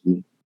coach.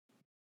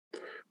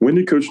 When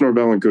did Coach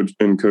Norvell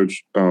and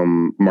Coach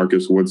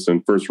Marcus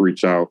Woodson first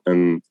reach out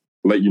and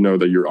let you know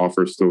that your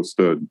offer still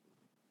stood?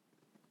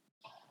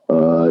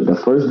 The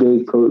first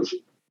day Coach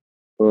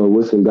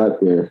Woodson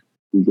got there,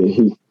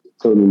 he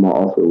told me my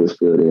offer was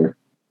still there.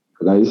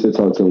 Because I used to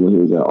talk to him when he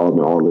was at Auburn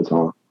all the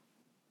time.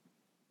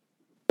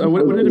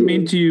 What did it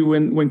mean to you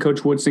when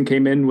Coach Woodson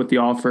came in with the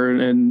offer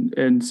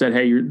and said,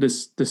 "Hey,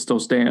 this still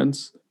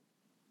stands"?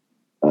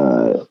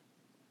 It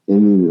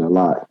means a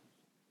lot,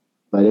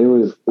 but it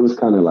was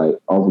kind of like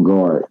off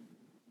guard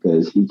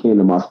because he came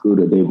to my school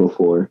the day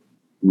before.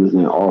 He was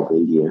in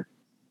Auburn gear,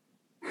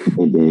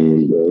 and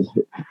then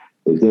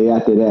the day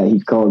after that, he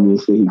called me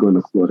and said he's going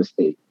to Florida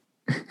State.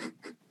 So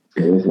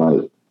it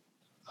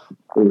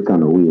was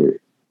kind of weird.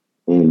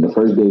 And the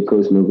first day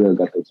Coach Norvell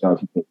got the job,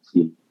 he came to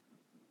see me.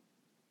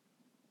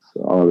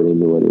 So I already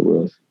knew what it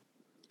was.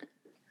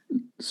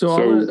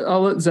 So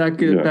I'll let Zach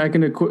get back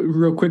into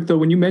real quick though.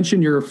 When you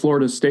mentioned you're a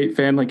Florida State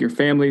fan, like your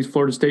family's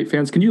Florida State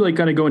fans, can you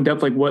kind of go in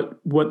depth, like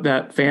what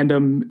that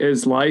fandom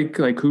is like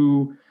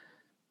who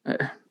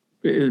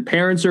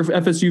parents are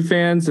FSU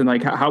fans,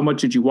 and how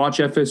much did you watch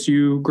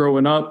FSU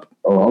growing up?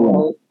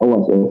 Oh, I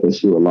watched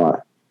FSU a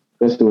lot,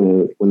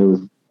 especially when it was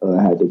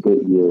had the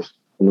good years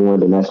and they won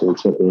the national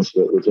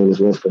championship with James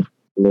Winston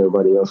and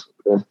everybody else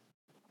there.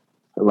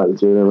 Like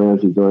Jalen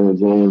Ramsey, Dorian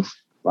James,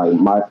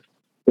 my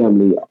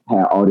family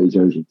had all their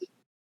jerseys.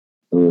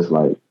 It was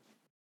right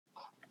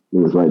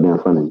there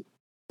in front of me.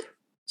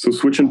 So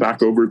switching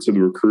back over to the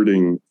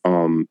recruiting,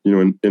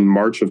 in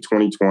March of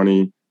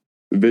 2020,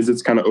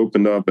 visits kind of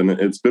opened up, and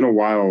it's been a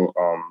while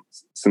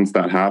since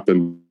that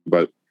happened,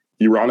 but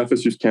you were on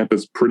FSU's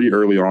campus pretty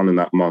early on in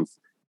that month.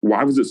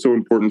 Why was it so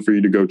important for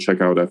you to go check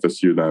out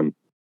FSU then?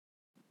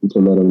 To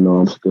let them know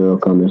I'm still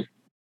coming.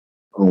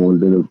 I don't want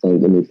them to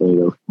think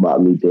anything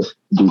about me just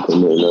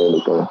decommitting or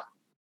anything.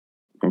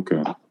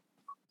 Okay.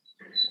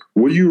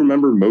 What do you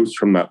remember most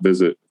from that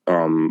visit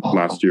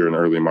last year in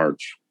early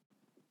March?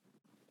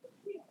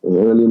 In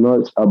early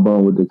March, I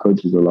bonded with the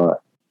coaches a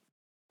lot.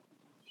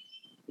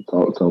 I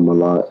talked to them a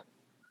lot.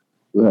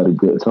 We had a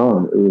good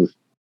time. It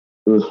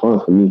was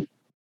fun for me.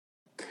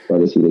 Got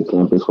to see the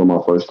campus for my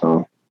first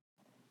time.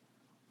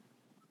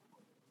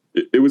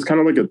 It was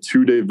kind of like a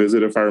 2-day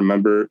visit, if I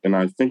remember. And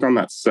I think on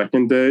that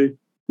second day,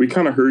 we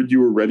kind of heard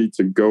you were ready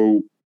to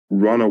go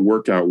run a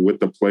workout with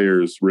the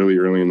players really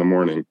early in the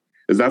morning.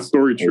 Is that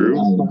story true?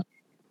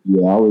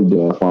 Yeah, I was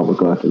there at 5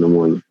 o'clock in the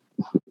morning.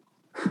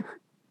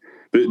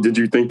 Did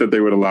you think that they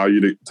would allow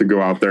you to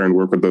go out there and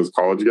work with those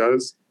college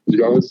guys?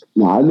 No,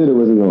 I knew they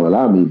wasn't going to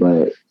allow me,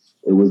 but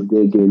it was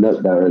good getting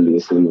up that early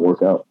and seeing the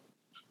workout.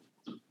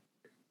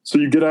 So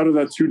you get out of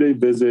that 2-day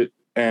visit,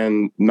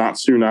 and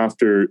soon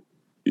after,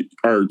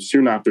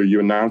 you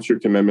announce your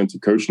commitment to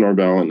Coach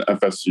Norvell and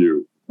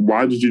FSU.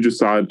 Why did you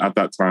decide at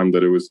that time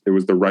that it was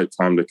the right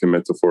time to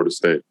commit to Florida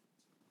State?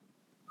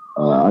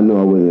 I knew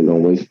I wasn't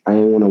going to waste. I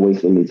didn't want to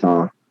waste any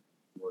time.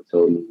 Someone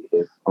told me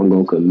if I'm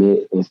going to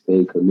commit and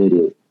stay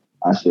committed,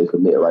 I should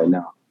commit right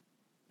now.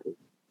 It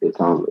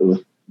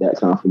was that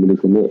time for me to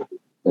commit.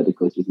 Let the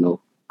coaches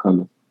know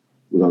coming.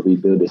 We're going to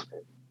rebuild this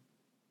thing.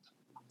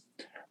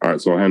 All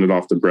right, so I'll hand it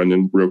off to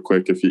Brendan real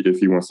quick if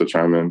he wants to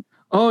chime in.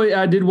 Oh,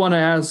 yeah, I did want to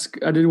ask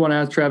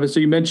Travis. So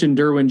you mentioned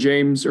Derwin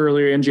James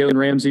earlier and Jalen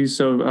Ramsey.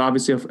 So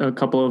obviously a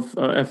couple of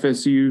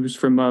FSUs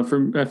from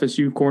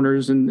FSU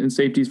corners and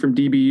safeties from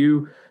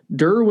DBU.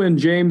 Derwin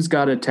James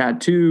got a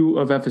tattoo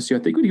of FSU.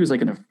 I think when he was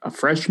like a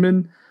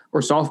freshman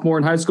or sophomore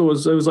in high school.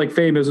 It was like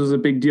famous. It was a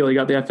big deal. He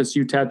got the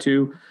FSU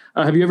tattoo.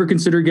 Have you ever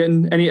considered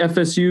getting any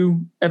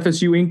FSU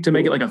ink to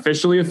make it like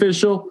officially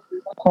official?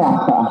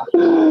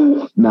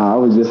 No, I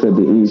was just at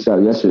the ink shop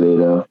yesterday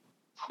though.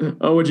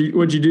 Oh, what'd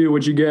you do?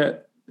 What'd you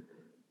get?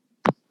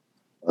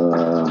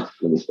 Let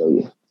me show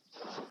you.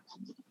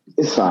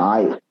 It's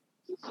all right.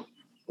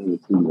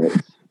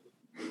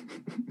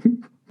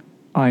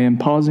 I am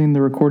pausing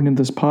the recording of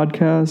this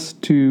podcast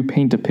to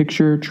paint a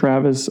picture.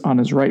 Travis on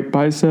his right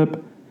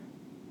bicep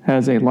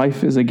has a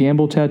Life is a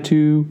Gamble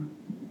tattoo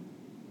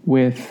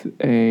with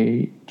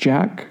a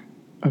jack,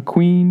 a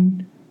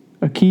queen,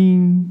 a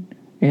king,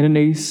 and an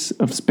ace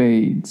of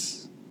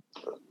spades.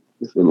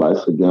 It's a Life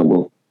is a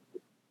Gamble.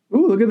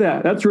 Ooh, look at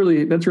that. That's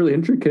really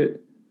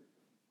intricate.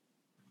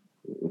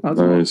 That's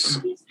nice.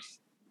 Awesome.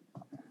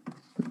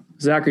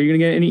 Zach, are you going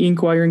to get any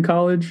ink while you're in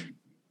college?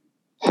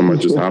 I might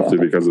just have to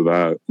because of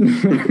that.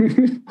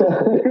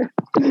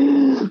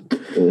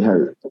 It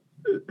hurt.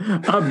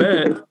 I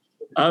bet.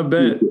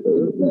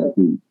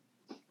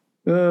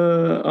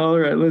 All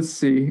right, let's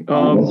see.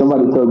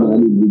 Somebody told me I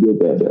need to get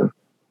that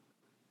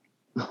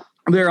though.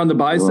 There on the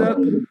bicep?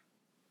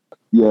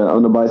 Yeah,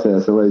 on the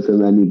bicep. Somebody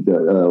told me I need to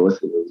get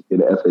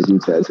an FSU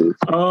tattoo.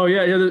 Oh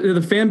yeah.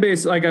 The fan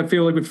base, like I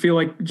feel like would feel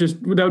like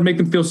just that would make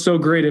them feel so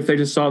great if they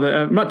just saw that.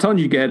 I'm not telling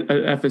you to get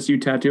a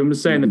FSU tattoo. I'm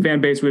just saying the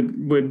fan base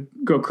would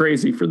go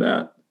crazy for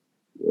that.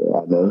 Yeah,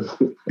 I know.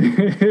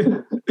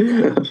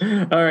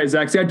 All right,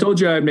 Zach. See, I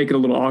told you I'd make it a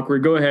little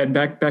awkward. Go ahead.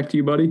 Back to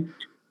you, buddy.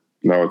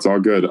 No, it's all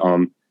good.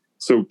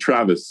 So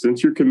Travis,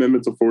 since your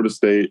commitment to Florida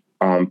State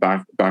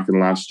back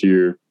in last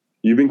year,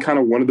 you've been kind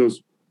of one of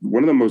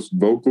the most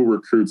vocal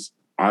recruits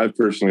I've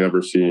personally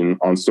ever seen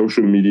on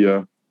social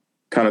media,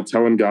 kind of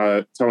telling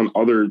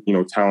other,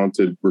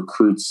 talented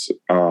recruits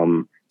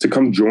to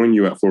come join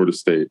you at Florida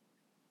State.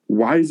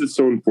 Why is it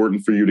so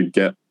important for you to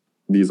get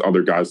these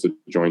other guys to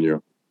join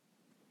you?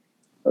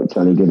 I'm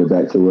trying to get it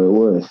back to where it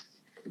was.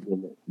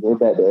 Getting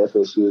back to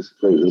FSU is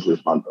great. It's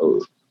just my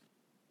goal.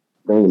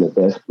 Bringing the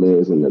best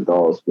players in the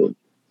dogs.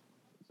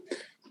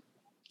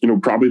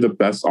 Probably the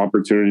best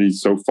opportunity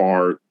so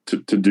far to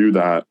do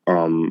that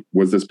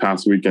was this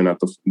past weekend at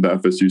the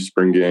FSU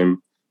spring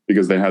game,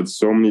 because they had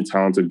so many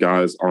talented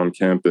guys on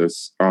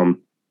campus.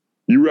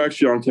 You were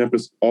actually on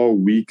campus all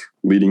week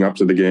leading up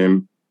to the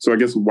game. So I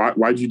guess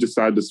why'd you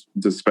decide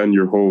to spend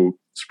your whole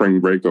spring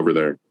break over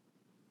there?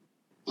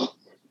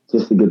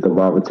 Just to get the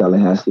vibe of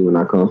Tallahassee when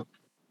I come.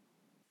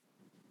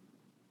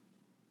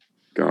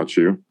 Got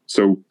you.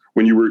 So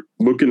when you were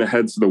looking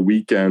ahead to the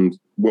weekend,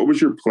 what was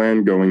your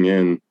plan going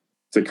in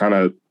to kind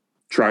of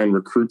try and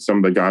recruit some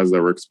of the guys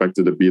that were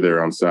expected to be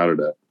there on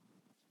Saturday?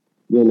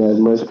 Getting as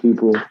much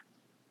people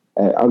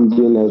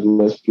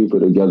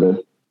together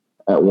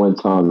at one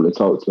time to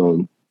talk to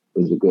them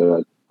was a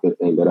good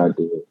thing that I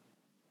did.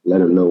 Let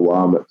them know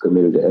why I'm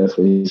committed to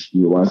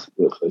FSU, why it's a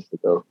good place to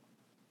go.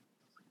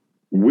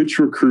 Which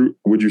recruit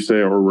would you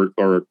say, or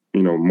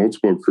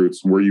multiple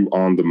recruits, were you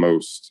on the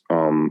most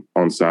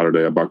on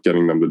Saturday about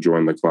getting them to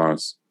join the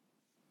class?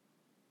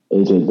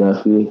 AJ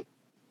Duffy,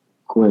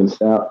 Quinn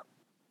Stout,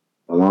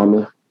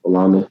 Alana.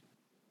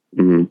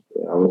 Mm-hmm.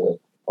 Yeah,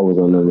 I was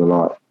on them a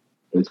lot.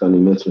 And Tony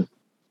Mitchell,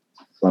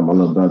 it's like my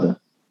little brother.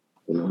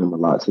 I know him a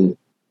lot too.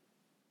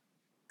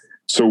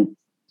 So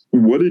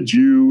what did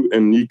you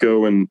and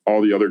Nico and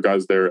all the other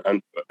guys there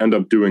end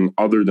up doing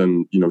other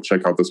than,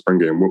 check out the spring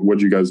game? What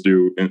did you guys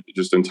do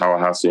just in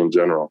Tallahassee in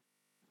general?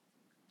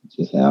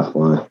 Just have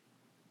fun.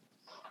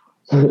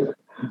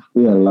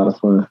 We had a lot of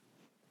fun.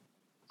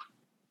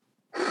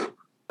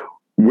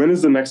 When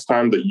is the next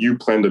time that you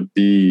plan to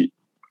be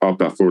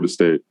up at Florida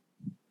State?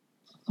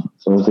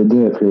 So if the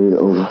dead period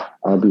over,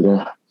 I'll be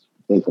there. I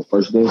think the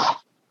first day.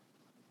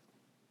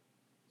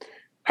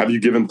 Have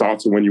you given thought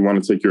to when you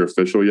want to take your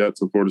official yet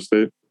to Florida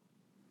State?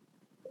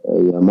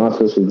 Yeah, my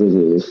official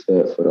visit is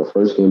set for the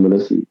first game of the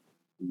season.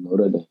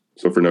 Notre Dame.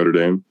 So for Notre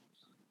Dame?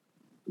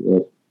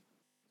 Yep.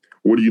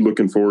 What are you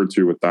looking forward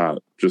to with that?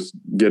 Just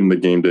getting the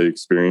game day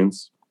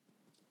experience?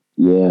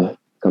 Yeah,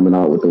 coming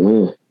out with the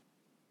win.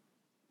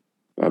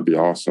 That'd be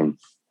awesome.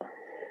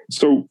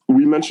 So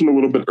we mentioned a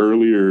little bit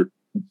earlier,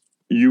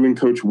 you and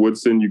Coach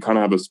Woodson, you kind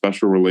of have a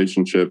special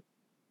relationship.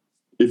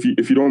 If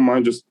you don't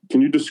mind, just can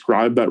you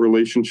describe that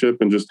relationship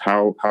and just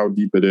how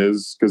deep it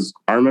is? Because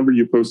I remember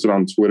you posted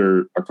on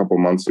Twitter a couple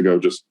months ago,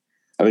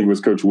 I think it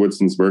was Coach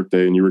Woodson's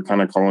birthday, and you were kind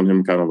of calling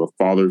him kind of a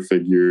father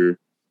figure,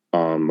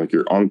 like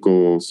your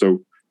uncle.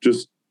 So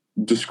just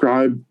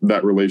describe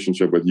that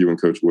relationship with you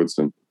and Coach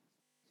Woodson.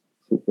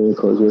 Me and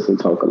Coach Woodson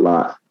talk a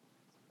lot.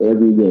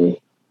 Every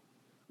day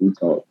we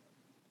talk.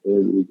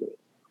 Every day.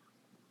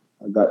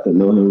 I got to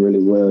know him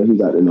really well. He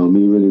got to know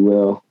me really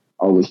well.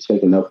 Always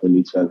checking up on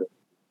each other.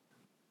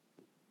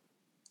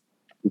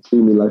 He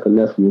treat me like a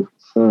nephew,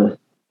 son,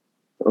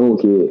 my own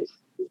kids.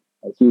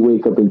 Like he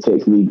wake up and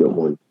text me good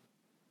morning.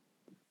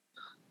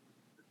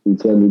 He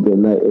tell me good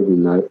night every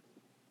night.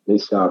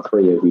 Make sure I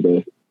pray every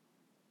day.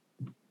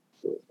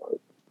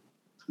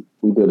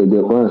 We did a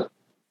good run.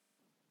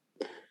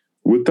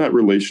 With that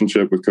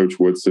relationship with Coach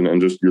Woodson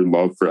and just your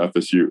love for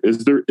FSU,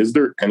 is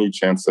there any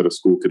chance that a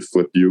school could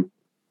flip you?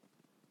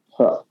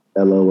 Huh,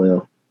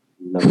 LOL.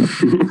 No.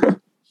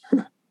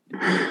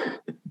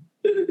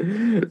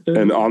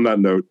 And on that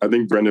note, I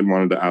think Brendan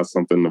wanted to ask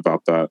something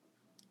about that.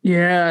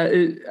 Yeah,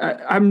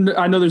 I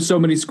know there's so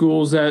many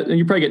schools that, and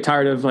you probably get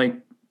tired of like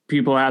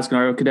people asking,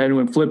 "Oh, could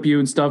anyone flip you?"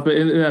 and stuff. But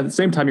at the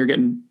same time, you're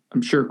getting,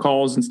 I'm sure,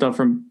 calls and stuff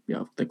from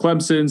the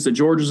Clemsons, the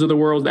Georgias of the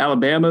world, the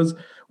Alabamas.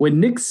 When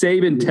Nick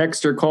Saban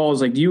texts or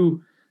calls, like,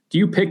 do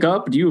you pick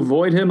up? Do you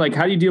avoid him? Like,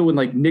 how do you deal with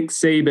like Nick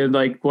Saban,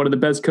 like one of the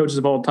best coaches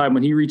of all time,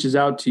 when he reaches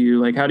out to you?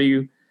 Like, how do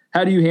you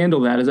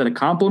handle that? Is that a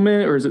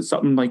compliment, or is it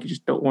something like you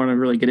just don't want to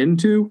really get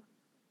into?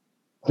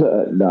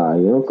 Nah,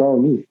 you don't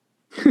call me.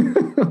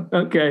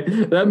 Okay,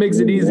 that makes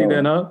it easy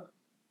then, huh?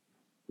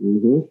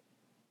 Mm-hmm.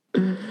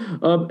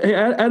 Hey,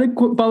 I had a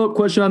quick follow-up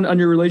question on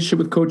your relationship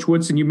with Coach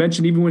Woodson. You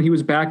mentioned even when he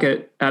was back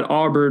at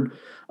Auburn,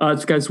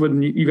 guys,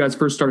 when you guys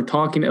first started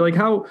talking, like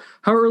how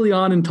early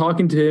on in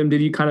talking to him did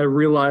you kind of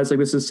realize like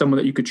this is someone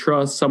that you could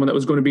trust, someone that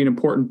was going to be an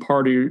important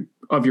part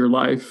of your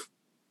life?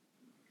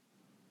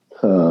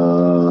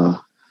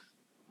 I'll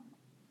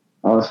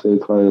say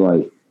probably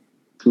like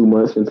 2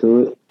 months into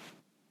it.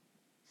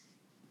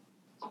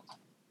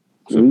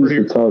 So we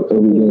used to talk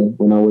every day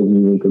when I wasn't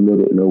even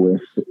committed nowhere.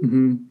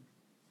 Mm-hmm.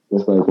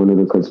 It's like one of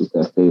the coaches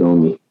that stayed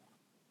on me.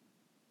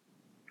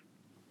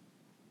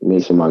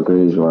 Made sure my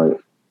grades right.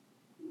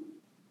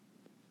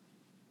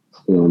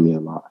 Stay on me a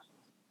lot.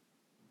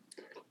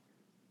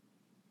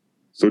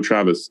 So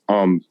Travis,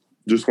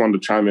 just wanted to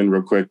chime in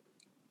real quick.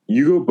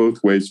 You go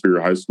both ways for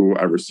your high school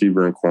at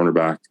receiver and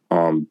cornerback.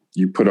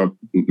 You put up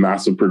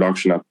massive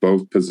production at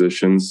both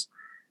positions.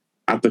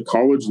 At the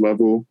college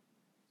level,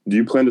 do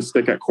you plan to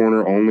stick at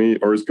corner only,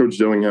 or is Coach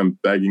Dillingham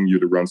begging you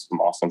to run some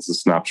offensive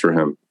snaps for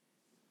him?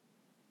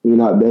 He's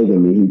not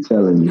begging me. He's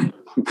telling me.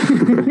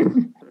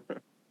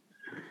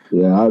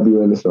 Yeah, I'll be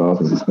running some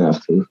offensive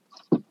snaps too.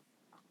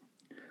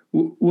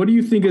 What do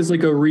you think is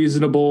like a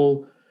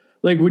reasonable,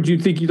 like, would you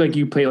think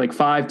you play like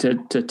 5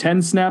 to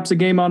 10 snaps a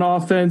game on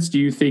offense? Do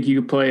you think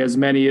you play as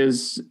many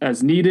as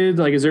needed?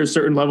 Like, is there a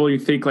certain level you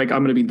think like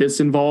I'm going to be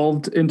this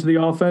involved into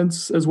the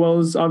offense as well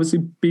as obviously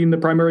being the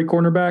primary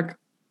cornerback?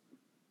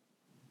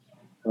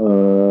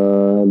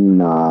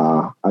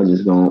 Nah.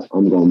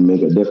 I'm gonna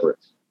make a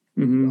difference.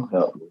 Mm-hmm.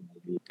 Help.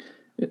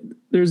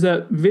 There's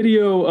that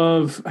video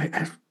of,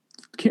 I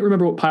can't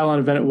remember what pylon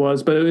event it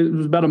was, but it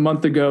was about a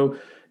month ago.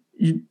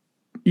 You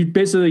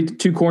basically,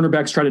 2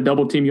 cornerbacks try to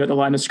double team you at the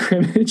line of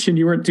scrimmage, and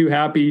you weren't too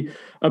happy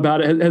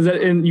about it.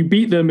 And you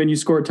beat them and you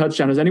score a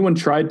touchdown. Has anyone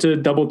tried to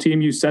double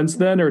team you since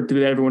then, or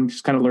did everyone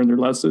just kind of learn their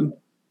lesson?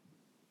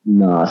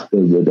 Nah, I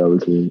still get double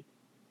team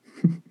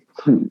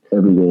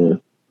every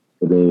game,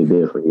 but they ain't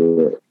there for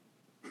yet.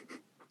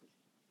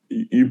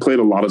 You played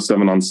a lot of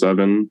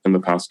 7-on-7 in the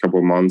past couple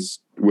of months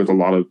with a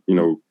lot of,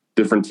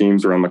 different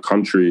teams around the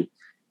country.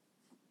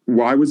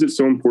 Why was it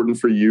so important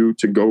for you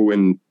to go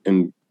and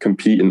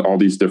compete in all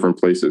these different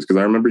places? Because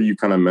I remember you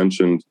kind of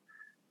mentioned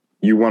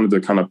you wanted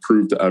to kind of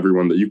prove to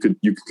everyone that you could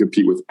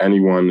compete with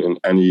anyone in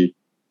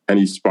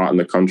any spot in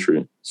the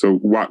country. So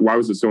why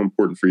was it so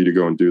important for you to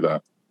go and do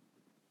that?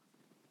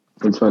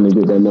 I'm trying to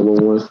get that number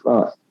 1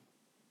 spot.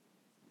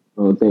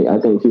 I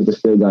think people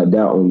still got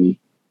doubt on me.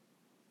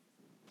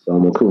 So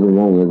I'm going to prove them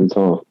wrong every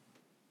time.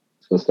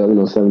 So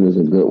 7-on-7 is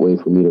a good way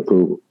for me to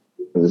prove it.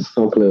 Because there's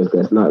some players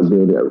that's not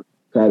good at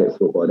padded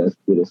football that's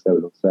good at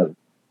 7-on-7.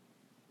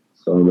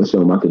 So I'm going to show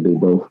them I can do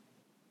both.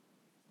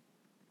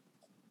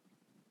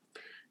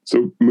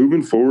 So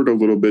moving forward a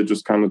little bit,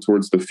 just kind of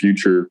towards the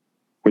future,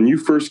 when you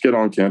first get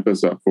on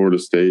campus at Florida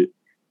State,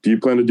 do you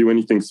plan to do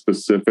anything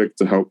specific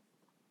to help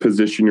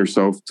position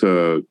yourself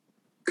to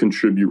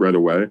contribute right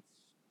away?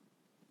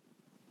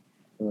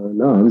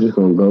 No, I'm just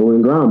going to go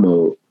in grind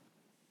mode.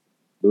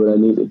 Do what I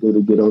need to do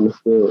to get on the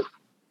field.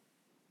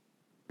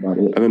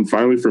 And then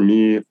finally for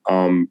me,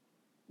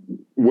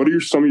 what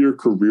are some of your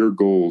career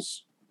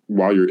goals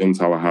while you're in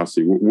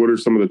Tallahassee? What are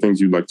some of the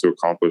things you'd like to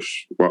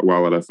accomplish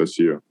while at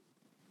FSU?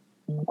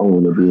 I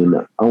want to be in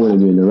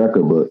the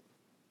record book.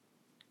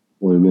 I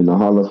want to be in the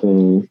Hall of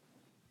Fame,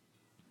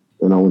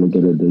 and I want to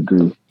get a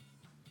degree.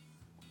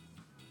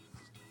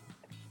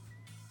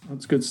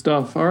 That's good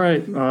stuff. All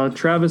right,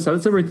 Travis,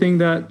 that's everything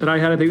that I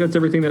had. I think that's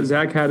everything that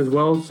Zach had as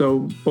well.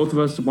 So both of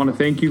us want to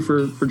thank you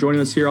for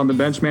joining us here on the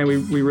bench, man.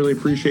 We really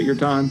appreciate your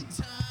time.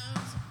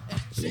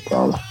 No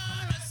problem.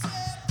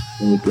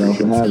 Thank y'all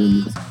for having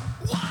me.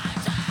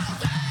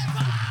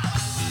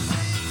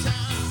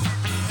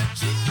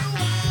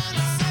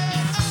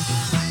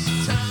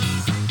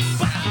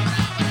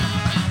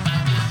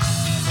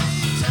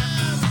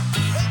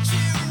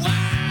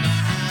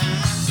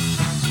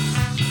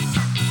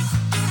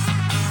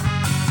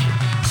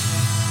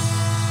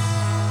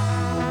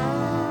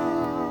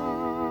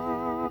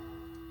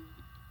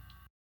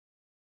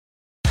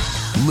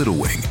 Little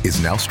Wing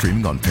is now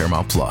streaming on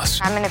Paramount Plus.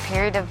 I'm in a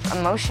period of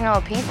emotional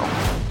upheaval.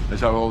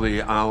 Is that all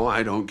the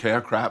I don't care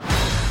crap?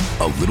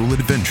 A little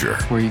adventure.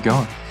 Where are you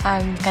going?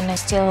 I'm gonna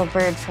steal a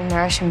bird from the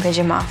Russian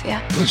pigeon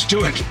mafia. Let's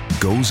do it.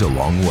 Goes a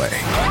long way.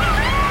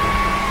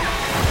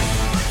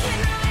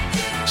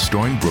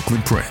 Starring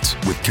Brooklyn Prince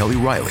with Kelly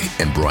Riley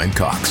and Brian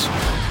Cox.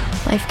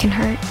 Life can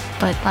hurt,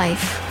 but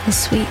life is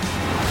sweet.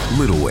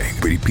 Little Wing,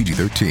 rated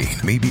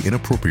PG-13, may be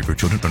inappropriate for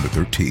children under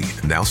 13.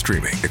 Now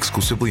streaming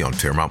exclusively on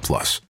Paramount Plus.